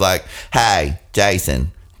 2, and he was like, hey,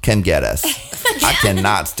 Jason, Can get us. I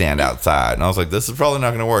cannot stand outside. And I was like, this is probably not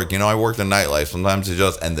going to work. You know, I worked in nightlife. Sometimes it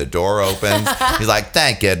just, and the door opens. He's like,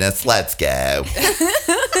 thank goodness, let's go. So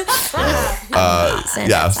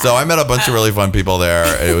I met a bunch of really fun people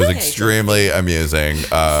there. It was extremely amusing.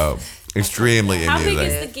 Extremely How amusing.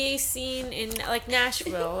 big is the gay scene in like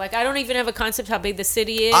Nashville? Like, I don't even have a concept how big the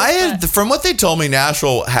city is. From what they told me,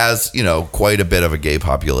 Nashville has, quite a bit of a gay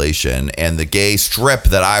population, and the gay strip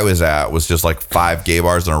that I was at was just like 5 gay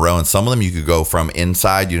bars in a row, and some of them you could go from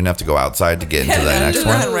inside. You didn't have to go outside to get into the next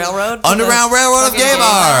one. Underground Railroad of gay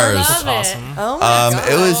bars. That's awesome. Oh my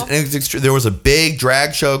God. It was there was a big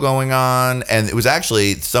drag show going on, and it was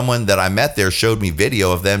actually someone that I met there showed me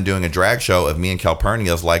video of them doing a drag show of me and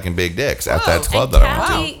Calpurnia's liking big dicks at that club that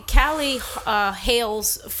I went to. Callie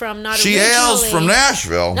hails from She hails from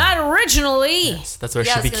Nashville. Not originally. Yes, that's where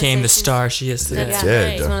she became the star she is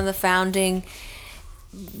today. She's one of the founding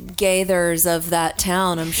gaithers of that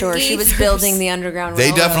town. I'm sure she was building the underground They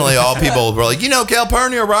railroad. definitely, all people were like,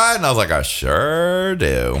 Calpurnia, right? And I was like, I sure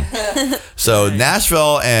do. So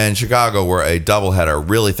Nashville and Chicago were a doubleheader.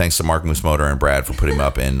 Really thanks to Mark Moose Motor and Brad for putting them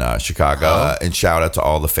up in Chicago. And shout out to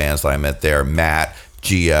all the fans that I met there. Matt,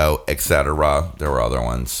 Geo, etc. There were other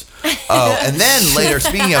ones. Oh, and then later,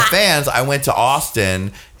 speaking of fans, I went to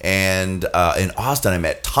Austin, and in Austin, I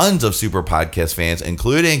met tons of Super Podcast fans,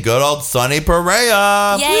 including good old Sonny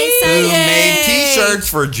Perea, who made T-shirts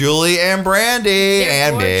for Julie and Brandy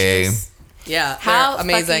and me. Yeah, How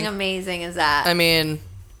amazing. fucking amazing is that? I mean,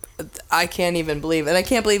 I can't even believe it. And I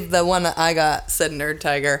can't believe the one that I got said Nerd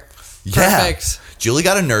Tiger. Perfect. Yeah. Julie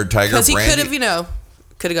got a Nerd Tiger. Because he Brandy could have,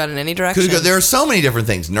 could have gone in any direction. There are so many different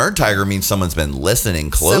things. Nerd Tiger means someone's been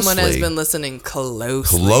listening closely. Someone has been listening closely.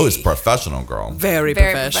 Close, professional girl. Very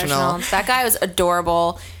professional. That guy was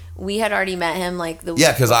adorable. We had already met him like the week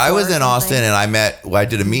Yeah, because I was before in or Austin something. and I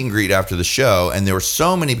did a meet and greet after the show, and there were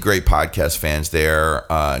so many great podcast fans there,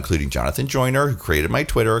 including Jonathan Joyner, who created my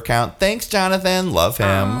Twitter account. Thanks, Jonathan. Love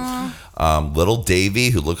him. Little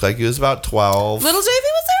Davey, who looked like he was about 12. Little Davey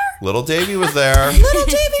was there? Little Davey was there.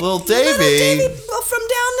 Little Davey from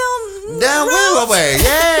down way.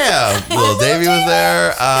 Yeah. Little Davey was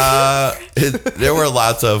there. There were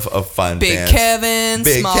lots of fun Big fans. Kevin,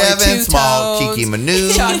 Big Smalley Kevin, Two Small Toes, Kiki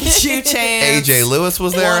Manu, Chucky Shoe Chance, AJ Lewis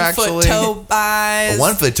was there actually. One Foot Toe Buys,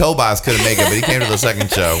 1 Foot Toe Buys couldn't make it, but he came to the second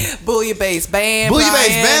show. Bouillabaisse Bam.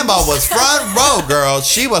 Bouillabaisse Bamba was front row, girl.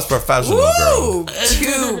 She was professional, girl.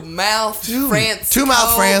 Two Mouth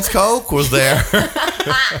France Coke was there.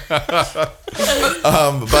 But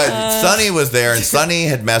Sonny was there, and Sonny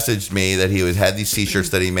had messaged me that he had these T-shirts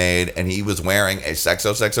that he made, and he was wearing a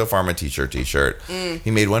Sexo Pharma T-shirt.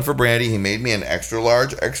 He made one for Brandy. He made me an extra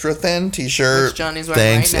large, extra thin T-shirt. Which Johnny's wearing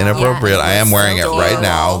Thanks, right now. inappropriate. Yeah, I am wearing it right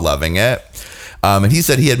now, loving it. And he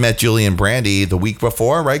said he had met Julie and Brandy the week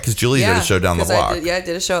before, right? Because Julie did a show down the block. I did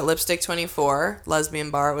a show at Lipstick 24,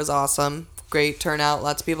 lesbian bar. It was awesome. Great turnout.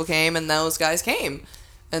 Lots of people came, and those guys came.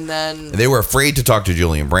 And then they were afraid to talk to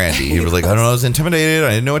Julie and Brandy. He was like, I don't know, I was intimidated.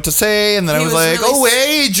 I didn't know what to say. And then I was like, really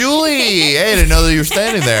hey, Julie. Hey, I didn't know that you were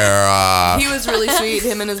standing there. He was really sweet.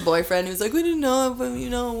 Him and his boyfriend. He was like, we didn't know, but you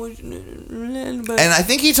know. But. And I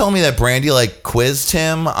think he told me that Brandy quizzed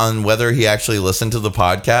him on whether he actually listened to the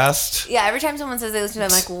podcast. Yeah, every time someone says they listen to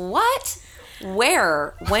it, I'm like, what?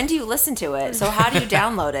 Where? When do you listen to it? So how do you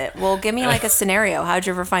download it? Well, give me a scenario. How'd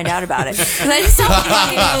you ever find out about it? Because I just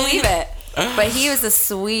don't believe it. But he was the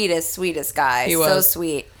sweetest guy. He so was.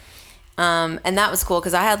 sweet. And that was cool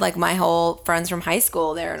because I had my whole friends from high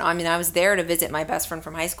school there. And I was there to visit my best friend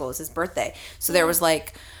from high school. It was his birthday. So there was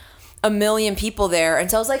a million people there. And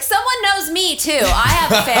so I was like, someone knows me too. I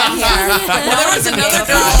have a fan here. There was another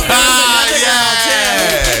girl.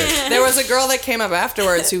 There was a girl that came up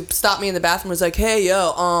afterwards who stopped me in the bathroom and was like, hey,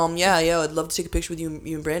 yo, I'd love to take a picture with you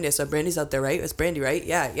and Brandy. I saw Brandy's out there, right? It's Brandy, right?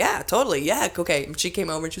 Yeah, totally. Yeah, okay. And she came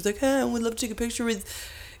over and she was like, hey, I would love to take a picture with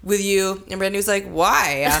you. And Brandy was like,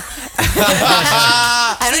 why?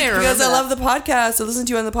 I don't even remember because I love the podcast. I listen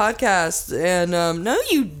to you on the podcast. And no,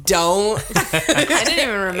 you don't. I didn't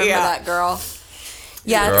even remember that girl.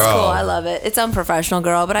 Yeah, it's cool. I love it. It's unprofessional,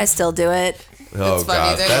 girl, but I still do it. Oh, it's funny.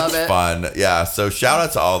 God, They that's love it. fun. Yeah, so shout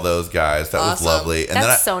out to all those guys. That was lovely. And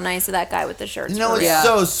That's so nice of that guy with the shirts. No, it's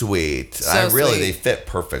so sweet. They fit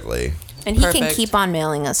perfectly. And he can keep on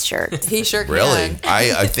mailing us shirts. He sure can. Really?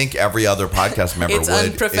 I think every other podcast member It's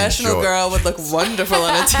would unprofessional enjoy. girl would look wonderful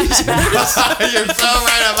on a t-shirt. You're so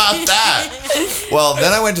right about that. Well,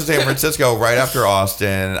 then I went to San Francisco right after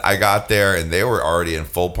Austin. I got there and they were already in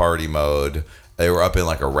full party mode. They were up in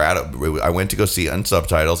a rat. I went to go see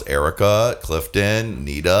Unsubtitles, Erica, Clifton,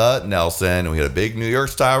 Nita, Nelson. And we had a big New York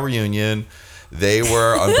style reunion. They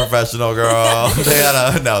were unprofessional, girl.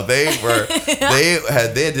 They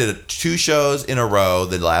did 2 shows in a row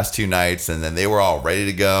the last 2 nights, and then they were all ready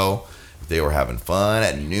to go. They were having fun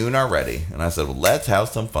at noon already, and I said, well, let's have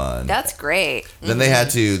some fun. That's great. Then they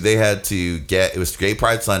had to get, it was Gay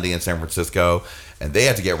Pride Sunday in San Francisco, and they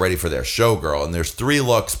had to get ready for their showgirl, and there's 3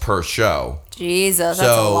 looks per show. Jesus, that's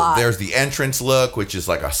a lot. So there's the entrance look, which is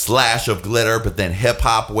like a slash of glitter, but then hip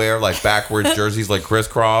hop wear, like backwards jerseys, like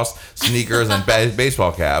crisscross, sneakers, and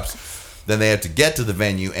baseball caps. Then they had to get to the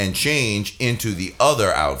venue and change into the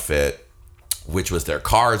other outfit, which was their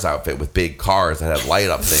Cars outfit with big cars that had light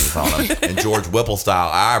up things on them and George Whipple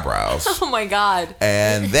style eyebrows. Oh my God.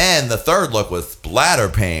 And then the third look was splatter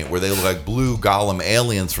paint, where they looked like blue golem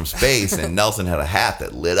aliens from space, and Nelson had a hat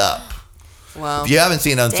that lit up. Wow. If you haven't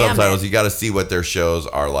seen Unsubtitles, it. you got to see what their shows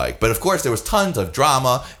are like. But of course, there was tons of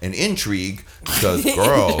drama and intrigue because,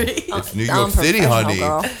 girl, it's New York City, honey.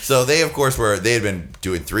 Girl. So they, of course, they had been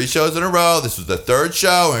doing 3 shows in a row. This was the 3rd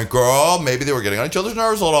show, and girl, maybe they were getting on each other's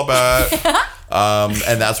nerves a little bit.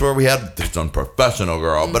 And that's where we had this unprofessional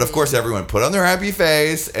girl. But of course, everyone put on their happy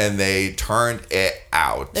face and they turned it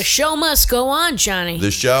out. The show must go on, Johnny.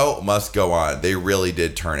 The show must go on. They really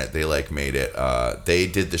did turn it. They made it. They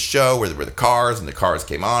did the show where there were the cars, and the cars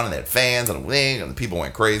came on, and they had fans and a wing, and the people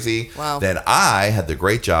went crazy. Wow. Then I had the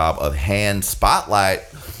great job of hand spotlight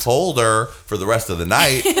holder for the rest of the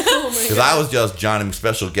night because I was just Johnny,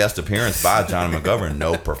 special guest appearance by Johnny McGovern,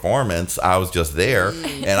 no performance. I was just there,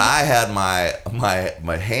 and I had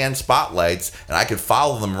my hand spotlights, and I could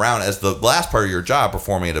follow them around. As the last part of your job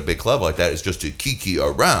performing at a big club like that is just to kiki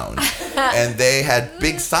around. And they had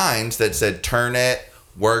big signs that said turn it,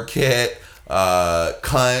 work it,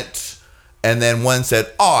 cunt. And then one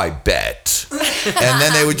said, oh, I bet. And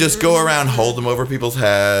then they would just go around, hold them over people's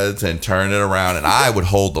heads and turn it around. And I would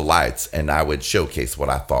hold the lights and I would showcase what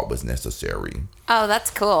I thought was necessary. Oh, that's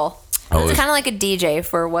cool. Oh, It's kind of like a DJ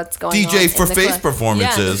for what's going on. DJ for in the face club.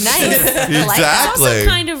 performances. Yeah, nice. Exactly. It's also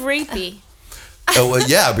kind of rapey. Oh, well,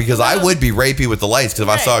 yeah, because I would be rapey with the lights. Because if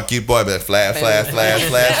I saw a cute boy, I'd be like, flash, flash, flash,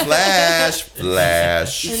 flash, flash,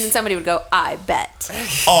 flash. And then somebody would go, I bet.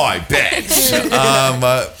 Oh, I bet.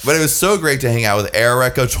 But it was so great to hang out with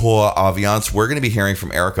Erica Tor Aviance. We're going to be hearing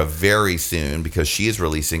from Erica very soon because she is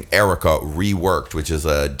releasing Erica Reworked, which is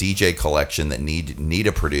a DJ collection that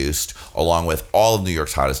Nita produced, along with all of New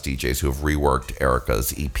York's hottest DJs who have reworked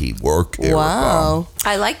Erica's EP, Work Erica. Wow.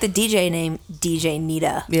 I like the DJ name, DJ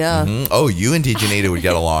Nita. Yeah. Mm-hmm. Oh, you and DJ Nita would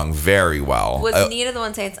get along very well. Was Nita the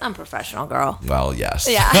one saying it's unprofessional, girl? Well, yes.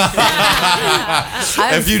 Yeah.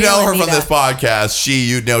 If you know her from this podcast,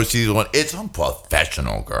 you'd know she's the one. It's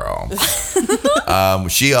unprofessional, girl.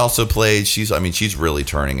 She also played. She's really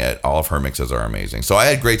turning it. All of her mixes are amazing. So I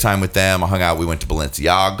had a great time with them. I hung out. We went to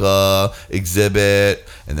Balenciaga exhibit,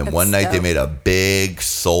 and then one night they made a big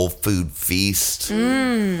soul food feast.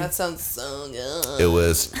 That sounds so good. It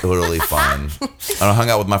was totally fun. And I hung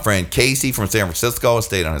out with my friend Casey from San Francisco.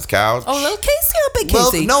 Stayed on his couch. Oh, little Casey or big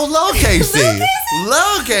Casey? Little Casey.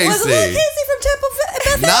 Little Casey. Was little Casey from Tampa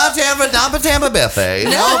Bethany? Not Tampa Bethany.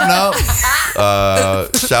 No.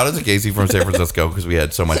 Shout out to Casey from San Francisco because we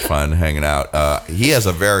had so much fun hanging out. He has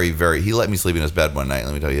a he let me sleep in his bed one night.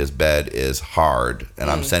 Let me tell you, his bed is hard. And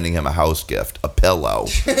I'm sending him a house gift, a pillow.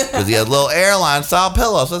 Because he had little airline style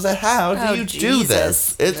pillows. So I said, how do you do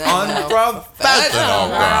this? It's unprofessional,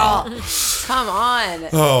 girl. Come on.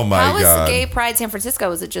 Oh my How was God. Gay Pride San Francisco?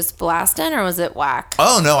 Was it just blasting or was it whack?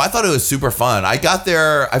 Oh no, I thought it was super fun. I got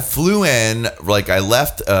there, I flew in, I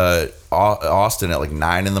left Austin at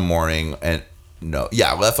 9 in the morning I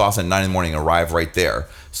left Austin at 9 in the morning and arrived right there.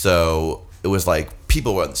 So it was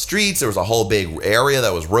people were on the streets. There was a whole big area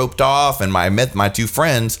that was roped off, and I met my 2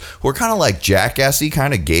 friends who were kind of jackassy,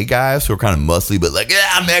 kind of gay guys who were kind of muscly, but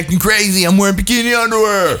I'm acting crazy. I'm wearing bikini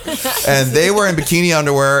underwear. And they were in bikini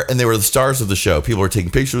underwear, and they were the stars of the show. People were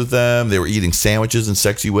taking pictures with them. They were eating sandwiches in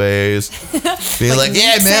sexy ways. Being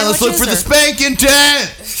yeah, man, let's look for the spanking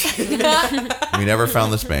tent. We never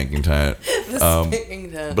found the spanking tent.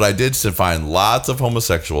 But I did find lots of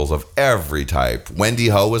homosexuals of every type. Wendy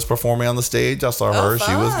Ho was performing on the stage. I saw her.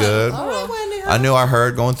 She was good. All right, Wendy Ho. I knew I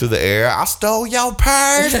heard going through the air, I stole your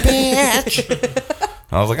purse, bitch.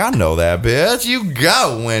 I was I know that, bitch. You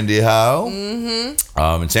go, Wendy Ho. Mm-hmm.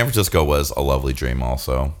 And San Francisco was a lovely dream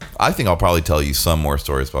also. I think I'll probably tell you some more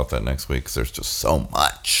stories about that next week because there's just so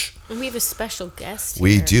much. And we have a special guest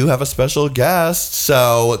We here. do have a special guest.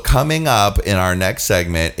 So coming up in our next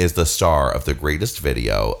segment is the star of the greatest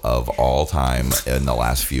video of all time in the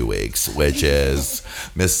last few weeks, which is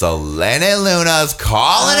Miss Selene Luna's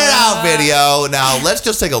Calling It Out video. Now, let's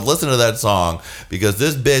just take a listen to that song because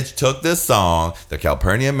this bitch took this song that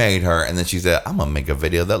Calpurnia made her and then she said, I'm going to make a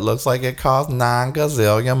video that looks like it cost $9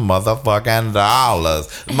 gazillion motherfucking dollars.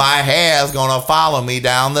 My hair's going to follow me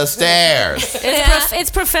down the stairs. It's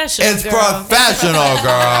professional. It's professional,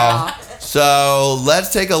 girl. So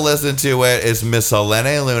let's take a listen to it. It's Miss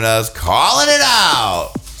Selene Luna's Calling It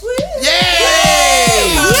Out.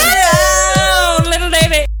 Yay! Yeah! Little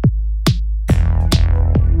baby.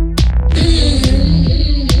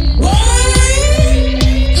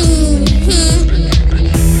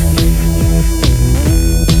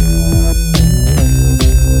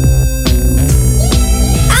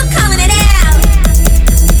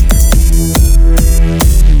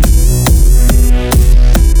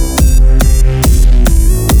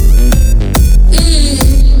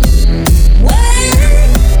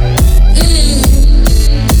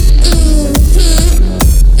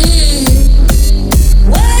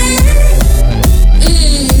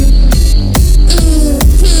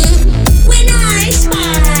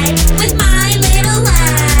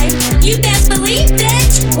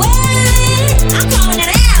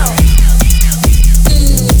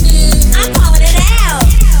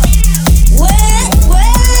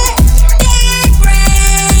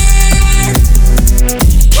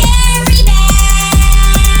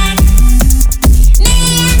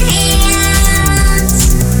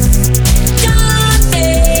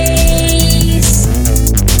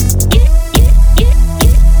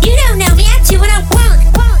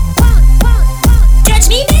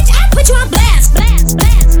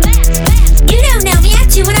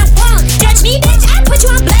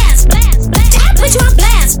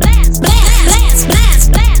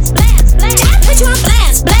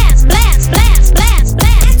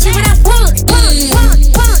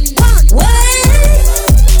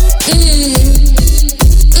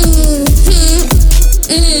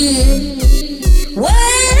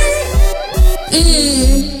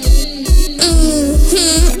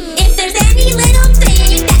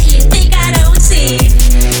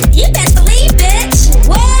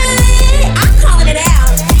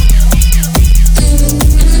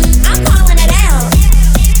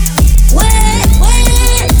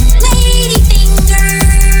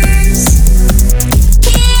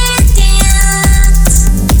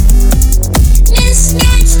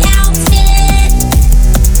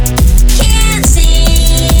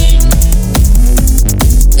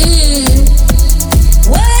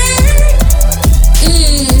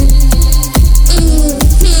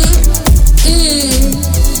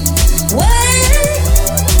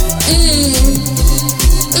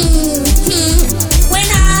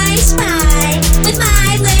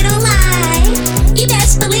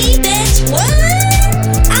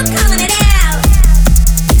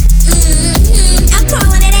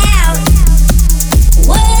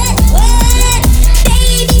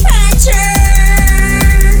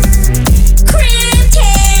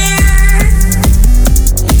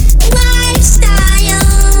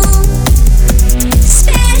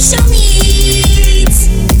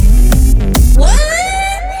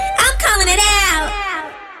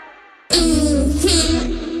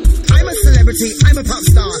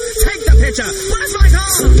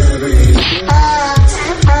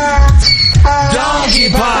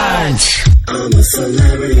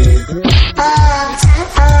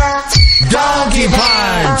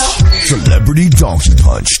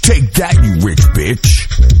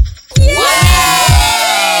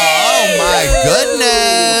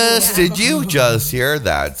 Just hear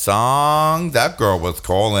that song. That girl was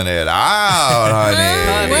calling it out,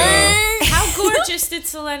 honey. How gorgeous did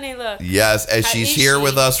Selene look? Yes, and she's here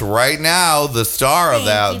with us right now, the star of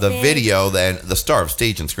the video, the star of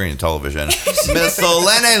stage and screen and television. Miss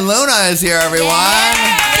Selene Luna is here, everyone.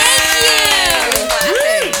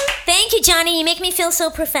 Thank you, Johnny. You make me feel so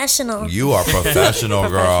professional. You are professional,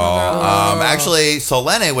 girl. Actually,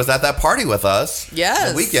 Selene was at that party with us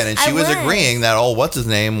the weekend, and she was agreeing that, what's his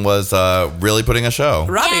name was really putting a show.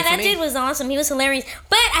 Robbie, yeah, that dude was awesome. He was hilarious.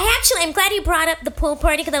 But I'm glad you brought up the pool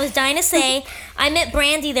party because I was dying to say I met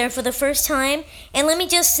Brandy there for the first time, and let me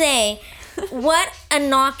just say, What a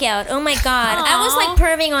knockout. Oh my God. I was like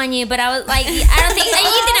perving on you, but I was like, I don't think,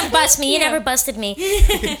 you didn't bust me. You never busted me.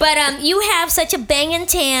 But you have such a banging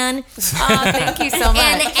tan. Thank you so much.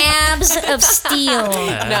 And abs of steel.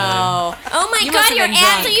 No. Oh my You God, must have your been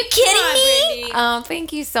abs. drunk. Are you kidding me?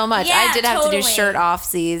 Thank you so much. Yeah, I did have to totally. do shirt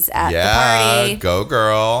offsies at Yeah, the party. go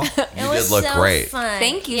girl. You It was did look so great. fun.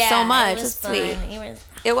 Thank you Yeah, so much. It was That's sweet. fun.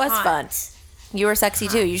 It was hot. fun. You were sexy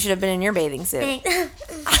too. You should have been in your bathing suit.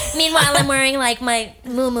 Meanwhile, I'm wearing like my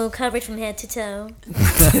muumuu covered from head to toe.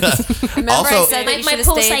 Remember Also- I said that you My should have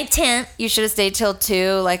poolside stayed. tent. You should have stayed till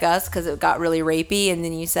 2 like us because it got really rapey, and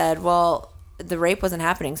then you said, "Well, the rape wasn't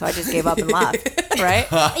happening, so I just gave up and left." Right?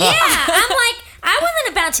 Yeah, I'm like, I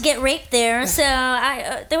wasn't about to get raped there, so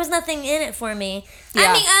there was nothing in it for me. Yeah.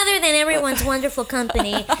 I mean, other than everyone's wonderful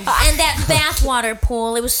company and that bathwater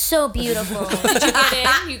pool. It was so beautiful. Did you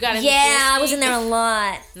get in? You got in. Yeah, I was in there a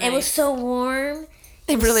lot. It was Nice. so warm.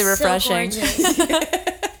 Really So refreshing. gorgeous.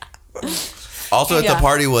 Also at the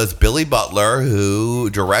party was Billy Butler, who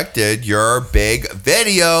directed your big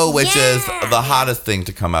video, which is the hottest thing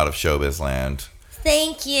to come out of showbiz land.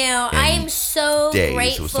 Thank you. I am so Days.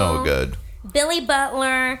 grateful. It was so good. Billy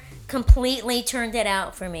Butler completely turned it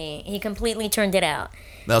out for me. He completely turned it out.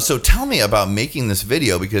 Now, so tell me about making this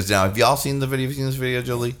video, because now, have y'all seen the video? Have you seen this video,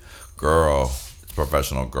 Julie? Girl, it's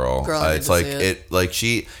professional, girl. Girl, I need It's to like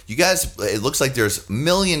see it. you guys. It looks like there's $1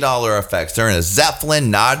 million effects. They're in a Zeppelin.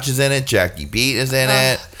 Notch is in it. Jackie Beat is in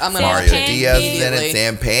it. I'm gonna Mario watch it Diaz is in it. immediately.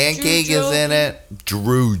 Sam Pancake is in it.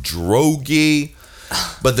 Drew Droege.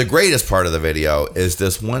 But the greatest part of the video is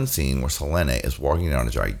this one scene where Selena is walking down a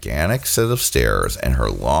gigantic set of stairs and her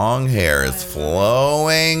long hair is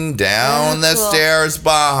flowing down the stairs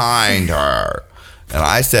behind her. And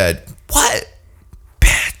I said, "What,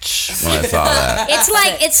 bitch?" when I saw that.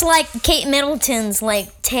 It's like Kate Middleton's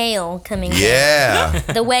like tail coming down. Yeah.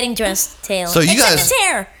 The wedding dress tail. So you Except guys, his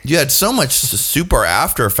hair. you had so much super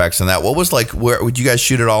After Effects in that. What was like? Where would you guys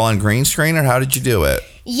shoot it all on green screen, or how did you do it?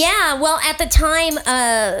 Yeah, well, at the time,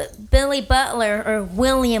 Billy Butler or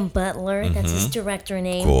William Butler, that's his director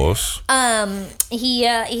name. Of course. He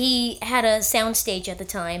had a soundstage at the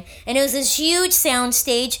time, and it was this huge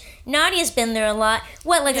soundstage. Nadia's been there a lot.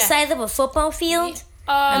 What, like the size of a football field?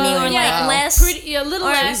 I mean, or like less, a little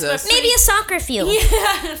or less, but maybe a soccer field.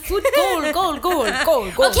 Yeah, goal.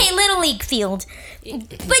 Okay, Little League field. But you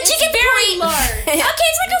get very point. large. Okay,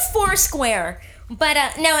 it's like a 4 square. But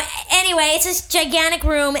no, anyway, it's this gigantic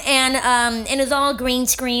room, and it was all green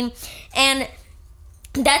screen, and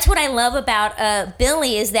that's what I love about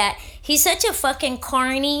Billy is that he's such a fucking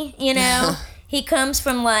carny, you know. He comes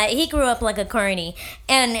from he grew up like a carny,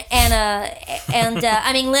 and I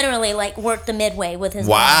mean literally like worked the midway with his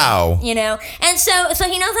Wow. mom, you know, and so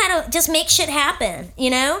he knows how to just make shit happen, you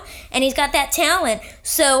know, and he's got that talent.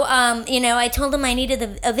 So you know, I told him I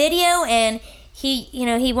needed a video, and he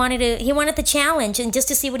wanted the challenge, and just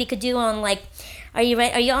to see what he could do on like, are you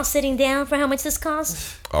right? Are you all sitting down for how much this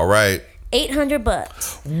costs? All right.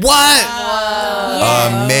 $800. What?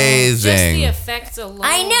 Yeah. Amazing. Just the effects alone.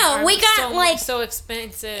 I know. We got so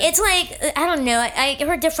expensive. It's like, I don't know. I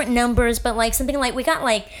heard different numbers, but like something like we got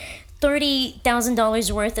like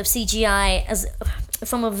 $30,000 worth of CGI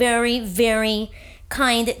from a very, very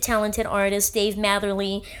kind, talented artist, Dave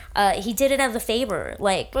Matherly. He did it as a favor.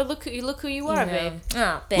 Like, but look who you are, babe.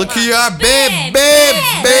 Oh, babe. Look who you are, babe.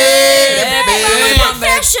 I'm a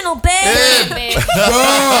professional, babe. Babe.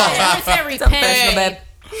 Very Professional, babe.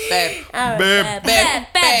 Babe. All right,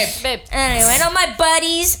 babe. Anyway, and all my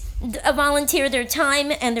buddies volunteer their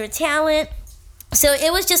time and their talent. So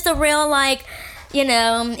it was just a real, like, you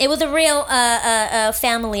know, it was a real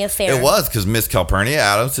family affair. It was, because Miss Calpurnia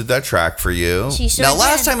Adams did that track for you. She sure Now,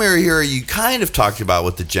 last did. time we were here, you kind of talked about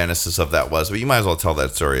what the genesis of that was, but you might as well tell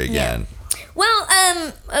that story again. Well,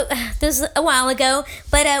 this was a while ago,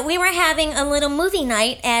 but we were having a little movie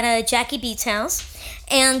night at Jackie Beat's house.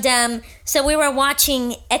 And so we were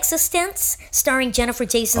watching Existence, starring Jennifer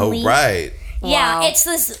Jason Leigh. Oh, right. Yeah, Wow. it's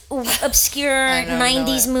this obscure I know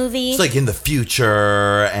 90s movie. It's like in the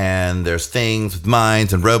future, and there's things with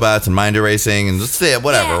minds and robots and mind erasing, and let's say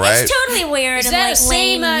whatever, yeah, right? It's totally weird Is and that like the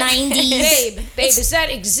same, late 90s. babe? Is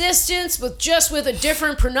that Existence with a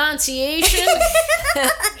different pronunciation? Am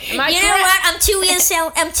I You know correct? what? I'm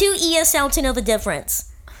too ESL to know the difference.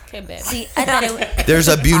 Okay, babe. See, I thought it There's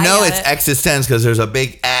a, you I know, got it's it. existence because there's a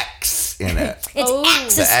big X in it. it's Oh.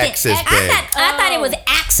 The X is big. I thought it was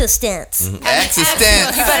Axistence.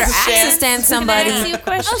 Existence. You better access stand somebody. Can I ask you a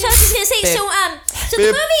question? Oh, so I was just gonna say, So the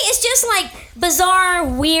movie is just like bizarre,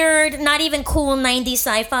 weird, not even cool 90s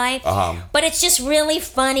sci-fi. But it's just really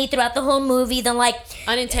funny throughout the whole movie. The like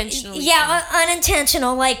unintentional. Yeah,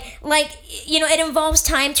 unintentional. Like it involves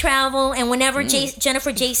time travel, and whenever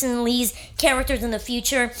Jennifer Jason Leigh's character's in the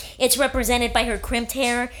future, it's represented by her crimped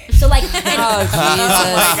hair. So like, and,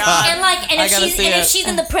 if she's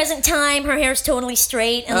in the present time, her hair's totally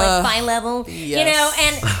straight and like bi-level. Yes.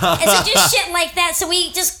 And so just shit like that. So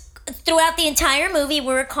we just throughout the entire movie,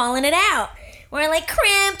 we're calling it out. We're like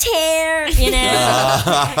crimped hair,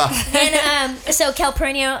 and so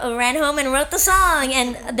Calpurnia ran home and wrote the song,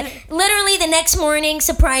 and literally the next morning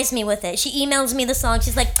surprised me with it. She emails me the song.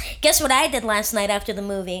 She's like, "Guess what I did last night after the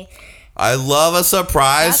movie?" I love a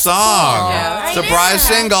surprise song. Cool. Yeah, surprise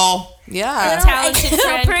single. Yeah. Talented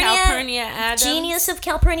friend Calpurnia Adams. Genius of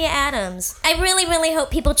Calpurnia Adams. I really, really hope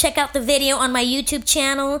people check out the video on my YouTube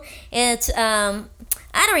channel. It's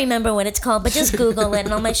I don't remember what it's called, but just Google it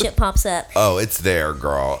and all my shit pops up. Oh, it's there,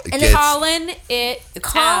 girl. And Calling it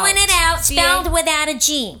out, spelled without a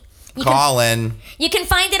G. You can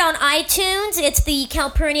find it on iTunes. It's the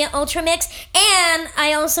Calpurnia Ultra Mix, and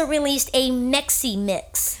I also released a Mexi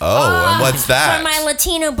Mix. Oh, and what's that? For my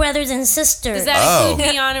Latino brothers and sisters. Does that include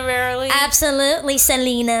me honorarily? Absolutely,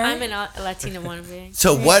 Selena. I'm a Latino wannabe.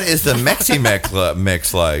 So what is the Mexi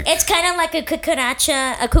mix like? It's kind of like a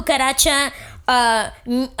cucaracha.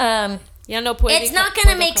 It's not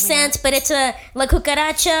gonna make sense, but it's a La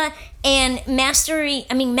Cucaracha and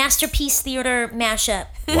Masterpiece Theater mashup.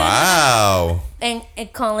 Wow. and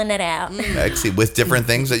calling it out. Mexi, with different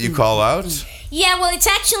things that you call out? Yeah, well, it's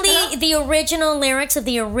actually the original lyrics of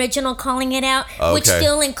the original Calling It Out, which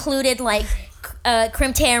still included like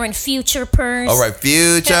crimped hair and future purse. Oh, right,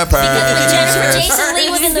 future purse. Because when Jennifer Jason Leigh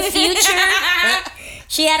was in the future,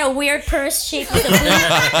 she had a weird purse shaped like a boot.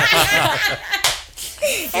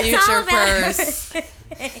 Future purse.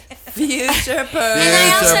 Future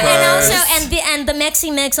purse. And the Mexi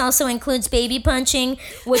Mix also includes baby punching,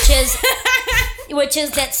 which is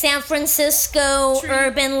that San Francisco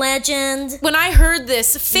urban legend. When I heard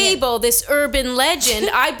this fable, this urban legend,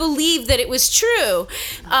 I believed that it was true.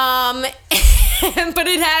 But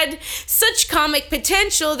it had such comic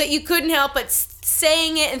potential that you couldn't help but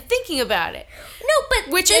saying it and thinking about it. No, but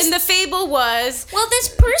in the fable was... Well, this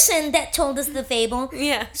person that told us the fable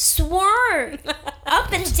swore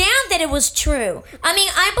up and down that it was true. I mean,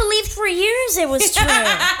 I believed for years it was true.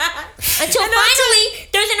 Until finally,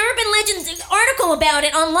 there's an urban legend article about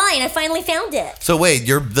it online. I finally found it. So wait,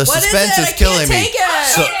 the suspense is killing me.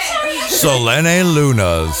 Selene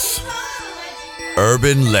Luna's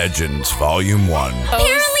Urban Legends, Volume 1.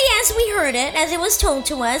 Apparently, as we heard it, as it was told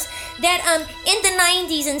to us, that in the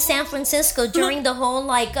 90s in San Francisco, during the whole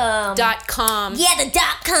 .com. Yeah, the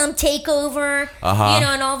 .com takeover.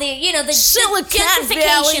 And all the the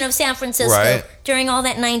gentrification of San Francisco during all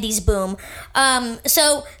that 90s boom.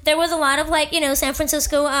 So there was a lot of San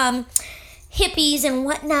Francisco hippies and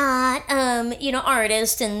whatnot,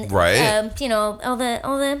 artists and all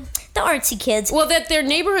the artsy kids. Well, that their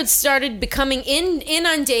neighborhoods started becoming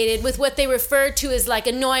inundated with what they referred to as like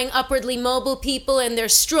annoying upwardly mobile people and their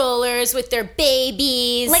strollers with their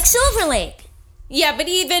babies, like Silver Lake. Yeah, but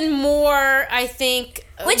even more, I think.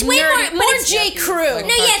 Which way more J. Crew. No,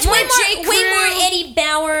 yeah, it's way more Eddie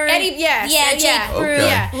Bauer. J. Crew.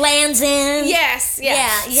 Okay. Land's End. Yes.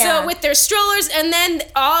 So with their strollers, and then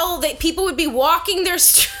all the people would be walking their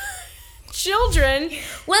children.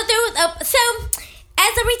 Well, there was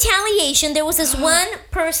as a retaliation, there was this one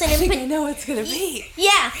person I know what it's gonna be.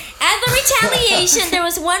 Yeah, as a retaliation, there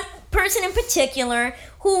was one person in particular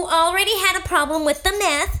who already had a problem with the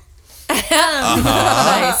meth.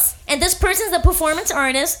 Nice. And this person's a performance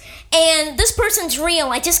artist, and this person's real.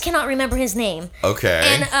 I just cannot remember his name. Okay.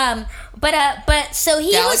 And but so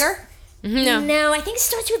he Gallagher? No, I think it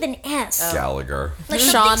starts with an S. Gallagher. Like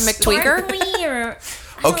Sean McTweaker?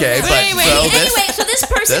 Okay, so this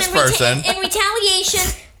person, in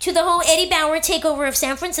retaliation to the whole Eddie Bauer takeover of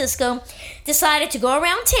San Francisco, decided to go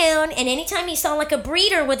around town, and anytime he saw like a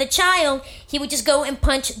breeder with a child, he would just go and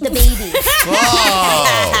punch the baby.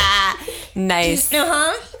 Whoa. Nice.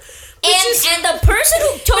 And the person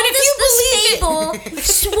who told us this fable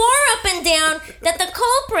swore up and down that the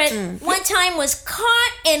culprit one time was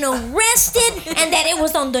caught and arrested, and that it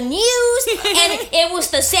was on the news, and it was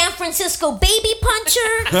the San Francisco baby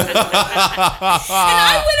puncher. And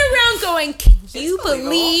I went around going, can you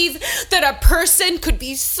believe that a person could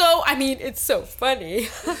be so, I mean, it's so funny.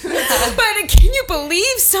 But can you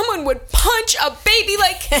believe someone would punch a baby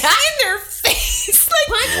like in their face?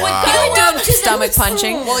 Like, Wow. go You're doing up to stomach the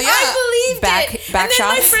punching. room. Well, yeah. I believed Back- it. back and then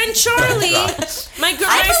my shots. friend Charlie,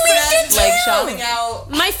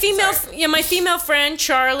 my female friend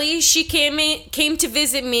Charlie, she came to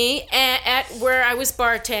visit me at where I was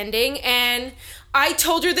bartending, and I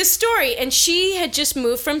told her this story, and she had just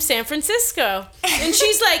moved from San Francisco, and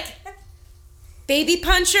she's like, baby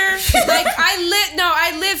puncher? Like,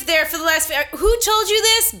 I lived there for the last, who told you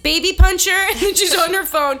this? Baby puncher? And then she's on her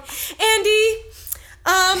phone. Andy,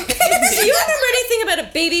 do you remember anything about a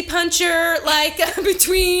baby puncher, like,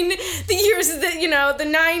 between the years of the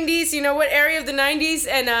 90s, what area of the 90s?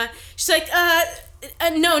 And she's like,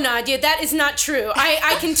 no, Nadia, that is not true.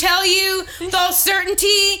 I can tell you with all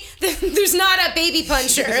certainty that there's not a baby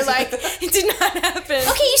puncher. Like, it did not happen.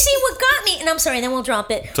 Okay, you see what got me, and I'm sorry, then we'll drop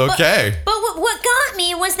it. It's okay. But what got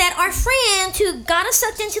me was that our friend who got us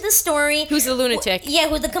sucked into the story, who's a lunatic?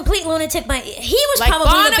 Who's the complete lunatic. But he was Like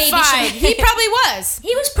probably the baby bonafide. puncher. He probably was.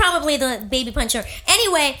 He was probably the baby puncher.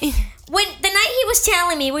 Anyway, when the night he was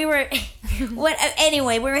telling me, we were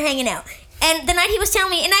hanging out. And the night he was telling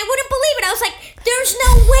me, and I wouldn't believe it. I was like, there's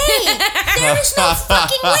no way. There is no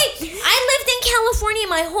fucking way. I lived in California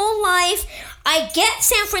my whole life. I get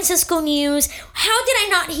San Francisco news. How did I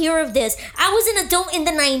not hear of this? I was an adult in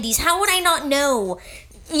the 90s. How would I not know?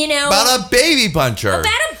 About a baby puncher. About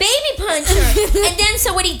a baby puncher. And then,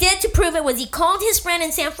 so what he did to prove it was he called his friend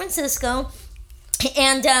in San Francisco.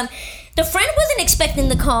 And the friend wasn't expecting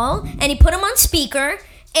the call. And he put him on speaker.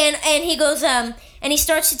 And he goes, and he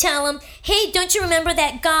starts to tell him, hey, don't you remember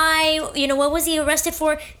that guy, what was he arrested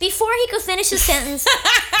for? Before he could finish his sentence,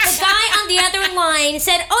 the guy on the other line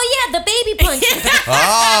said, oh yeah, the baby puncher.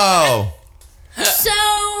 Oh. So.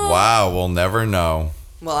 Wow, we'll never know.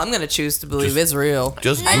 Well, I'm going to choose to believe it's real.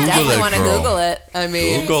 Just I Google definitely it, want to girl. Google it. I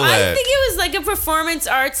mean, Google I it. think it was like a performance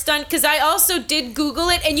art stunt, because I also did Google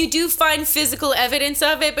it, and you do find physical evidence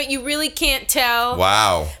of it, but you really can't tell.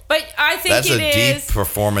 Wow. But I think That's it a is. deep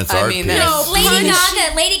performance art piece. No,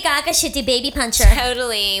 Lady Gaga should do baby puncher.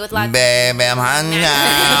 Totally, with lots Baby, I'm hungry.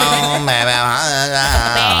 Baby, I'm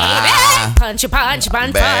hungry. punch,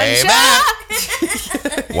 punch.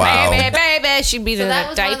 Wow. Baby, she'd be So the that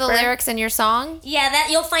was diaper. one of the lyrics in your song? Yeah, that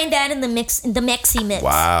you'll find that in the Mexi mix.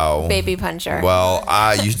 Wow. Baby puncher. Well,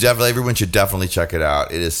 everyone should definitely check it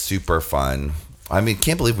out. It is super fun. I mean,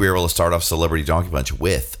 can't believe we were able to start off Celebrity Donkey Punch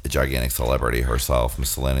with a gigantic celebrity herself, Miss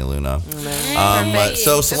Selene Luna.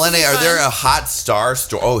 So, Selene, are there a hot star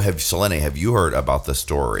story? Oh, Selene, have you heard about the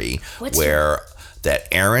story that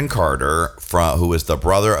Aaron Carter, who was the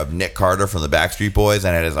brother of Nick Carter from the Backstreet Boys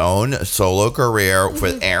and had his own solo career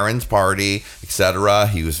with Aaron's Party, etc.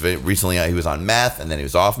 He was he was on meth, and then he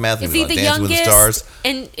was off meth. Is he he was on the Dancing with the youngest? Stars.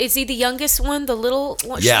 And is he the youngest one? The little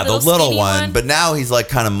one? Yeah, the little skinny one. But now he's like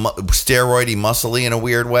kind of steroidy, muscly in a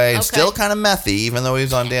weird way, and Okay. still kind of methy, even though he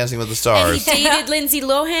was on Dancing with the Stars. And he dated Lindsay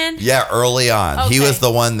Lohan? Yeah, early on. He Okay. was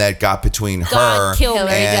the one that got between God her kill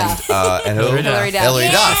me. and who? Hillary Duff. Hillary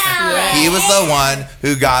Duff. Yeah. He was the one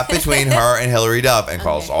who got between her and Hillary Duff and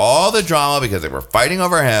caused all the drama because they were fighting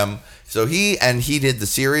over him. So he did the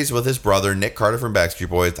series with his brother Nick Carter from Backstreet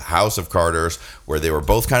Boys, The House of Carters, where they were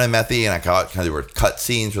both kind of methy, and they were cut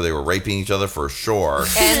scenes where they were raping each other for sure.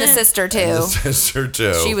 And the sister, too. And the sister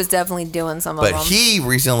too. She was definitely doing some of But them. he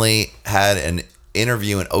recently had an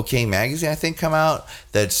interview in OK Magazine, I think, come out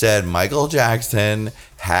that said Michael Jackson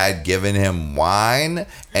had given him wine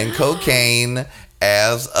and cocaine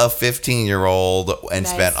as a 15-year-old and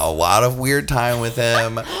spent a lot of weird time with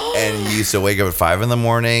him, and he used to wake up at 5 a.m.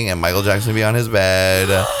 and Michael Jackson would be on his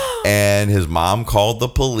bed, and his mom called the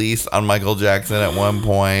police on Michael Jackson at one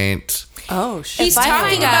point. Oh, shit. He's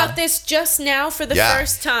talking about this just now for the Yeah.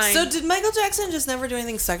 first time. So did Michael Jackson just never do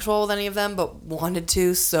anything sexual with any of them, but wanted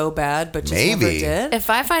to so bad, but just Maybe. never did? If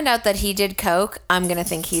I find out that he did coke, I'm gonna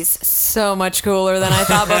think he's so much cooler than I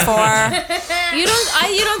thought before. You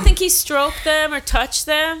don't think he stroked them or touched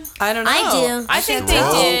them? I don't know. I do. I think they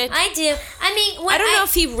did. I do. I mean, I don't know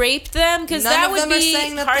if he raped them, because None that of would them are be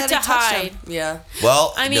saying that hard they to had touched hide. him. Yeah.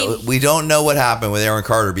 Well, I mean- we don't know what happened with Aaron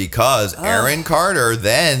Carter because Aaron Carter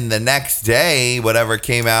then the next day, whatever,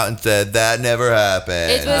 came out and said that never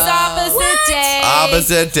happened. It was opposite day.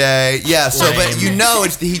 Opposite day. Yeah, so but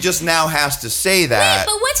he just now has to say that.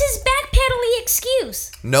 But what's his backpedaling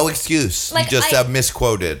excuse? No excuse. Like, you just I- have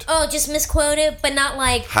misquoted. Oh, just misquoted, but not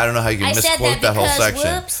like. I don't know how you can I said misquote that whole because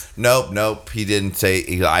section. whoops. Nope. He didn't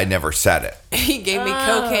say. I never said it. He gave me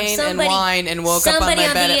cocaine and somebody- wine and woke up on somebody my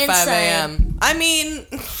on bed the at 5 inside. a.m. I mean,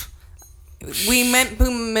 We meant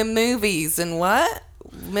movies and what?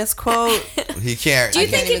 Misquote. He can't. Do you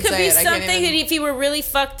think it even could say be it. I can't something that if he were really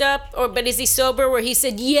fucked up, but is he sober, where he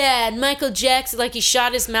said, yeah, and Michael Jackson, like he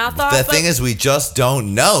shot his mouth off? The thing is, we just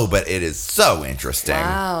don't know, but it is so interesting.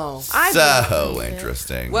 Wow. So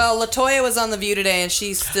interesting. Well, LaToya was on The View today, and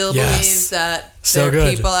she still Yes. believes that So there are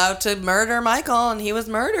good. people out to murder Michael, and he was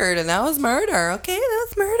murdered, and that was murder. Okay, that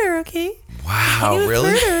was murder, okay? Wow, was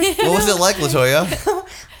really? murdered. What was it like, LaToya?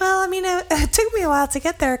 Well, I mean, it took me a while to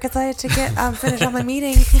get there because I had to get finish all my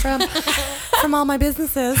meetings from all my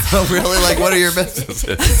businesses. Oh, really? Like, what are your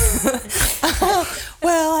businesses?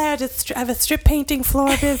 Well, I have a strip painting floor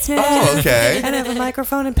business. Oh, okay. And I have a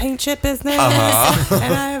microphone and paint chip business. Uh-huh.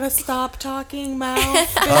 And I have a stop talking mouth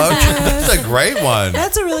business. Okay, that's a great one.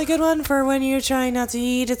 That's a really good one for when you're trying not to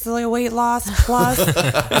eat. It's like a weight loss plus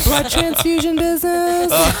blood transfusion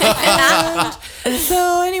business. And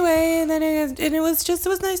so anyway, and then it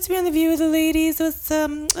was nice to be on The View with the ladies. It was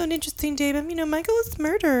an interesting day. But Michael was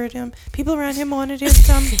murdered. People around him wanted his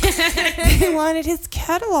they wanted his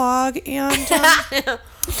catalog, and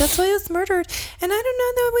that's why he was murdered. And we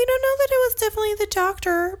don't know that it was definitely the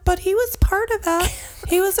doctor, but he was part of that.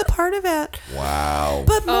 He was a part of it. Wow.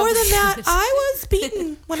 But more than that, I was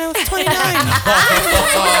beaten when I was 29.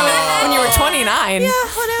 When you were 29. Yeah, when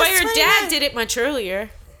I was But your 29. dad did it much earlier.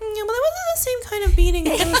 Yeah, but it wasn't the same kind of beating.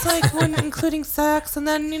 It was like including sex, and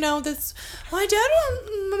then my dad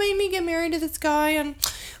made me get married to this guy, and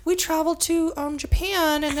we traveled to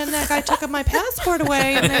Japan, and then that guy took my passport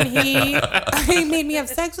away, and then he made me have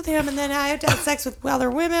sex with him, and then I had to have sex with other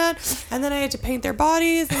women, and then I had to paint their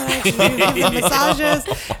bodies, and then I had to do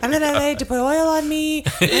massages, and then they had to put oil on me.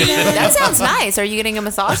 And then, That sounds nice. Are you getting a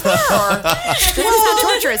massage now? Or this is not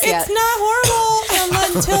torturous yet? It's not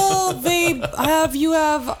horrible until you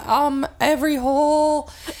have every hole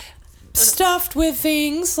stuffed with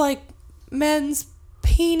things like men's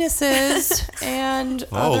penises and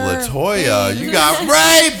other LaToya, things. you got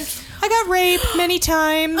raped. I got raped many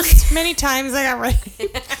times. Many times I got raped.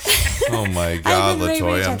 Oh my God, been raped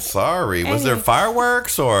many LaToya, I'm times. sorry. Was there Anyway.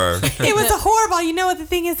 fireworks or? It was a horrible. You know what the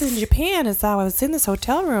thing is in Japan is that I was in this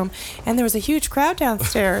hotel room and there was a huge crowd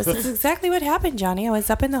downstairs. That's exactly what happened, Johnny. I was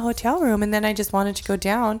up in the hotel room and then I just wanted to go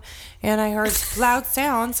down and I heard loud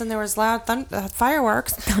sounds and there was loud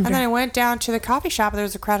fireworks. And then I went down to the coffee shop and there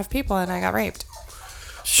was a crowd of people and I got raped.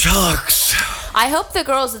 Shucks. I hope the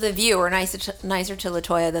girls of The View were nicer to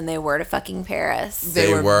LaToya than they were to fucking Paris.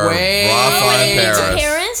 They were way rough on mean to Paris.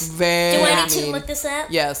 Paris? Very Do I need to mean. look this up?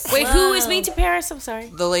 Yes. Wait, who was mean to Paris? I'm sorry.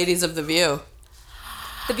 The ladies of The View.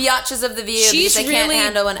 The biatches of The View. She's because they can't really-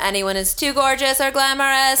 handle when anyone is too gorgeous or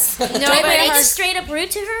glamorous. Wait, Nobody were they has- just straight up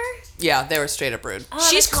rude to her? Yeah, they were straight up rude.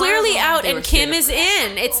 She's that's clearly horrible. out, They were and Kim straight is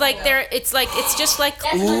in. It's like they're. It's just like.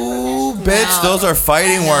 Ooh, bitch, those are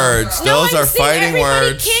fighting words. No, Those I'm are saying fighting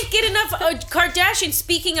everybody words. can't get enough Kardashian.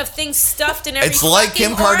 Speaking of things stuffed in every. It's like fucking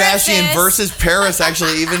Kim Kardashian orifice. versus Paris,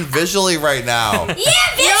 actually, even visually right now. Yeah,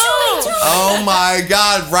 visually too. Oh my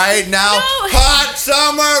God, right now, No. hot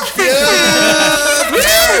summer feud.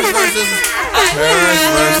 Paris versus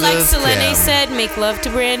Paris Like versus Selene Kim. said, make love to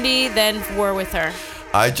Brandy, then war with her.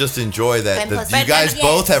 I just enjoy that. And plus- You but- guys and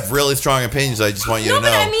both yes. have really strong opinions. I just want you No, to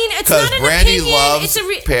know. but I mean, it's because not an Brandy opinion, loves it's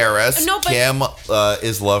a Paris. No, but- Kim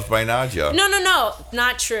is loved by Nadia. No,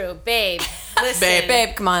 not true, babe. Listen,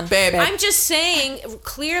 Babe, come on. Babe. I'm just saying,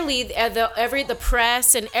 clearly, the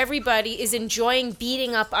press and everybody is enjoying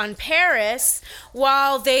beating up on Paris,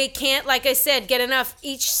 while they can't, like I said, get enough.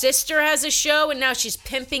 Each sister has a show, and now she's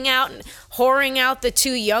pimping out and whoring out the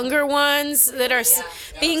two younger ones that are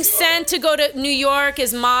being sent to go to New York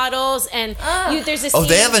as models. And there's this. Oh,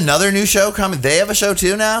 they have another new show coming. They have a show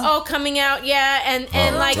too now. Oh, coming out, yeah, and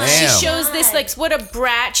like damn. she shows this, like, what a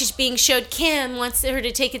brat she's being showed. Kim wants her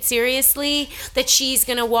to take it seriously, that she's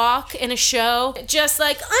gonna walk in a show. Just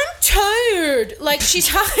like, I'm tired. Like,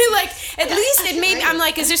 she's like, at least it made. I'm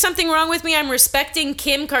like, is there something wrong with me? I'm respecting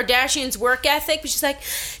Kim Kardashian's work ethic, but she's like,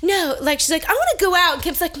 no, like she's like, I want to go out. And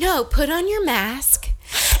Kim's like, no, put on your mask.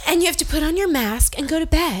 And you have to put on your mask and go to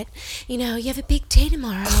bed. You know, you have a big day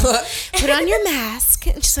tomorrow. Put on your mask.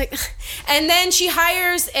 And she's like, and then she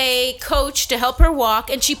hires a coach to help her walk,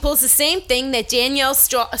 and she pulls the same thing that Danielle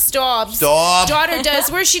Staub's daughter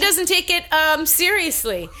does, where she doesn't take it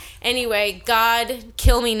seriously. Anyway, God,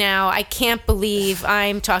 kill me now. I can't believe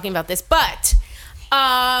I'm talking about this, but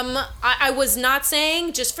I was not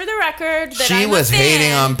saying, just for the record, that She I'm was a fan.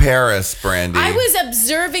 hating on Paris, Brandy. I was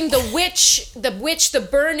observing the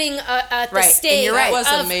burning at the Right, stake and you're right. It was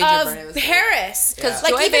a of, major of burning of the stake. Paris. Because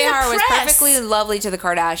Like, Joy even the Behar was press- perfectly lovely to the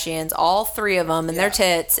Kardashians, all three of them, and their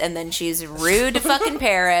tits, and then she's rude to fucking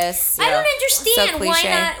Paris. I don't So understand why cliche.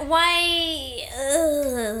 not. Why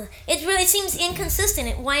it really seems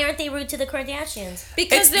inconsistent. Why aren't they rude to the Kardashians?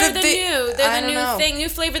 Because they're the new thing, new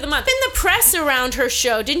flavor of the month. In the press around her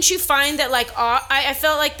show, didn't you find that I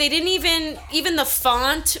felt like they didn't even the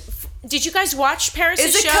font. Did you guys watch Paris'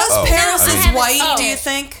 Is it show? because Paris is white, Oh. do you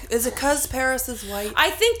think? Is it because Paris is white? I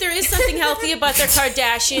think there is something healthy about their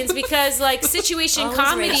Kardashians because, like, situation Always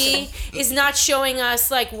comedy is not showing us,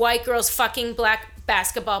 like, white girls fucking black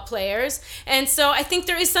basketball players. And so I think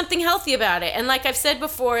there is something healthy about it. And like I've said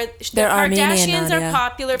before, the They're Armenian, Kardashians Nadia. are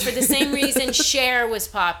popular for the same reason Cher was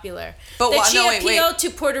popular. But that why- she no, wait, appealed to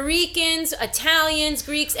Puerto Ricans, Italians,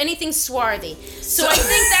 Greeks, anything swarthy. So I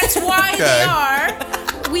think that's why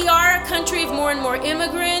we are a country of more and more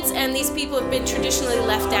immigrants, and these people have been traditionally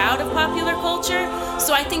left out of popular culture.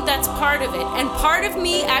 So I think that's part of it. And part of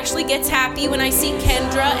me actually gets happy when I see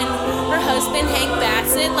Kendra and her husband Hank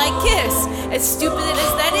Bassett like kiss. As stupid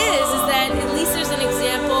as that is that at least there's an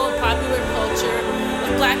example of popular culture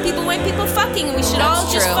of black people, white people fucking, and we should all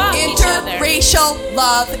just fuck each other. Interracial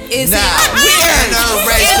love isn't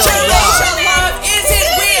Interracial love isn't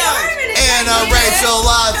weird. Interracial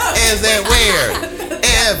love isn't weird.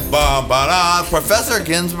 Professor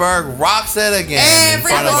Ginsburg rocks it again. in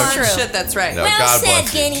front of a- Shit, that's right. No, God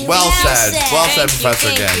bless you. Well said. Well said, Professor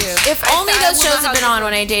Gins. If only those shows had been on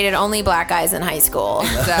when I dated only black guys in high school.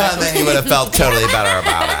 Then you would have felt totally better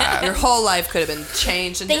about it. Your whole life could have been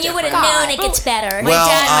changed. Then you would have known it gets better. My Well,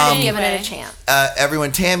 dad might have um, given it a chance.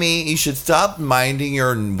 Everyone, Tammy, you should stop minding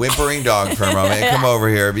your whimpering dog for a moment and come over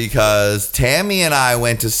here because Tammy and I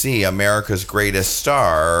went to see America's Greatest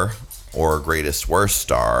Star or Greatest Worst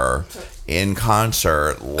Star in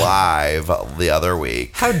concert live the other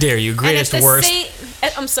week. How dare you? Greatest worst.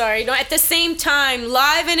 I'm sorry. No, at the same time,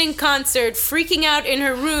 live and in concert, freaking out in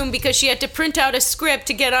her room because she had to print out a script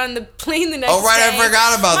to get on the plane the next day. Oh, right, I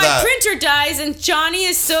forgot about My that. printer dies, and Johnny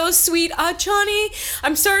is so sweet. Johnny,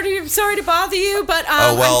 I'm sorry to bother you, but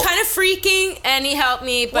I'm kind of freaking, and he helped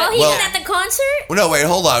me. But Well, he was at the concert. No, wait,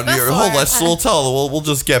 hold on. We'll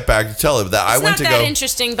just get back to tell him that I It's went not to that go.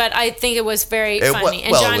 interesting, but I think it was very It wa- funny,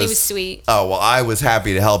 and well, it Johnny was- was sweet. Oh, well, I was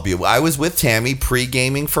happy to help you. I was with Tammy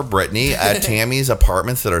pre-gaming for Britney at Tammy's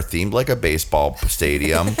apartments that are themed like a baseball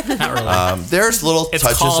stadium. Not really. There's little It's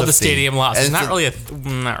touches called of the Stadium theme. Lost. And It's not a- really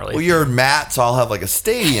not really. Well, your mats all have like a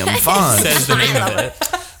stadium font. Says the name of it.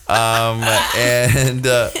 And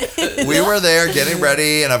we were there getting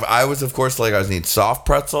ready, and I was, of course, like, I need soft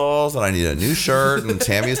pretzels, and I need a new shirt, and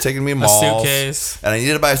Tammy is taking me malls. suitcase. And I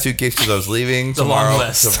needed to buy a suitcase because I was leaving The long tomorrow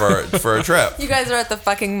list. for a trip. You guys are at the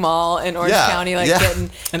fucking mall in Orange Yeah, County, like yeah. getting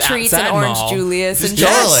An treats and outside Orange mall. Julius and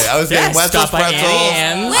Totally. I was getting Wetzel's stop by pretzels. Annie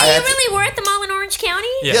Ann's. Wait, I you had to- really were at the mall in Orange County?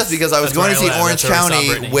 Yes, because I was That's going to where see I live. Orange That's where I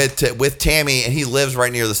saw County Britney. with Tammy, and he lives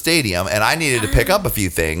right near the stadium, and I needed to pick up a few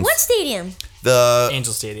things. What stadium? The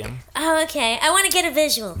Angel Stadium. Oh, okay. I want to get a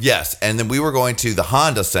visual. Yes, and then we were going to the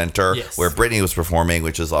Honda Center Yes. where Britney was performing,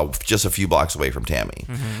 which is just a few blocks away from Tammy.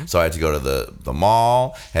 Mm-hmm. So I had to go to the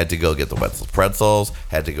mall, had to go get the Wetzel's pretzels,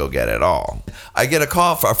 had to go get it all. I get a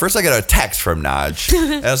call. First I get a text from Naj,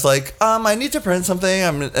 and it's like, I need to print something,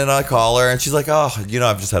 and I call her, and she's like, I've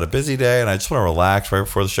just had a busy day, and I just want to relax right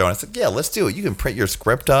before the show. And I said, yeah, let's do it. You can print your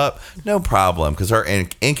script up, no problem, because her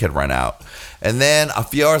ink had run out. And then a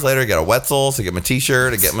few hours later, I get a Wetzel's to get my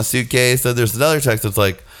T-shirt, to get my suitcase. Then there's another text that's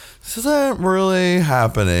like, this isn't really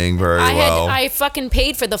happening very well. I fucking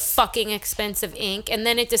paid for the fucking expensive ink, and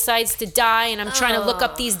then it decides to die, and I'm trying to look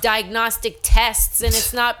up these diagnostic tests, and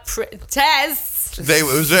it's not tests.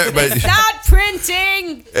 It's not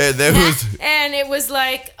printing. And it was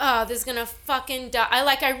like, this is gonna fucking die.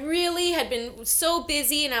 I really had been so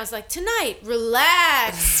busy, and I was like, tonight,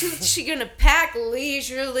 relax. She's gonna pack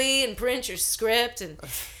leisurely and print your script and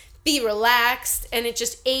be relaxed, and it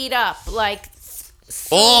just ate up like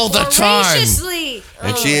all the time. voraciously.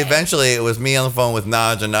 And it was me on the phone with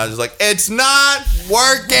Naj, and Naj was like, it's not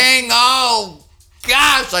working. Oh,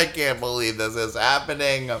 gosh, I can't believe this is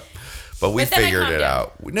happening. But we But then I figured calmed it down.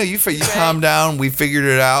 out. No, you calmed down. We figured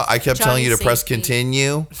it out. I kept telling you to Johnny press safety.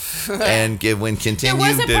 continue, and when There continue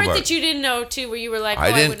was a did part work. that you didn't know too, where you were like,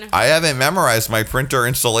 I wouldn't. I haven't memorized my printer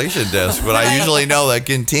installation disc, but I usually know that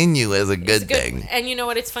continue is a good Good. thing. And you know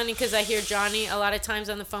what? It's funny because I hear Johnny a lot of times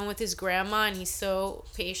on the phone with his grandma, and he's so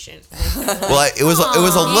patient. Well, it was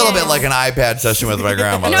a little bit like an iPad session with my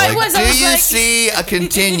grandmother. No, it like, was. I do was you like- see a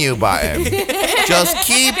continue button? Just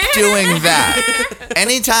keep doing that.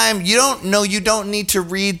 Anytime you don't need to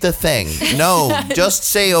read the thing. No, just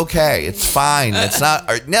say okay. It's fine. It's not.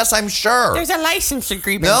 Yes, I'm sure. There's a license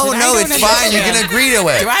agreement. No, and I don't it's fine. You understand. can agree to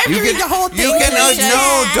it. Do I have You to read can- the whole thing? you can-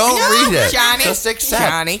 no, don't read it. Johnny, Just accept.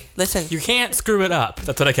 Johnny, listen. You can't screw it up.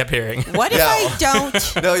 That's what I kept hearing. What if Yeah. I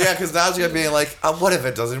don't? No, yeah, because now it's gonna be like, what if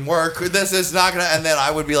it doesn't work? This is not gonna. And then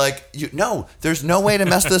I would be like, no, there's no way to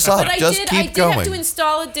mess this up. But Just I keep did going. have to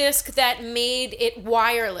install a disc that made it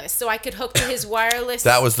wireless, so I could hook to his wireless.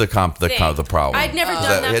 That was the thing. problem. I'd never done I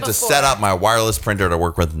that had to before. set up my wireless printer to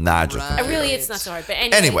work with Naja. Really, it's not so hard. But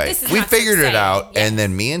Anyway, this is we not so figured it exciting. out, and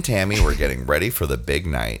then me and Tammy were getting ready for the big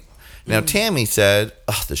night. Now, Tammy said,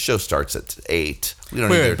 the show starts at 8. We don't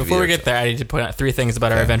need there Wait, to be before we there get there, I need to point out 3 things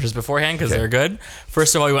about our adventures beforehand because they're good.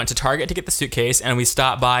 First of all, we went to Target to get the suitcase, and we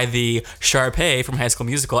stopped by the Sharpay from High School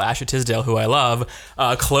Musical, Ashley Tisdale, who I love,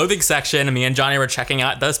 clothing section. And me and Johnny were checking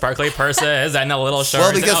out the sparkly purses and the little shirts.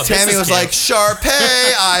 Well, because Tammy was like,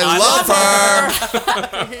 Sharpay, I love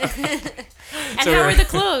her. And how were the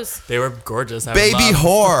clothes? They were gorgeous. I Baby love-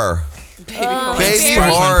 whore. Baby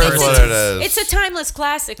whore is what it is. It's a timeless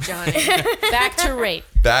classic, Johnny. Back to rape.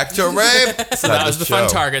 Back to rape. So that was the fun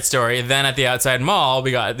Target story. Then at the outside mall,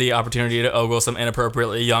 we got the opportunity to ogle some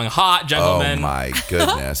inappropriately young, hot gentlemen. Oh my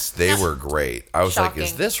goodness, they were great. I was like, is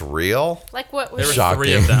Shocking. this real? Like what? There were Shocking.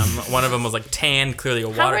 3 of them. One of them was like tan, clearly a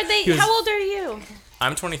water. How are they? he was- How old are you?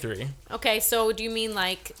 I'm 23. Okay, so do you mean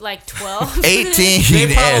like 12? 18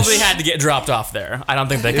 They probably ish. had to get dropped off there. I don't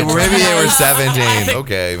think they could. Maybe they were 17.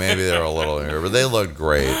 Okay, maybe they were a little younger, but they looked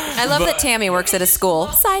great. I love that Tammy works at a school.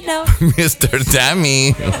 Side note. Mr.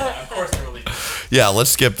 Demi. Yeah, let's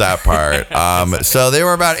skip that part. So they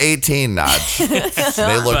were about 18 notch. They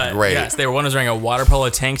looked But, great. Yes, they were. One was wearing a water polo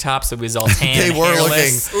tank top, so he was all tan. They and were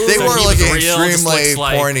hairless. looking. They So were he was looking real, just extremely looks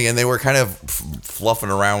like- corny, and they were kind of fluffing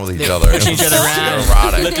around with each other. Pushing each other around,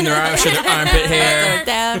 erotic. lifting their arms, showing their armpit hair.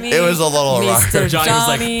 It was a little erotic. Johnny was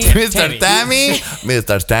like, Mr. Tammy,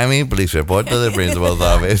 Mr. Tammy, please report to the principal's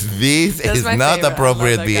office. This That's is my not favorite. I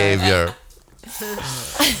appropriate love that guy. behavior.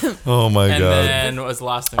 Oh my And god. then what was the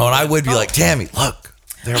last thing? Oh, and I would be like, Tammy, look,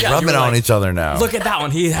 they're Yeah, rubbing you were on like, each other now. Look at that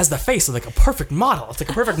one. He has the face of like a perfect model. It's like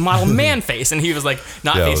a perfect model man face. And he was like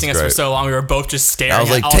not Yeah, it was facing us for great. so long. We were both just staring. I was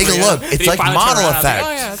at like, all take a 3 of look. them. It's And he like finally model turned around.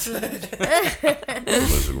 I was like, effect. It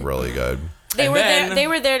was really good. They And were then- there. They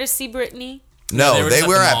were there to see Brittany. No, they were they just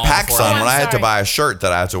were at the at mall PacSun before. when I had to Sorry. buy a shirt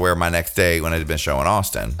that I had to wear my next day when I had been showing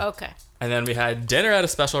Austin. Okay. And then we had dinner at a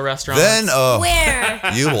special restaurant. Then, Where?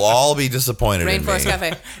 you will all be disappointed in me. Rainforest Cafe.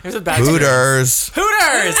 It was a bad Hooters.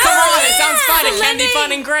 Hooters! Come on, it sounds fun. It can be Let fun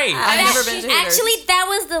me- and great. I've never been to Hooters. Actually, that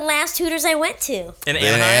was the last Hooters I went to. In In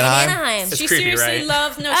Anaheim. Anaheim? Anaheim. It's She creepy, seriously right?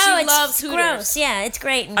 loves. No, Oh, she it's loves Hooters. gross. Yeah, it's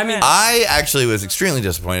great. and I mean, gross. I actually was extremely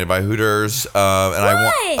disappointed by Hooters, and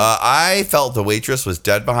Why? I felt the waitress was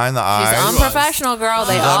dead behind the eyes. Unprofessional girl.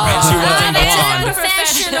 They all And she are. wasn't blonde.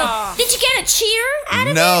 Professional. Did you get a cheer out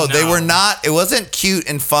of No, it? they were not. It wasn't cute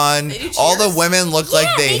and fun. All the women looked like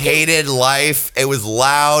they they did. hated life. It was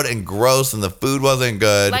loud and gross, and the food wasn't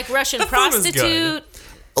good. Like Russian The food was prostitute.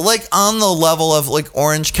 Like on the level of like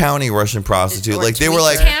Orange County Russian prostitute. Like they were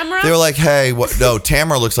like Tamara? they were like, hey, what? No,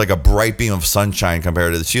 Tamara looks like a bright beam of sunshine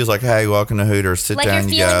compared to this. She was like, hey, welcome to Hooters. Sit Like your down,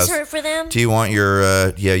 you feelings guys. hurt for them? Do you want your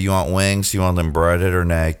you want wings? Do you want them breaded or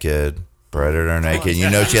naked? Breaded or naked? You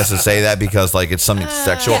know she has to say that because like it's something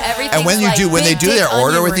sexual. Yeah, everything's and when you like do when they big do dick their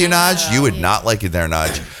order onion with you, rings. Naj, you would not like it there,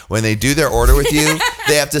 Naj. When they do their order with you,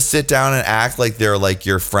 they have to sit down and act like they're like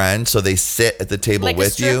your friend. So they sit at the table Like a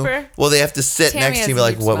with you. stripper? Well, they have to sit Tammy next to has you and be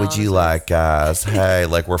like, deep what would smile you on like, guys? Hey,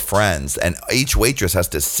 like we're friends. And each waitress has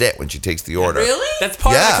to sit when she takes the order. Really? That's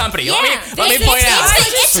part of Yeah. the company. Yeah. Let me point out.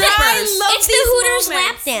 It's the Hooters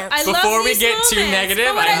lap dance. I Before love we these get too moments. negative,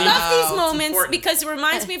 But what I I need- love these It's moments important. because it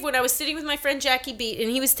reminds me of when I was sitting with my friend Jackie Beat, and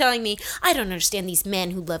he was telling me, I don't understand these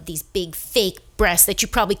men who love these big fake breasts that you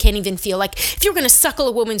probably can't even feel. Like, if you're going to suckle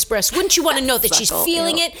a woman's breast, wouldn't you want to know that she's Suckle,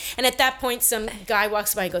 feeling it? And at that point, some guy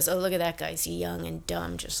walks by and goes, oh, look at that guy. He's young and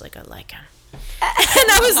dumb, just like I like him. And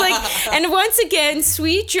I was like, and once again,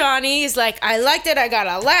 sweet Johnny is like, I liked it. I got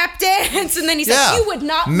a lap dance. And then he's like, you would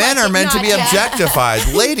not. Men like are meant to be not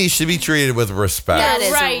objectified. Ladies should be treated with respect. That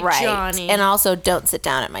is right, right, Johnny. And also, don't sit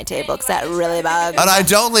down at my table because that really bugs. And I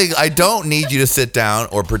don't need you to sit down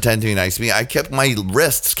or pretend to be nice to me. My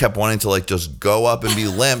wrists kept wanting to like just go up and be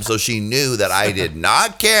limp, so she knew that I did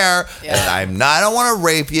not care, and I don't want to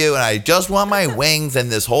rape you, and I just want my wings,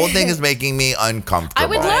 and this whole thing is making me uncomfortable. I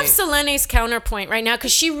would love Selene's counterpoint right now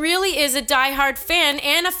because she really is a diehard fan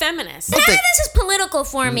and a feminist. None of this is political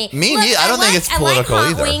for me. Me neither. I don't think it's political I like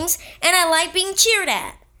either. Hot wings, and I like being cheered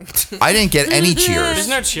at. I didn't get any There's cheers.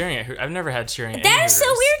 no cheering at I've never had cheering at That is so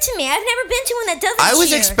weird to me. I've never been to one that doesn't I was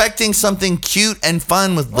cheer. expecting something cute and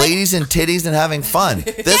fun with ladies and titties and having fun.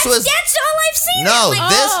 That's all I've seen.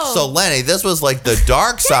 Selene, this was like the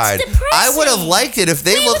dark side. I would have liked it if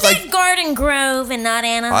they looked like. Garden Grove and not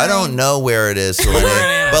Anaheim. I don't know where it is, Selene,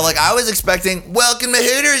 but like I was expecting. Welcome to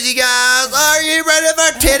Hooters, you guys. Are you ready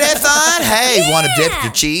for titty fun? Hey, want to dip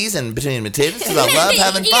your cheese in between my titties? Because I love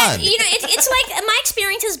having fun. You know, it's like my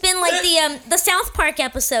experience has been like the South Park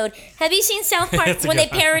episode. Have you seen South Park It's a when they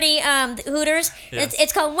good one. parody Hooters? Yes.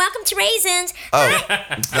 It's called Welcome to Raisins. Oh,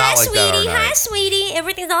 Hi, it's hi not like that, sweetie. alright. Hi, sweetie.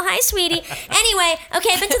 Everything's all hi, sweetie. Anyway, okay,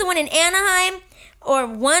 I've been to the one in Anaheim, or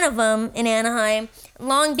one of them in Anaheim,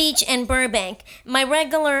 Long Beach, and Burbank. My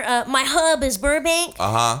regular, my hub is Burbank.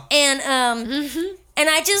 And and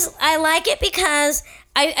I like it because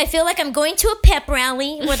I feel like I'm going to a pep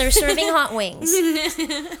rally where they're serving hot wings.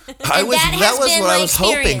 That was been what my I was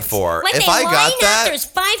hoping experience. for. Like If they I line got up, that, there's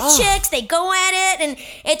 5 chicks, they go at it, and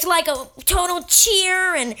it's like a total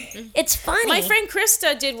cheer, and it's funny. My friend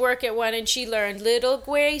Krista did work at one, and she learned little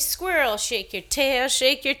gray squirrel, shake your tail,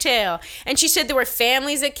 shake your tail. And she said there were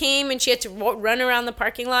families that came, and she had to run around the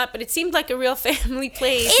parking lot, but it seemed like a real family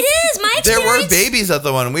place. It is. My there experience. were babies at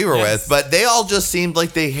the one we were with, but they all just seemed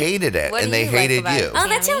like they hated it, What and do they you like hated about you. it? Oh,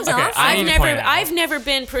 that sounds awful. I've never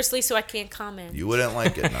been personally, so I can't comment. You wouldn't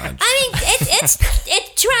like it, Nudge. I mean,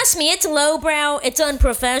 trust me, it's lowbrow, it's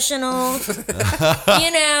unprofessional.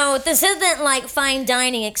 You know, this isn't like fine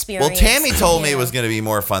dining Well, experience. Tammy told me it was going to be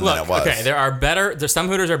more fun than Look, it was. okay, there's some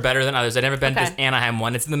Hooters are better than others. I've never been to this Anaheim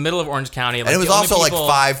one. It's in the middle of Orange County. And it was the only also people-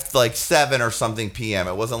 like 7 or something p.m.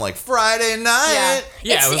 It wasn't like Friday night.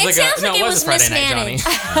 Yeah, it was like sounds no, like it it was was a Friday night, Johnny.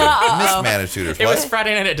 mismanaged. Mismanaged Hooters. It What? was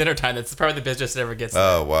Friday night at dinner time. That's probably the busiest it ever gets.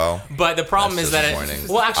 Oh, well. But the problem That's is that disappointing.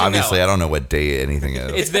 well, actually, obviously, no. I don't know what day anything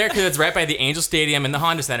is. It's there because it's right by the Angel Stadium and the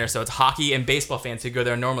Honda Center, so it's hockey and baseball fans who go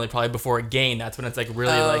there normally probably before a game. That's when it's like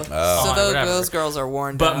really like So on, whatever. those girls are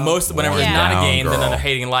worn But down. whenever Worn it's not a down, game, then girl. they're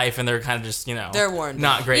hating life and they're kind of just They're worn down.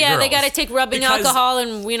 not great Yeah, girls. they got to take rubbing Because- alcohol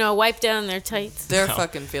and wipe down their tights. They're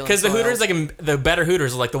fucking feeling Because the soiled. Hooters, like the better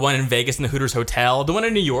Hooters, are like the one in Vegas in the Hooters Hotel. The one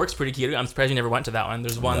in New York's pretty cute. I'm surprised you never went to that one.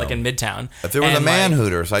 There's one like in Midtown. If there was a And, man like,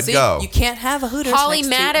 Hooters, I'd See, go. you can't have a Hooters. Holly next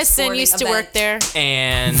to a Madison sporting used to event. work there.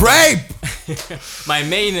 And Rape! my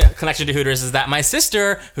main connection to Hooters is that my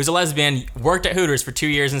sister, who's a lesbian, worked at Hooters for 2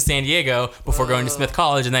 years in San Diego before going to Smith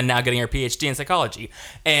College and then now getting her PhD in psychology.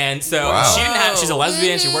 And so Wow. she's a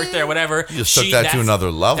lesbian, she worked there, whatever. You just took that to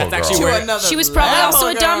another level, That's actually girl. where She was probably also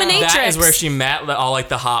a dominatrix. that is where she met all like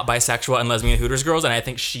the hot bisexual and lesbian Hooters girls, and I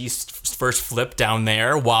think she first flipped down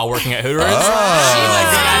there while working at Hooters.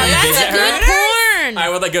 I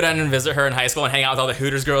would like go down and visit her in high school and hang out with all the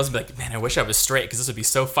Hooters girls and be like, man, I wish I was straight because this would be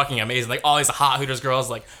so fucking amazing. Like all these hot Hooters girls.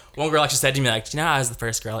 Like one girl actually said to me, like, do you know I was the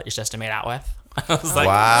first girl that your sister made out with? I was like,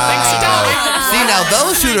 thanks, darling. See, now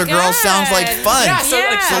those Hooter girls sounds like fun. Yeah, so,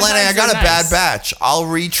 like, Selena, I sometimes got a they're bad nice. batch. I'll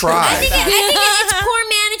retry. I think it's poor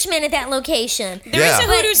management at that location. There is a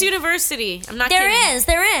Hooters University. I'm not There kidding. is.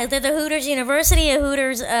 There's the Hooters University, a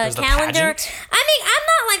Hooters the calendar. pageant. I mean, I'm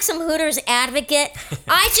not like some Hooters advocate.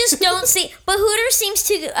 I just don't see. But Hooters seems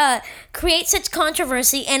to create such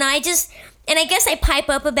controversy, and I guess I pipe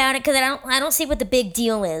up about it because I don't see what the big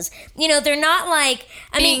deal is. You know, they're not like.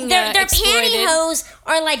 I mean, their exploited. pantyhose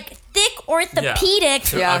are like thick orthopedic.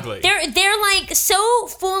 They're ugly. They're like so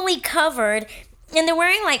fully covered. And they're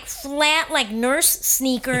wearing like flat, like nurse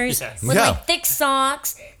sneakers Yes. with Yeah. like thick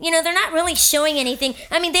socks. You know, they're not really showing anything.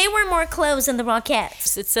 I mean, they wear more clothes than the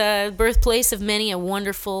Rockettes. It's a birthplace of many a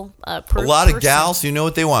wonderful A lot of gals, you know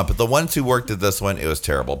what they want, but the ones who worked at this one, it was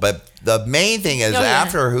terrible. But The main thing is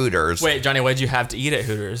after Hooters. Wait, Johnny, what did you have to eat at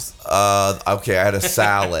Hooters? Okay, I had a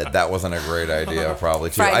salad. That wasn't a great idea, probably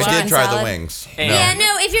too. Fried I did chicken try salad. the wings. Yeah,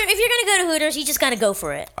 no. If you're gonna go to Hooters, you just gotta go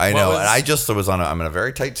for it. I know, and I just was I'm on a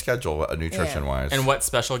very tight schedule, nutrition wise. And what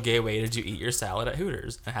special gay way did you eat your salad at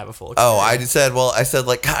Hooters and have a full? Oh, I said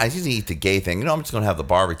like, God, I just eat the gay thing. I'm just gonna have the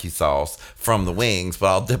barbecue sauce from the wings, but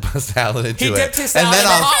I'll dip a salad into it. He dipped his salad in the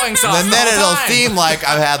hot wing sauce. And then the whole it'll time. seem like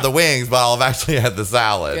I've had the wings, but I'll have actually had the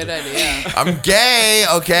salad. Good idea. I'm gay,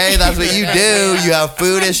 okay? That's what you do. You have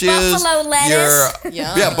food issues. Buffalo lettuce.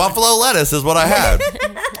 Yeah, buffalo lettuce is what I had.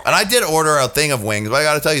 And I did order a thing of wings, but I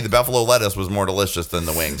got to tell you, the buffalo lettuce was more delicious than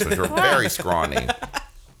the wings, which were very scrawny.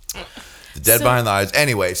 The dead behind the eyes.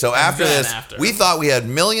 Anyway, so after this, we thought we had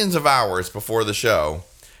millions of hours before the show,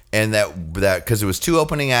 and that because it was 2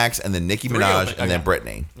 opening acts, and then Nicki Minaj, and then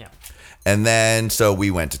Britney. Yeah. And then, so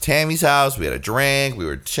we went to Tammy's house. We had a drink. We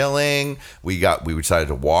were chilling. We decided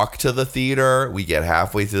to walk to the theater. We get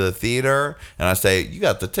halfway to the theater, and I say, "You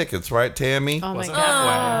got the tickets, right, Tammy?" Oh my Wasn't god.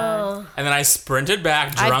 halfway. And then I sprinted back,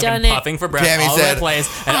 I've drunk done and it. puffing for breath, Tammy all the way said- to place,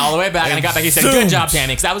 and all the way back. And I got back. He said, "Good job,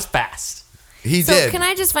 Tammy," because that was fast. He So did. can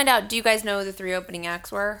I just find out? Do you guys know who the 3 opening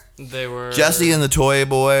acts were? They were Jesse and the Toy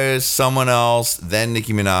Boys, someone else, then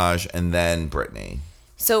Nicki Minaj, and then Britney.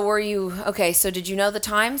 So were you okay? So did you know the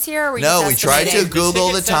times here? Or were No, you we tried to estimating? Google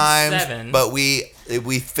the ticket said times, 7. but we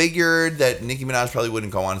figured that Nicki Minaj probably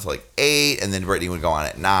wouldn't go on until like 8, and then Britney would go on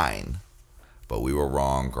at 9. But we were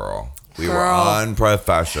wrong, girl. We were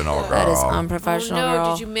unprofessional, girl. That is unprofessional, Oh, no,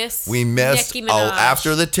 girl. did you miss? We missed Nicki Minaj?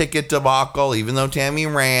 after the ticket debacle. Even though Tammy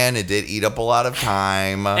ran, it did eat up a lot of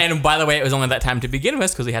time. And by the way, it was only that time to begin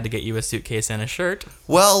with because we had to get you a suitcase and a shirt.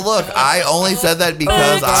 Well, look, I only said that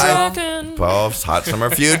because Hot Summer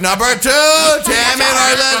Feud number 2, Tammy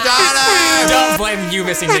versus Johnny. Don't blame you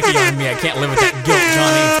missing Nicki on me. I can't live with that guilt,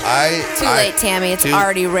 Johnny. Too late, Tammy. It's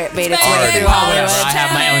already made its way already. through Whatever. Hollywood. I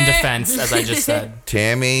have my own defense, as I just said.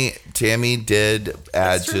 Tammy did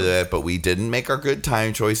add to it, but we didn't make our good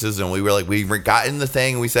time choices, and we were like, we got in the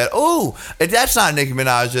thing, and we said, "Oh, that's not Nicki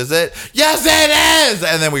Minaj, is it?" "Yes, it is!"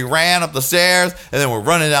 And then we ran up the stairs, and then we're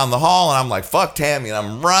running down the hall, and I'm like, "Fuck Tammy!" And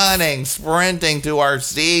I'm running, sprinting to our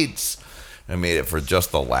seats. I made it for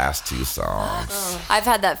just the last 2 songs. I've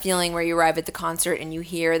had that feeling where you arrive at the concert and you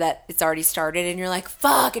hear that it's already started, and you're like,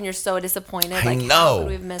 "Fuck!" and you're so disappointed. I Like, how know. could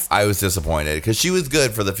we have missed? I was disappointed because she was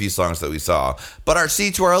good for the few songs that we saw, but our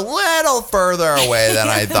seats were a little further away than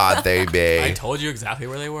I thought they'd be. I told you exactly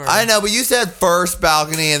where they were. I know, but you said first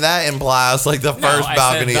balcony, and that implies like the first I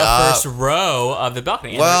balcony said the up. first row of the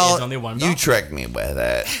balcony. And Well, there is only one balcony. you tricked me with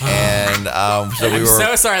it, and so we I'm were.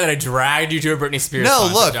 so sorry that I dragged you to a Britney Spears No,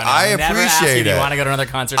 concert, look, Johnny. I never asked you, appreciate do you it. want to go to another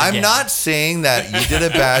concert I'm again? not saying that you did a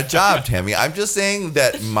bad job, Tammy. I'm just saying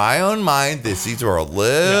that in my own mind, the seats were a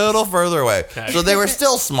little further away, Okay. so they were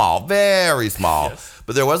still small, very small.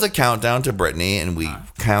 But there was a countdown to Britney, and we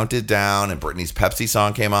counted down, and Britney's Pepsi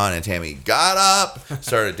song came on, and Tammy got up,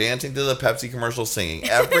 started dancing to the Pepsi commercial, singing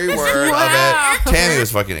every word of it. Tammy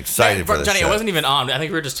was fucking excited for this Johnny, shit. it wasn't even on. I think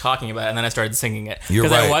we were just talking about it, and then I started singing it. You're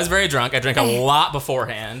Because I right. was very drunk. I drank a lot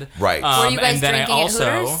beforehand. Right. Were you guys and then drinking I at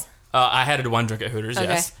also, Hooters? I had one drink at Hooters, Okay.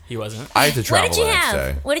 yes. He wasn't. I had to What travel did you the next have?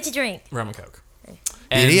 day. What did you drink? Rum and Coke.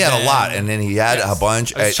 And he had a then- lot, and then he had a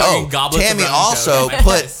bunch. I was chugging goblets of Tammy rum and also Coke in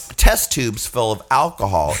my put test tubes full of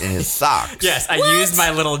alcohol in his socks. Yes, I used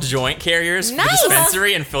my little joint carriers from the Nice.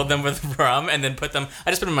 dispensary and filled them with rum, and then put them. I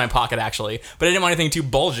just put them in my pocket actually, but I didn't want anything too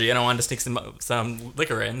bulgy, and I wanted to stick some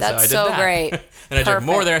liquor in. That's so I did so that. great. And I drank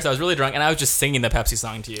more Perfect. there, so I was really drunk, and I was just singing the Pepsi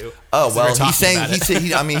song to you. Oh So we were well, talking he sang. about He it.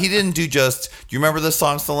 said. I mean, he didn't do just. Do you remember this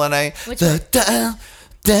song, Selene? Which Da, one? da,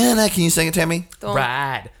 da, da. Can you sing it, Tammy?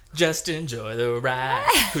 Ride, just enjoy the ride,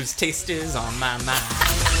 whose taste is on my mind,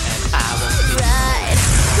 and I won't be Ride,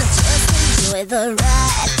 just enjoy the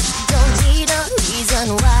ride. Don't need a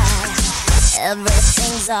reason why.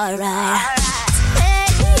 Everything's alright.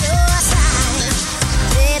 Take your time,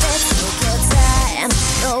 baby, take your time.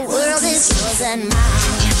 The world is yours and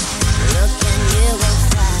mine. Look and you will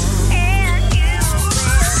find. And you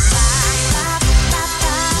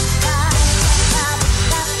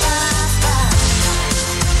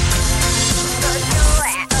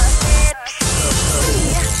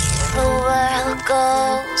The world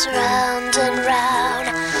goes round and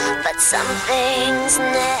round, but some things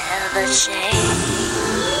never change.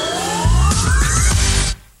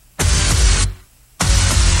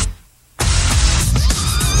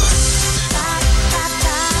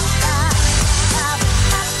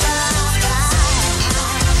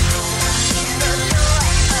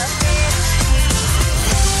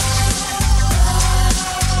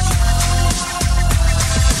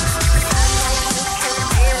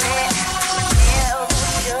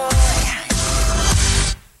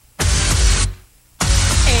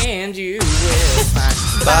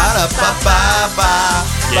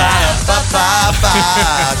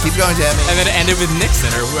 Keep going, Tammy. And then it ended with Nixon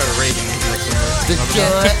or whoever, Reagan. The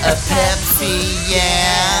joy of Pepsi,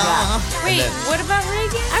 yeah. Wait, what about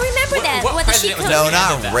Reagan? I remember that. What the she No,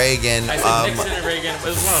 not Reagan. I said Nixon and Reagan.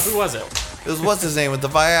 Who was it? It was what's his name with the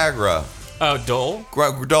Viagra? Oh, Dole?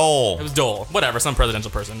 Dole. It was Dole. Whatever, some presidential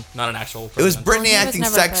person, not an actual president. It was Britney acting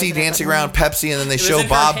sexy, dancing around Pepsi, and then they show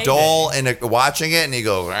Bob Dole and watching it, and he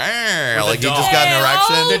goes, like he just got an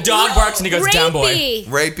erection. The dog barks and he goes, down boy.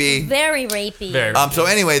 Rapey. Very rapey. So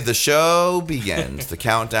anyway, the show begins. The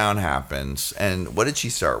countdown happens. And what did she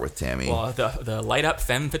start with, Tammy? Well, the light up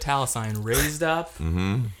femme fatale sign raised up,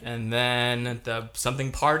 and then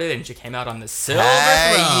something parted, and she came out on the silver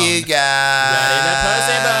throne. You guys. Ready to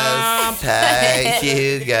pussy bump.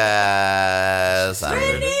 Hey, you guys.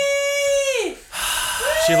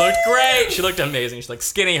 She looked great. She looked amazing. She looked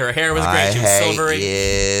skinny. Her hair was great. She was silvery.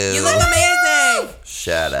 You look amazing.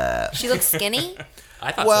 Shut up. She looks skinny?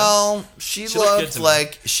 I thought well, so. she looked good looked to me.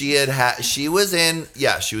 like she was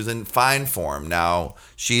in fine form. Now,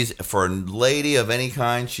 she's for a lady of any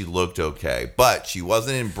kind, she looked okay, but she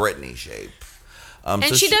wasn't in Britney shape. And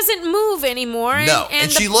so she doesn't move anymore. No, and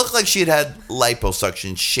and she looked like she had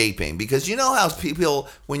liposuction shaping, because you know how people,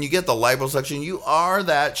 when you get the liposuction, you are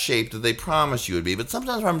that shape that they promise you would be, but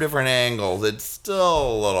sometimes from different angles, it's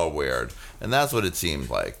still a little weird. And that's what it seemed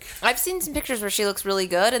like. I've seen some pictures where she looks really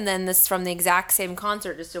good, and then this from the exact same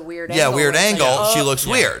concert, just a weird angle. Yeah, weird It's angle. like, She looks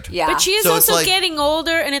weird. Yeah. But she is So it's also like- getting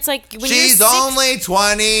older, and it's like when She's you're only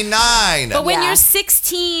 29. But when you're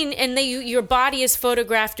 16 and your body is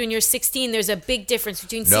photographed when you're 16, there's a big difference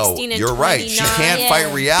between 16 and 29. you're right. She can't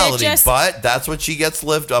fight reality, They're just- but that's what she gets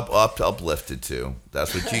uplifted to.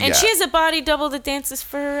 That's what you and get. she has a body double that dances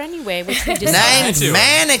for her anyway, which we just Name's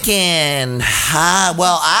Mannequin.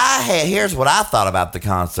 Here's what I thought about the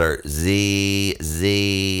concert. Z.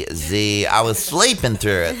 I was sleeping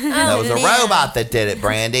through it. That was a robot that did it,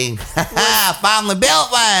 Brandy. Finally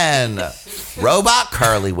built one. Robot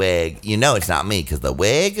curly wig. You know it's not me because the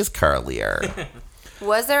wig is curlier.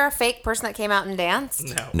 Was there a fake person that came out and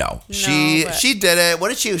danced? No. She did it.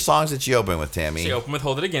 What songs did she open with, Tammy? She opened with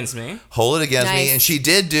Hold It Against Me. Hold It Against Me. Nice. And she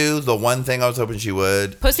did do the one thing I was hoping she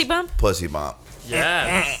would. Pussy bump? Pussy bump.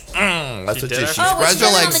 Yeah. That's She what did she it. She Oh, spreads was her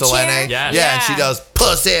she legs, on the chair? Selene. Yes. Yeah, and she Yeah. does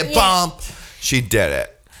pussy bump. She did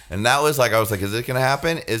it. And that was like, I was like, is it going to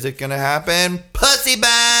happen? Is it going to happen? Pussy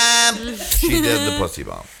bump. She did the pussy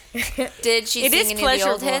bump. Did she It sing is any of the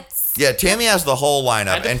old pleasurable. hits? Yeah, Tammy has the whole lineup.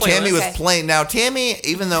 Had the And playlist. Tammy was Okay. playing. Now, Tammy,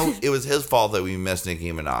 even though it was his fault that we missed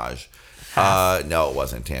Nicki Minaj, no, it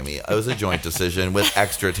wasn't Tammy. It was a joint decision with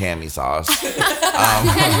extra Tammy sauce.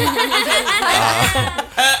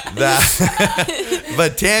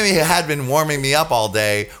 But Tammy had been warming me up all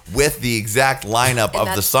day with the exact lineup of the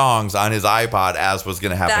that's- songs on his iPod, as was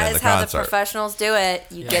going to happen That in is the how the concert. professionals do it.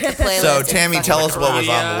 You get the playlist. So, and Tammy, fucking tell us what was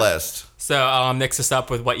rock. on the list. So mix us up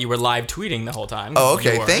with what you were live tweeting the whole time. Oh,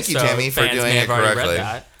 okay. were. Thank you, So Tammy, for fans doing may it have already correctly. read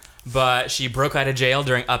that. But she broke out of jail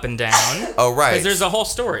during Up and Down. Oh, right. Because there's a whole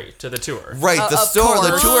story to the tour. Right, the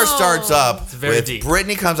of tour starts up very with deep.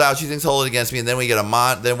 Britney comes out, she sings "Hold It Against Me," and then we get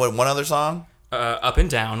then one other song, Up and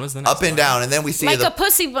Down was the next "Up and one. Down," and then we see Like the a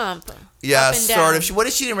pussy bump. yeah, Up and sort down. of. What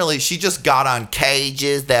did she didn't really? She just got on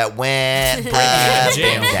cages that went up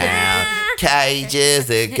jail. and down, cages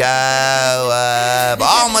that go up,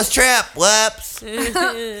 almost tripped, whoops.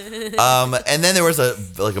 And then there was a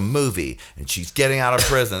movie, and she's getting out of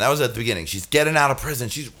prison. That was at the beginning. She's getting out of prison.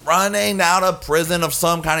 She's running out of prison of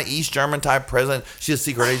some kind of East German type prison. She's a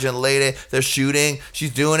secret agent lady. They're shooting.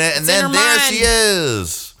 She's doing it, and It's in then her there mind. she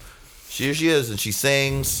is. Here she is, and she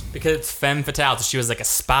sings. Because it's femme fatale, so she was like a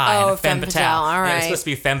spy. Oh, and a femme femme fatale. fatale, all And right. it's supposed to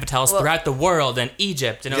be femme fatales Well- throughout the world and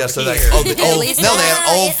Egypt and Yeah, over so here. they least had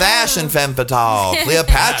old-fashioned femme fatale,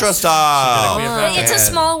 Cleopatra style. It's a And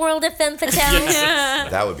small world of femme fatale.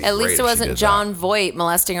 That would be At great least if it she wasn't did John Voight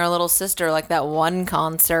molesting our little sister like that one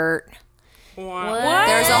concert. What?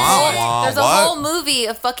 There's a Wah, whole what? whole movie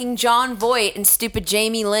of fucking John Voight and stupid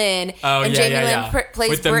Jamie Lynn, Oh, and yeah, Jamie yeah, Lynn yeah. plays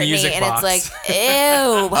With the Britney, music and box. it's like, ew,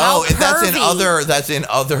 how Oh, and pervy. that's in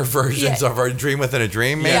other versions Yeah. of our Dream Within a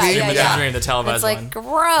Dream, maybe. Yeah, Dream yeah, Within a yeah. Dream, the televised It's like one. gross.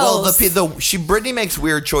 Well, Britney makes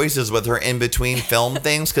weird choices with her in between film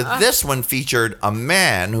things, because this one featured a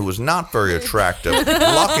man who was not very attractive,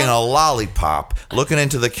 lucking a lollipop, looking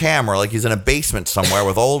into the camera like he's in a basement somewhere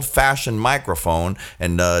with old-fashioned microphone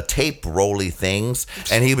and tape rolling deadly things.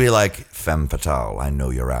 And he'd be like, femme fatale, I know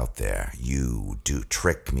you're out there. You do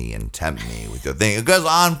trick me and tempt me with your thing. It goes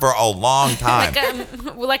on for a long time.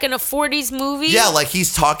 like in a 40s movie? Yeah, like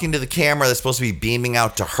he's talking to the camera that's supposed to be beaming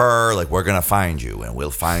out to her, like, we're gonna find you, and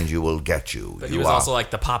we'll find you, we'll get you. But he was also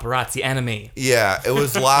like the paparazzi enemy. Yeah, it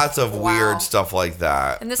was lots of weird stuff like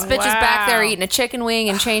that. And this bitch is back there eating a chicken wing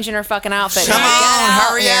and changing her fucking outfit. Come on,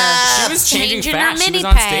 hurry up! She was changing Changing her fast. She was mini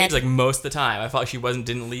on pad. stage like most of the time. I felt like she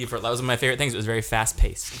didn't leave for. That was one of my favorite things. It was very fast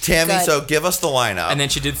paced. Tammy, so give us the lineup. And then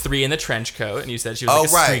she did 3 in the trench coat, and you said she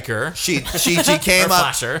was like a streaker. She came Or up.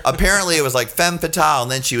 flasher. Apparently, it was like femme fatale,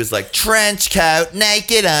 and then she was like trench coat,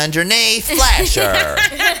 naked underneath, flasher.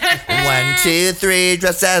 1, 2, 3,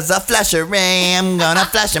 dressed as a flasher. I'm gonna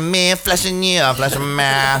flash me, flashing you, flashing me.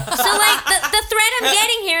 So like the thread I'm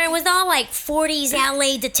getting here, it was all like 40s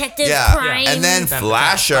LA detective Yeah, crime. and then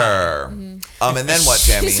flasher. And then what,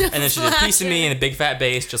 Tammy? And then she did Piece of Me and a big fat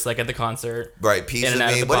bass, just like at the concert. Right, Piece In of and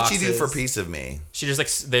out Me. the What did she do for boxes. Piece of Me? She just like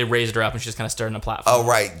they raised her up and she just kind of started on a platform. Oh,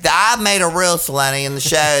 right. I made a rule, Selene, in the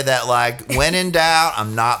show that, like, when in doubt,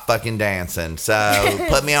 I'm not fucking dancing. So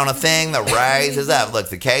put me on a thing that raises up. Look,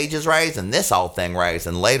 the cage is raised and this whole thing raised.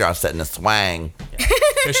 And later I sit in a swang.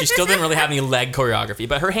 No, she still didn't really have any leg choreography,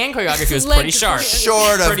 but her hand choreography was Leg pretty sharp.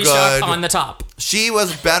 Short of pretty good. sharp on the top. She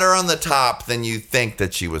was better on the top than you think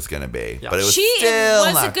that she was going to be. But it was She still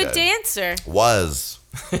was not a good dancer. Was.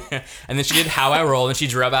 And then she did How I Roll, and she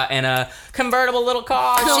drove out in a convertible little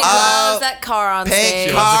car. She loves that car on Pink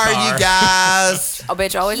stage. car, you guys. Oh,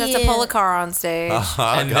 bitch always has to pull a car on stage.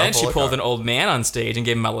 And then she pulled an old man on stage and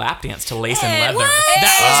gave him a lap dance to Lace and Leather.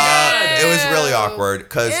 That It was really awkward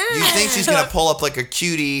because you think she's gonna pull up like a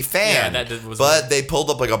cutie fan, Yeah, that was but they pulled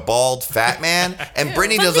up like a bald fat man, and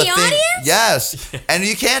Brittany From does a the thing. audience? Yes, and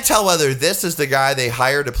you can't tell whether this is the guy they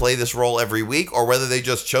hired to play this role every week or whether they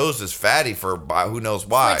just chose this fatty for who knows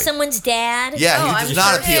why. like someone's dad. Yeah, he was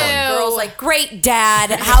not appealing. Girl's like, great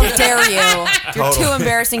dad, how dare you? You're Totally. too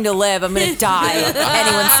embarrassing to live. I'm gonna die if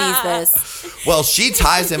anyone sees this. Well, she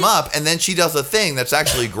ties him up, and then she does a thing that's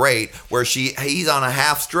actually great, where he's on a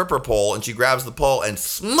half stripper pole, and she grabs the pole and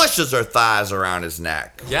smushes her thighs around his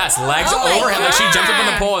neck. Yes, legs Oh my over him. Like she jumps up on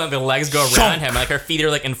the God. pole and the legs go around him. Like her feet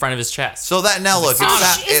are like in front of his chest. So that now look, Isn't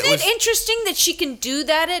it interesting that she can do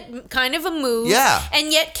that at kind of a move? Yeah.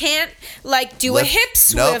 And yet can't like do a Lift- hip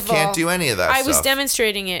swivel. Nope, can't do any of that I was stuff.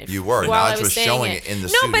 demonstrating it. You were. while Naj I was saying showing it in the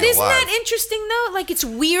No, studio but isn't live. that interesting though? Like it's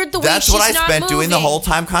weird the way That's she's what I not spent doing the moving. whole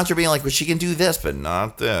time concert being like, well, she can do this, but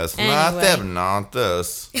not this. Not Anyway. that, but not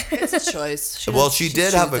this. It's a choice. Well, she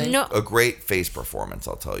did have choosing. a great face performance,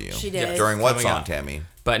 I'll tell you. She did. During what Coming song, up. Tammy?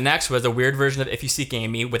 But next was a weird version of If You Seek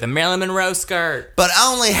Amy with a Marilyn Monroe skirt. But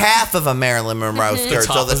only half of a Marilyn Monroe skirt.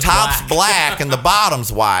 top So the was top's black and the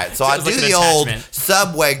bottom's white. So I it was do like an the old attachment.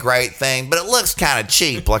 Subway great thing, but it looks kind of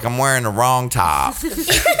cheap, like I'm wearing the wrong top. That's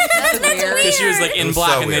weird. Because she was like It in was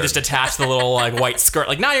black so and they weird. just attached the little like white skirt.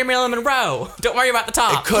 Like, now you're Marilyn Monroe. Don't worry about the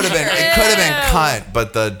top. It could have been cunt,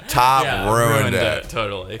 but the top ruined it.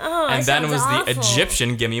 Totally. Oh, and that then was sounds the awful.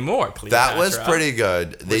 Egyptian Gimme More. That was Cleopatra. pretty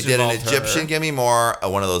good. They Which did an involved Egyptian her. Gimme More,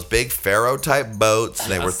 one of those big pharaoh type boats.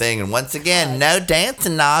 And they were thinking, once again, no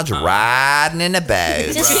dancing, Naj, riding in a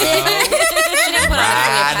boat. She didn't put on a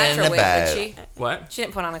Riding in Cleopatra a wig, boat. did she? What? She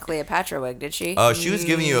didn't put on a Cleopatra wig, did she? Oh, she was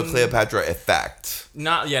giving you a Cleopatra effect.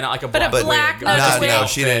 Not like a But a black black wig. no, Just no, the no,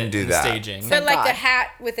 she outfit didn't do and that. Staging. But like God. the hat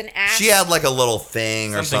with an axe. She had like a little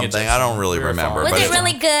thing or Something something. I don't really Egyptian. remember. Was but it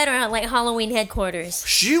really good or like Halloween headquarters?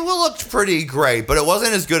 She looked pretty great, but it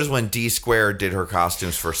wasn't as good as when D Square did her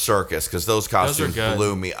costumes for Circus, because those costumes good.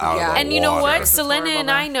 blew me out of the And you know water. what? Selena and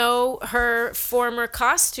I know her former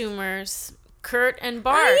costumers, Kurt and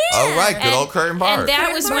Bart. Oh, right. Good old Kurt and Bart. And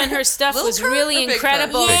that was when her stuff Little was Kurt really or Big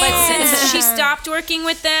incredible. Kurt? But Yeah. since she stopped working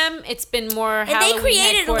with them, it's been more And Halloween they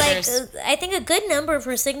created like headquarters. I think a good number of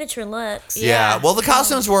her signature looks. Yeah, well, the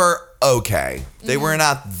costumes were okay. They were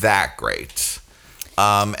not that great.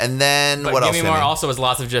 And then But what else? Gimme More Timmy? also was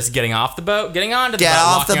lots of just getting off the boat, getting onto the Get boat,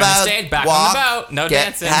 off the walking on boat. the stage, back walk, on the boat, no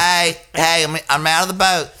dancing. Hey, I'm out of the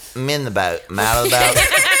boat. I'm in the boat. I'm out of the boat.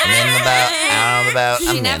 I'm in the boat. Out of the boat.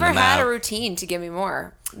 I'm She in never the had a boat. routine to give me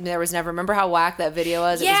more. There was never. Remember how whack that video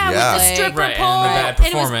was? It Yeah, was Yeah. with the like- stripper Right, and pole, the bad and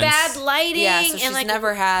it was performance. bad lighting, Yeah, so she's and like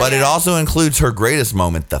never had. But it also includes her greatest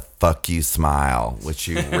moment, the fuck you smile, which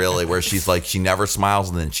you really, where she's like, she never smiles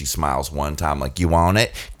and then she smiles one time, like, you want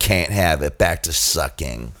it? Can't have it. Back to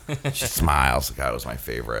sucking. She smiles. That was my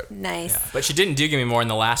favorite. Nice. But she didn't do Gimme More in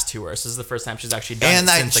the last tour. So this is the first time she's actually done And it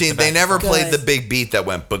that since, like, the they back never performance. played the big beat that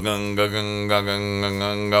went ba-gung, ga-gung, ga-gung,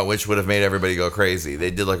 ga-gung, ga, which would have made everybody go crazy.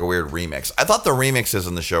 They did like a weird remix. I thought the remixes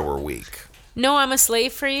in the show were weak. No, I'm a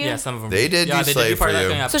Slave for You. Yeah, some of them. They did do they Slave part for of that You.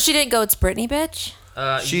 coming up. So she didn't go. It's Britney, bitch.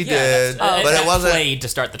 She did, but it wasn't played to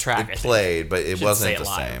start the track. It played, but it wasn't the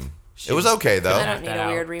same. It was okay though. I don't need a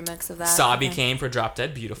weird remix of that. Sabi came for Drop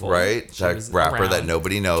Dead Beautiful. Right? That rapper that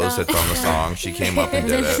nobody knows that's on the song. She came up and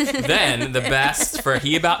did it. Then the best for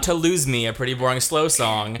He About to Lose Me, a pretty boring slow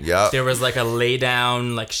song. Yep. There was like a lay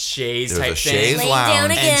down, like Shays type Shays thing.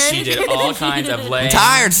 lounge. And she did all kinds of laying. I'm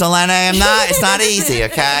tired, Selena. It's not easy,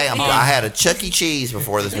 okay? I had a Chuck E. Cheese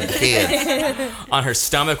before this with the kids. On her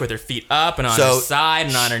stomach with her feet up and on her side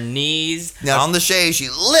and on her knees. Now on the Shays, she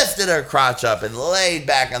lifted her crotch up and laid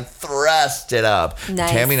back and thrust it up.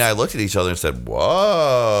 Nice. Tammy and I looked at each other and said,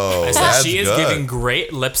 "Whoa, I said that's she is good." giving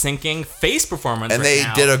great lip syncing face performance. And right they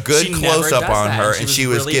now. did a good She close never up does on that, her, and she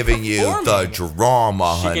was really giving you the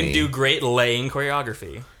drama, She honey. can do great laying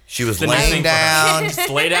choreography. She was The next laying thing for her. down. Just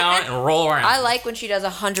lay down and roll around. I like when she does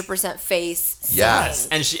 100% face. Yes.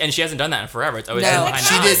 And she hasn't done that in forever. It's always No. been behind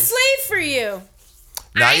She the did- eyes. Slave for you.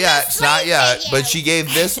 Not yet, but she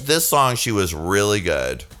gave this song. She was really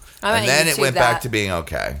good, I might and then it YouTube went back that. to being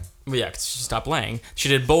okay. Well, yeah, 'cause she stopped laying. She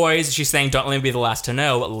did Boys. She sang Don't Let Me Be the Last to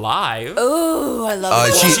Know live. Ooh, I love Uh,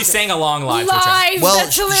 that. she- She sang along live. which Live. Well,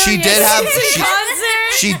 That's hilarious. she did have concert.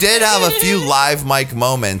 she did have a few live mic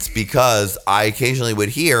moments because I occasionally would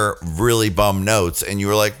hear really bum notes, and you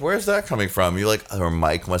were like, "Where's that coming from?" You're like, "Her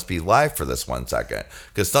mic must be live for this 1 second,"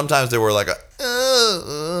 because sometimes there were like a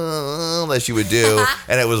that she would do,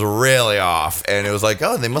 and it was really off, and it was like,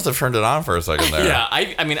 "Oh, they must have turned it on for a second there." Yeah,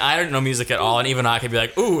 I mean, I don't know music at all, and even I could be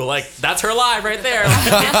like, ooh, like, that's her live right there.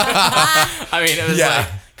 I mean, it was like,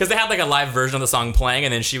 because they had like a live version of the song playing,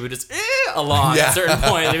 and then she would just along at a certain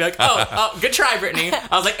point, and they'd be like, oh, good try, Brittany.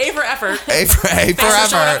 I was like, A for effort. A for Thanks for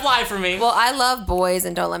showing effort. up live for me. Well, I love Boys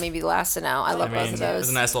and Don't Let Me Be the Last to Know. I love both of It was those.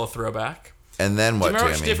 a nice little throwback. And then Do what, you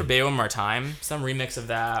remember what she Tammy? did for Baby One More Time? Some remix of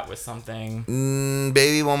that with something.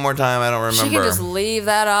 Baby, one more time. I don't remember. She can just leave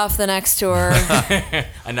that off the next tour. Enough Yeah, of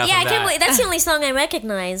I can't that. believe that's the only song I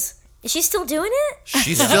recognize. Is she still doing it?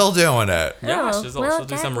 She's still doing it. Yeah, Oh, she'll well,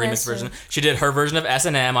 do some God remix bless her. version. She did her version of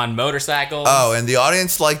S&M on Motorcycles. Oh, and the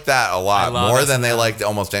audience liked that a lot love more than they S&M. liked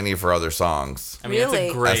almost any of her other songs. I mean, it's Really?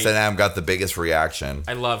 a great. S&M got the biggest reaction.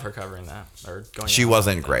 I love her covering that. Or going She on.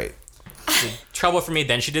 wasn't great. She did Trouble for Me,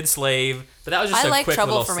 then she did Slave. But that was just I a like quick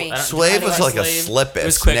Trouble little for Me. I don't- Slave I was like like a Slave. snippet. It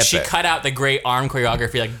was quick. She snippet. cut out the great arm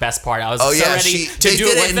choreography, like best part. I was Oh, so yeah, ready they to do did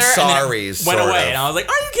it it with in her, Sorry's, and then went sort away. of. And I was like,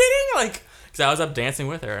 "Are you kidding?" Like, because I was up dancing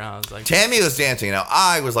with her, and I was like, Tammy was dancing. Now,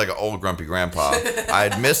 I was like an old grumpy grandpa. I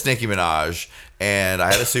had missed Nicki Minaj, and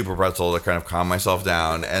I had a super pretzel to kind of calm myself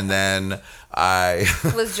down. And then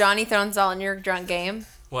Was Johnny throwing salt in your drunk game?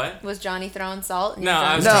 What? Was Johnny throwing salt? In No, your I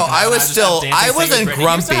drunk was No, drinking I that, was and still, just up dancing, I singing wasn't Britney. You were still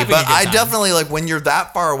grumpy, having a but good I time. definitely, like, when you're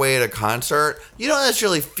that far away at a concert, you don't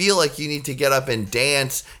necessarily feel like you need to get up and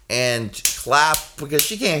dance and clap because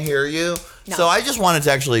she can't hear you. No. So I just wanted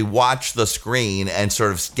to actually watch the screen and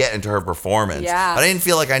sort of get into her performance. Yeah. But I didn't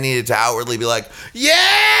feel like I needed to outwardly be like,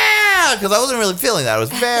 yeah, because I wasn't really feeling that. I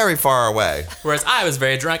was very far away. Whereas I was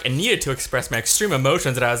very drunk and needed to express my extreme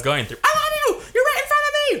emotions that I was going through. I love you! You're right in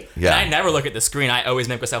front of me! Yeah. And I never look at the screen. I always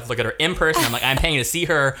make myself look at her in person. I'm like, I'm paying to see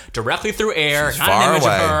her directly through air, She's not far an image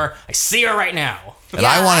away. of her. I see her right now. And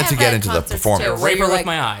I wanted to have get had into the concerts, performance. too, where Rape her you're, with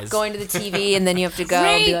my eyes. Going to the TV and then you have to go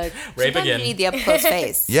and be like, Rape sometimes again. you need the up close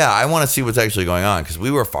face. Yeah, I want to see what's actually going on because we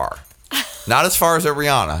were far. Not as far as at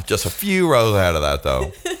Rihanna, just a few rows ahead of that,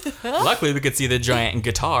 though. Luckily, we could see the giant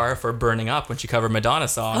guitar for Burning Up when she covered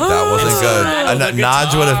Madonna's song. That wasn't good. the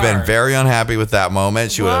Naj would have been guitar. very unhappy with that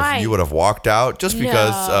moment. She would Why? have, you would have walked out just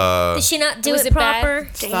because Did she not do Was it it bad? proper?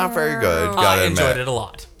 it's not very good. Gotta I enjoyed admit. it a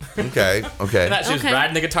lot. Okay, okay. And that she was Okay.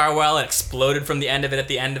 riding the guitar well, it exploded from the end of it. At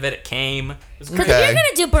the end of it, it came. It was Because great. if you're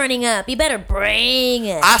gonna do Burning Up, you better bring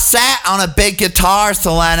it. I sat on a big guitar,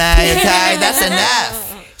 Selena. Okay, that's enough.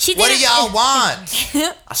 She What do didn't- y'all want?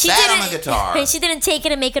 I She sat on a didn't- guitar. She didn't take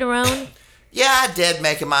it and make it her own. Yeah, I did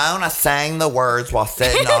make it my own. I sang the words while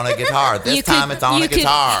sitting on a guitar. This time it's on a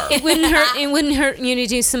guitar. It wouldn't hurt. It wouldn't hurt you to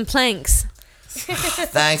do some planks.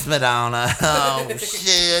 Thanks, Madonna. Oh,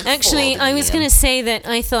 shit. Actually, Fooled I was again. gonna say that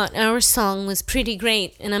I thought our song was pretty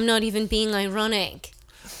great, and I'm not even being ironic.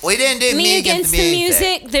 We didn't do Me Against the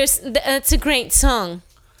Music. That's a great song.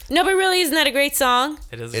 No, but really, isn't that a great song?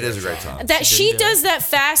 It is a great song. That she does that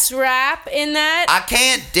fast rap in that. I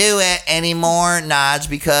can't do it anymore, Naj,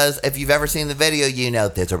 because if you've ever seen the video, you know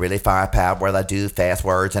there's a really far part where I do fast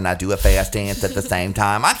words and I do a fast dance at the same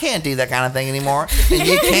time. I can't do that kind of thing anymore. And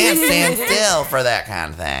you can't stand still for that kind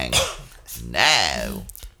of thing. No.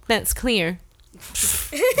 That's clear.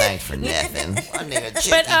 Thanks for nothing.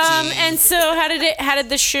 But and so how did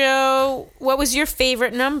the show? What was your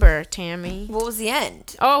favorite number, Tammy? What was the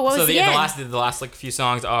end? Oh, what was the end? The last like few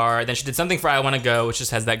songs are. Then she did something for "I Want to Go," which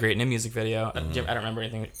just has that great new music video. I don't remember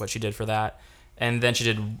anything what she did for that. And then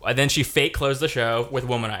she fake closed the show with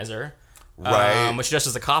 "Womanizer." Right. Was she dressed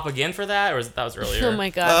as a cop again for that, or that was earlier? Oh my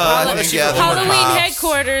God! Halloween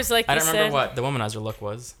headquarters, like I you don't said. remember what the Womanizer look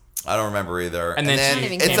was. I don't remember either. And then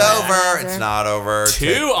it's over. It's not over.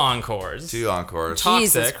 Two encores.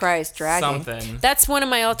 Jesus Christ, dragging. Something. That's one of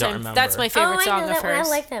my all-time. That's my favorite song of hers. I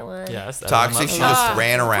like that one. Yes. Toxic. She just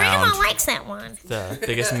ran around. Grandma likes that one. The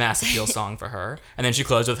biggest mass appeal song for her, and then she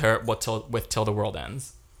closed with her "Till the World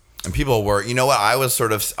Ends." And people were, you know what? I was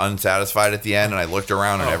sort of unsatisfied at the end, and I looked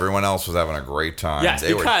around, and everyone else was having a great time. Yes,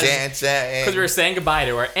 they were dancing. Because we were saying goodbye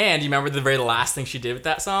to her. And you remember the very last thing she did with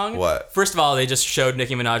that song? What? First of all, they just showed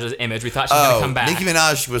Nicki Minaj's image. We thought she was going to come back. Nicki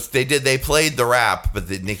Minaj they played the rap, but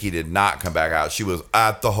Nicki did not come back out. She was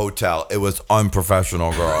at the hotel. It was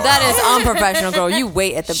unprofessional, girl. That is unprofessional, girl. You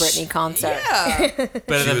wait at the Britney concert. Yeah.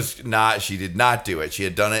 But she did not do it. She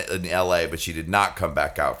had done it in LA, but she did not come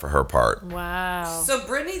back out for her part. Wow. So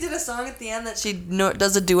Britney did a song at the end that she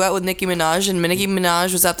does a duet with Nicki Minaj, and Nicki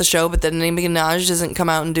Minaj was at the show, but then Nicki Minaj doesn't come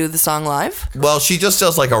out and do the song live? Well, she just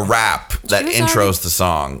does like a rap that intros the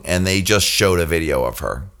song, and they just showed a video of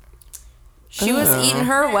her. She was eating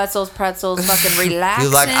her Wetzel's pretzels, fucking relaxing.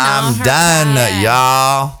 She's like, I'm done,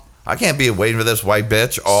 y'all. I can't be waiting for this white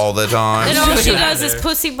bitch all the time. And all she does is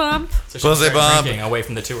pussy bump. So Pussy bump. Drinking away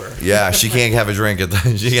from the tour. Yeah, she can't have a drink at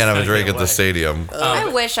the stadium. I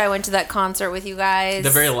wish I went to that concert with you guys.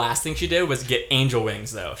 The very last thing she did was get angel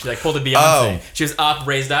wings, though. She like pulled a Beyonce. She was up,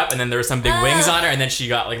 raised up, and then there were some big wings on her, and then she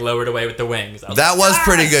got like lowered away with the wings. That was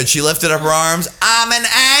pretty good. She lifted up her arms. I'm an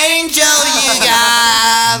angel, you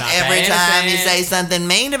guys. Every time you say something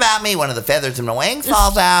mean about me, one of the feathers in my wings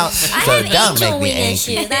falls out. So don't make me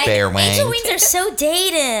angry. Fair wings. Angel wings are so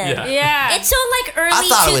dated. Yeah. It's so like early I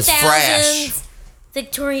thought it was 2000s. fresh.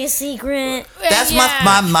 Victoria's Secret. That's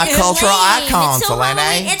my cultural icon, It's so Selene.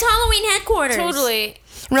 Halloween. It's Halloween headquarters. Totally.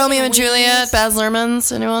 Romeo and Juliet, Baz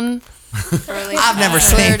Luhrmann's, anyone? I've never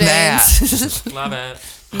seen that. Love it.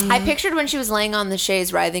 I pictured when she was laying on the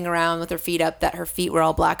chaise, writhing around with her feet up, that her feet were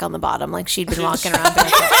all black on the bottom, like she'd been walking around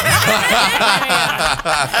barefoot.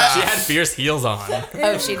 She had fierce heels on.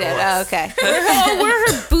 Oh, she did. Oh, okay. Were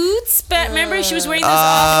her boots? But remember, she was wearing those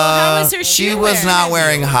awful. How was her shoe? She was not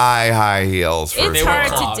wearing high heels. It's sure. hard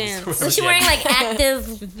to dance. Was she wearing like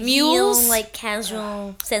active mules, like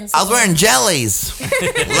casual, sensitive? I was wearing jellies.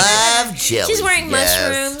 Love jellies. She's wearing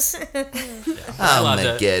yes. mushrooms. Oh loved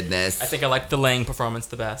my it. goodness. I think I liked the Lang performance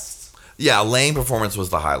the best. Yeah, Lane performance was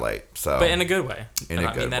the highlight. So, But in a good way. In I a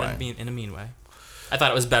don't good mean that way. in a mean way. I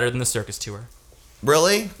thought it was better than the circus tour.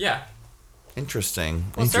 Really? Yeah. Interesting.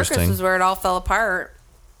 Well, Interesting. circus was where it all fell apart,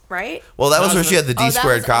 right? Well, that was where she had the D that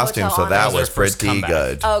squared was costume, Hotel so that Onyx. was pretty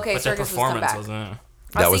good. Oh, okay, But their circus was performance comeback. wasn't.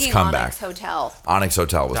 I That was thinking comeback. Onyx Hotel. Onyx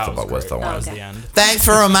Hotel was That the was one. Oh, the end. Thanks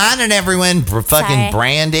for reminding everyone. For fucking Sorry.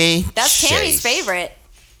 Brandy. That's Tammy's Sheesh. favorite.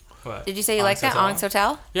 What? Did you say you like that? Onyx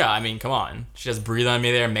Hotel? Yeah, I mean, come on. She just breathes on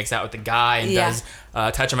me there, makes out with the guy, and Yeah. does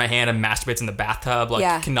touch on my hand and masturbates in the bathtub. Like,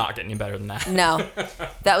 Yeah. cannot get any better than that. No.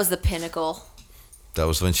 That was the pinnacle. That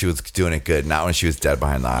was when she was doing it good, not when she was dead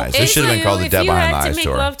behind the eyes. If This should have been called the Dead Behind the If you had Eyes to make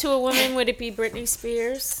tour. love to a woman, would it be Britney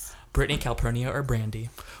Spears? Brittany Calpurnia or Brandy?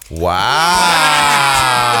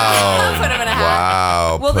 Wow. Put him in a hat.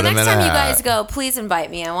 Wow. Well, Put the him next in a time you hat. guys go, please invite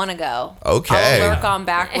me. I want to go. Okay. I'll lurk on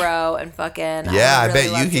back row and fucking. Yeah, I would bet really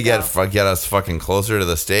you love could to get us fucking closer to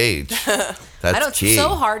the stage. That's It's key. so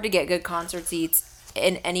hard to get good concert seats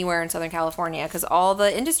in anywhere in Southern California because all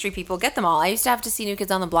the industry people get them all. I used to have to see New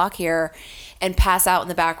Kids on the Block here and pass out in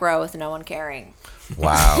the back row with no one caring.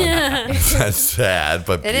 Wow. That's sad,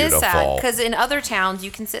 but It beautiful. is sad because in other towns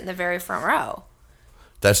you can sit in the very front row.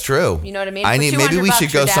 That's true. You know what I mean? I For need. Maybe we $200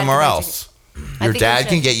 should your go dad somewhere can buy else. I Your think we dad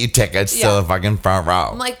can should. get you tickets Yeah. to the fucking front row.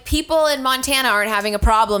 I'm like, people in Montana aren't having a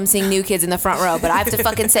problem seeing New Kids in the front row, but I have to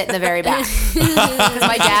fucking sit in the very back because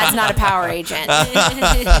my dad's not a power agent.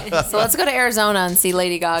 So let's go to Arizona and see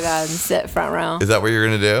Lady Gaga and sit front row. Is that what you're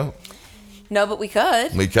gonna do? No, but we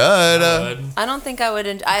could. We could. I don't think I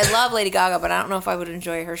would. I love Lady Gaga, but I don't know if I would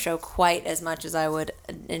enjoy her show quite as much as I would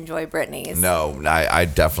enjoy Britney's. No, I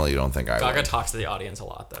definitely don't think I Gaga would. talks to the audience a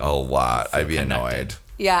lot, though. A lot. I'd be connected. annoyed.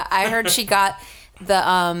 Yeah, I heard she got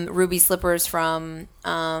the ruby slippers from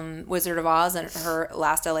Wizard of Oz and her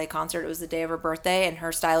last LA concert. It was the day of her birthday, and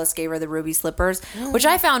her stylist gave her the ruby slippers, which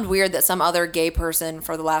I found weird that some other gay person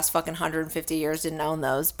for the last fucking 150 years didn't own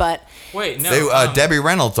those. But wait, no, Debbie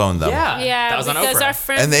Reynolds owned them. Yeah, that was on because Oprah. our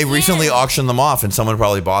friend, And they recently auctioned them off, and someone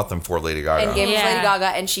probably bought them for Lady Gaga. and gave them to Lady Gaga,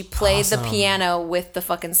 and she played the piano with the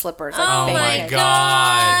fucking slippers. Like, Oh my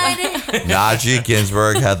God. Najee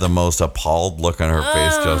Ginsburg had the most appalled look on her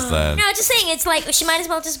face just then. No, just saying, it's like she might as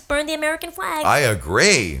well just burn the American flag. I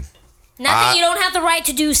agree. Not that you don't have the right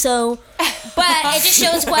to do so, but it just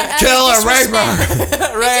shows what Kill a disrespect.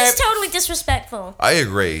 It's just totally disrespectful. I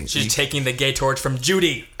agree. She's taking the gay torch from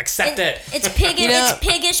Judy. Accept it. It's it's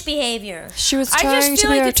piggish behavior. She was I trying just to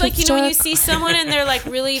feel be like it's like, you know, when you artistic. see someone and they're like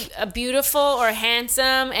really beautiful or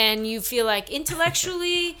handsome, and you feel like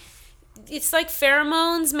intellectually, it's like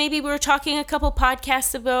pheromones. Maybe we were talking a couple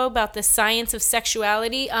podcasts ago about the science of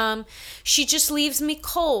sexuality. She just leaves me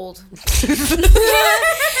cold.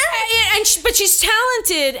 But she's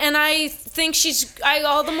talented, and I think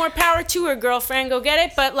all the more power to her, girlfriend. Go get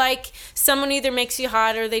it. But like, someone either makes you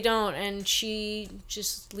hot or they don't, and she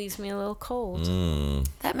just leaves me a little cold.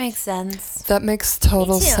 That makes sense. That makes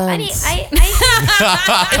total sense.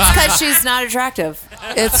 It's because she's not attractive.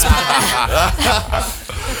 It's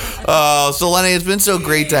So Lenny, it's been so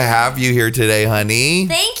great to have you here today, honey.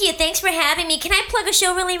 Thank you. Thanks for having me. Can I plug a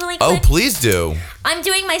show really, really quick? Oh, please do. I'm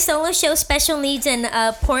doing my solo show, Special Needs, in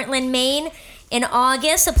Portland, Maine in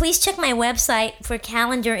August. So please check my website for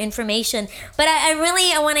calendar information. But I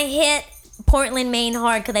want to hit Portland, Maine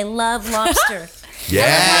hard because I love lobster.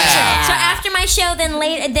 Yeah. So after my show,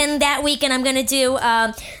 then that weekend, I'm going to do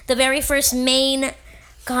the very first Maine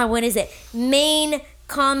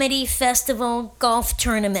Comedy Festival golf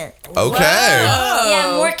tournament. Okay. Yeah,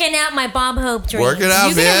 I'm working out my Bob Hope dream. Work it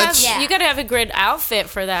out, bitch. You gotta have a great outfit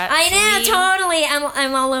for that. I know, queen. totally.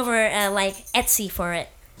 I'm all over like Etsy for it.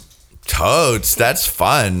 Totes. That's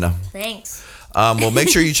fun. Thanks. Well, make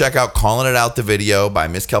sure you check out Calling It Out, the video by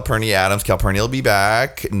Miss Calpurnia Adams. Calpurnia will be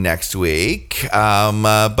back next week.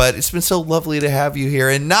 But it's been so lovely to have you here.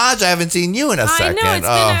 And Naj, I haven't seen you in a second. I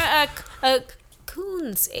know, it's been a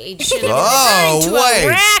coon's age. And Oh, it's turned into wait. a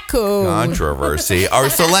raccoon. Controversy. Our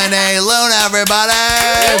Selene Luna, everybody.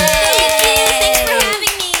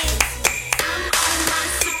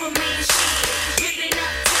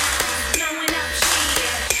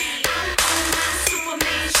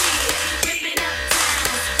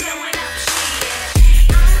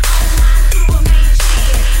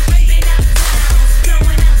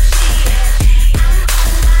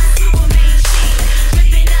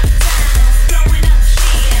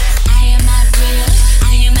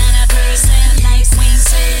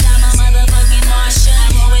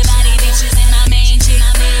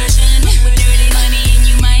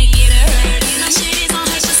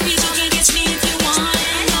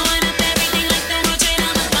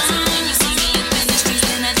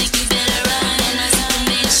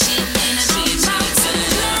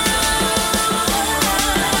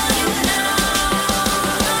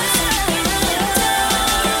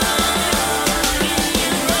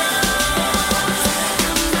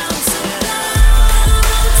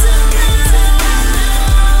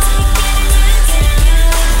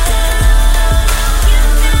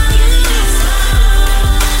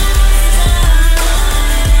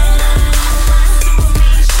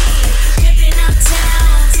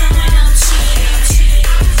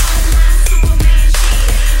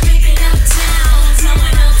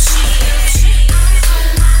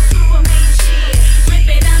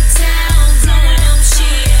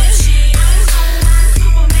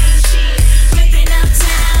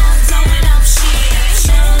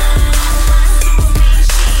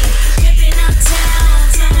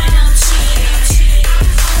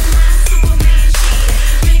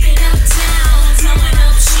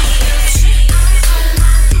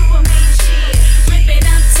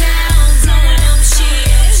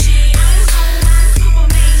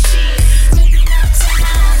 Thanks for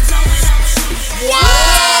having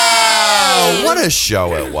me. What a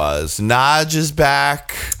show it was. Naj is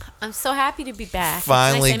back. I'm so happy to be back.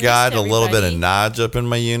 Finally It's nice. I got a missed little bit of everybody. Naj up in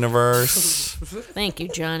my universe. Thank you,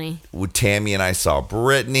 Johnny. With Tammy and I saw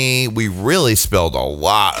Brittany. We really spilled a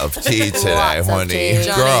lot of tea today, Lots of honey. tea.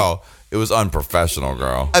 Johnny. Girl, it was unprofessional,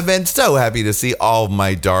 girl. I've been so happy to see all of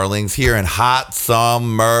my darlings here in hot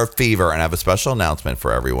summer fever. And I have a special announcement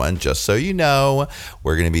for everyone. Just so you know,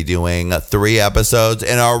 we're going to be doing 3 episodes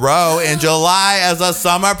in a row in July as a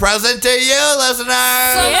summer present to you,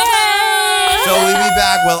 listeners. So we'll be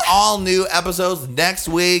back with all new episodes next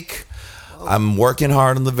week. I'm working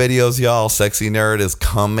hard on the videos, y'all. Sexy Nerd is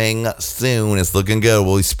coming soon. It's looking good.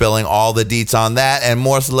 We'll be spilling all the deets on that and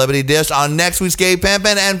more Celebrity Dish on next week's Gay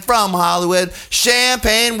Pimpin'. And from Hollywood,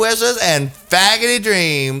 champagne wishes and faggoty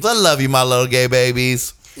dreams. I love you, my little gay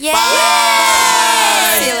babies. Yay!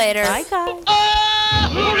 Bye! See you later. Bye, guys.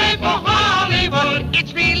 Hooray for Hollywood!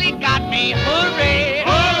 It's really got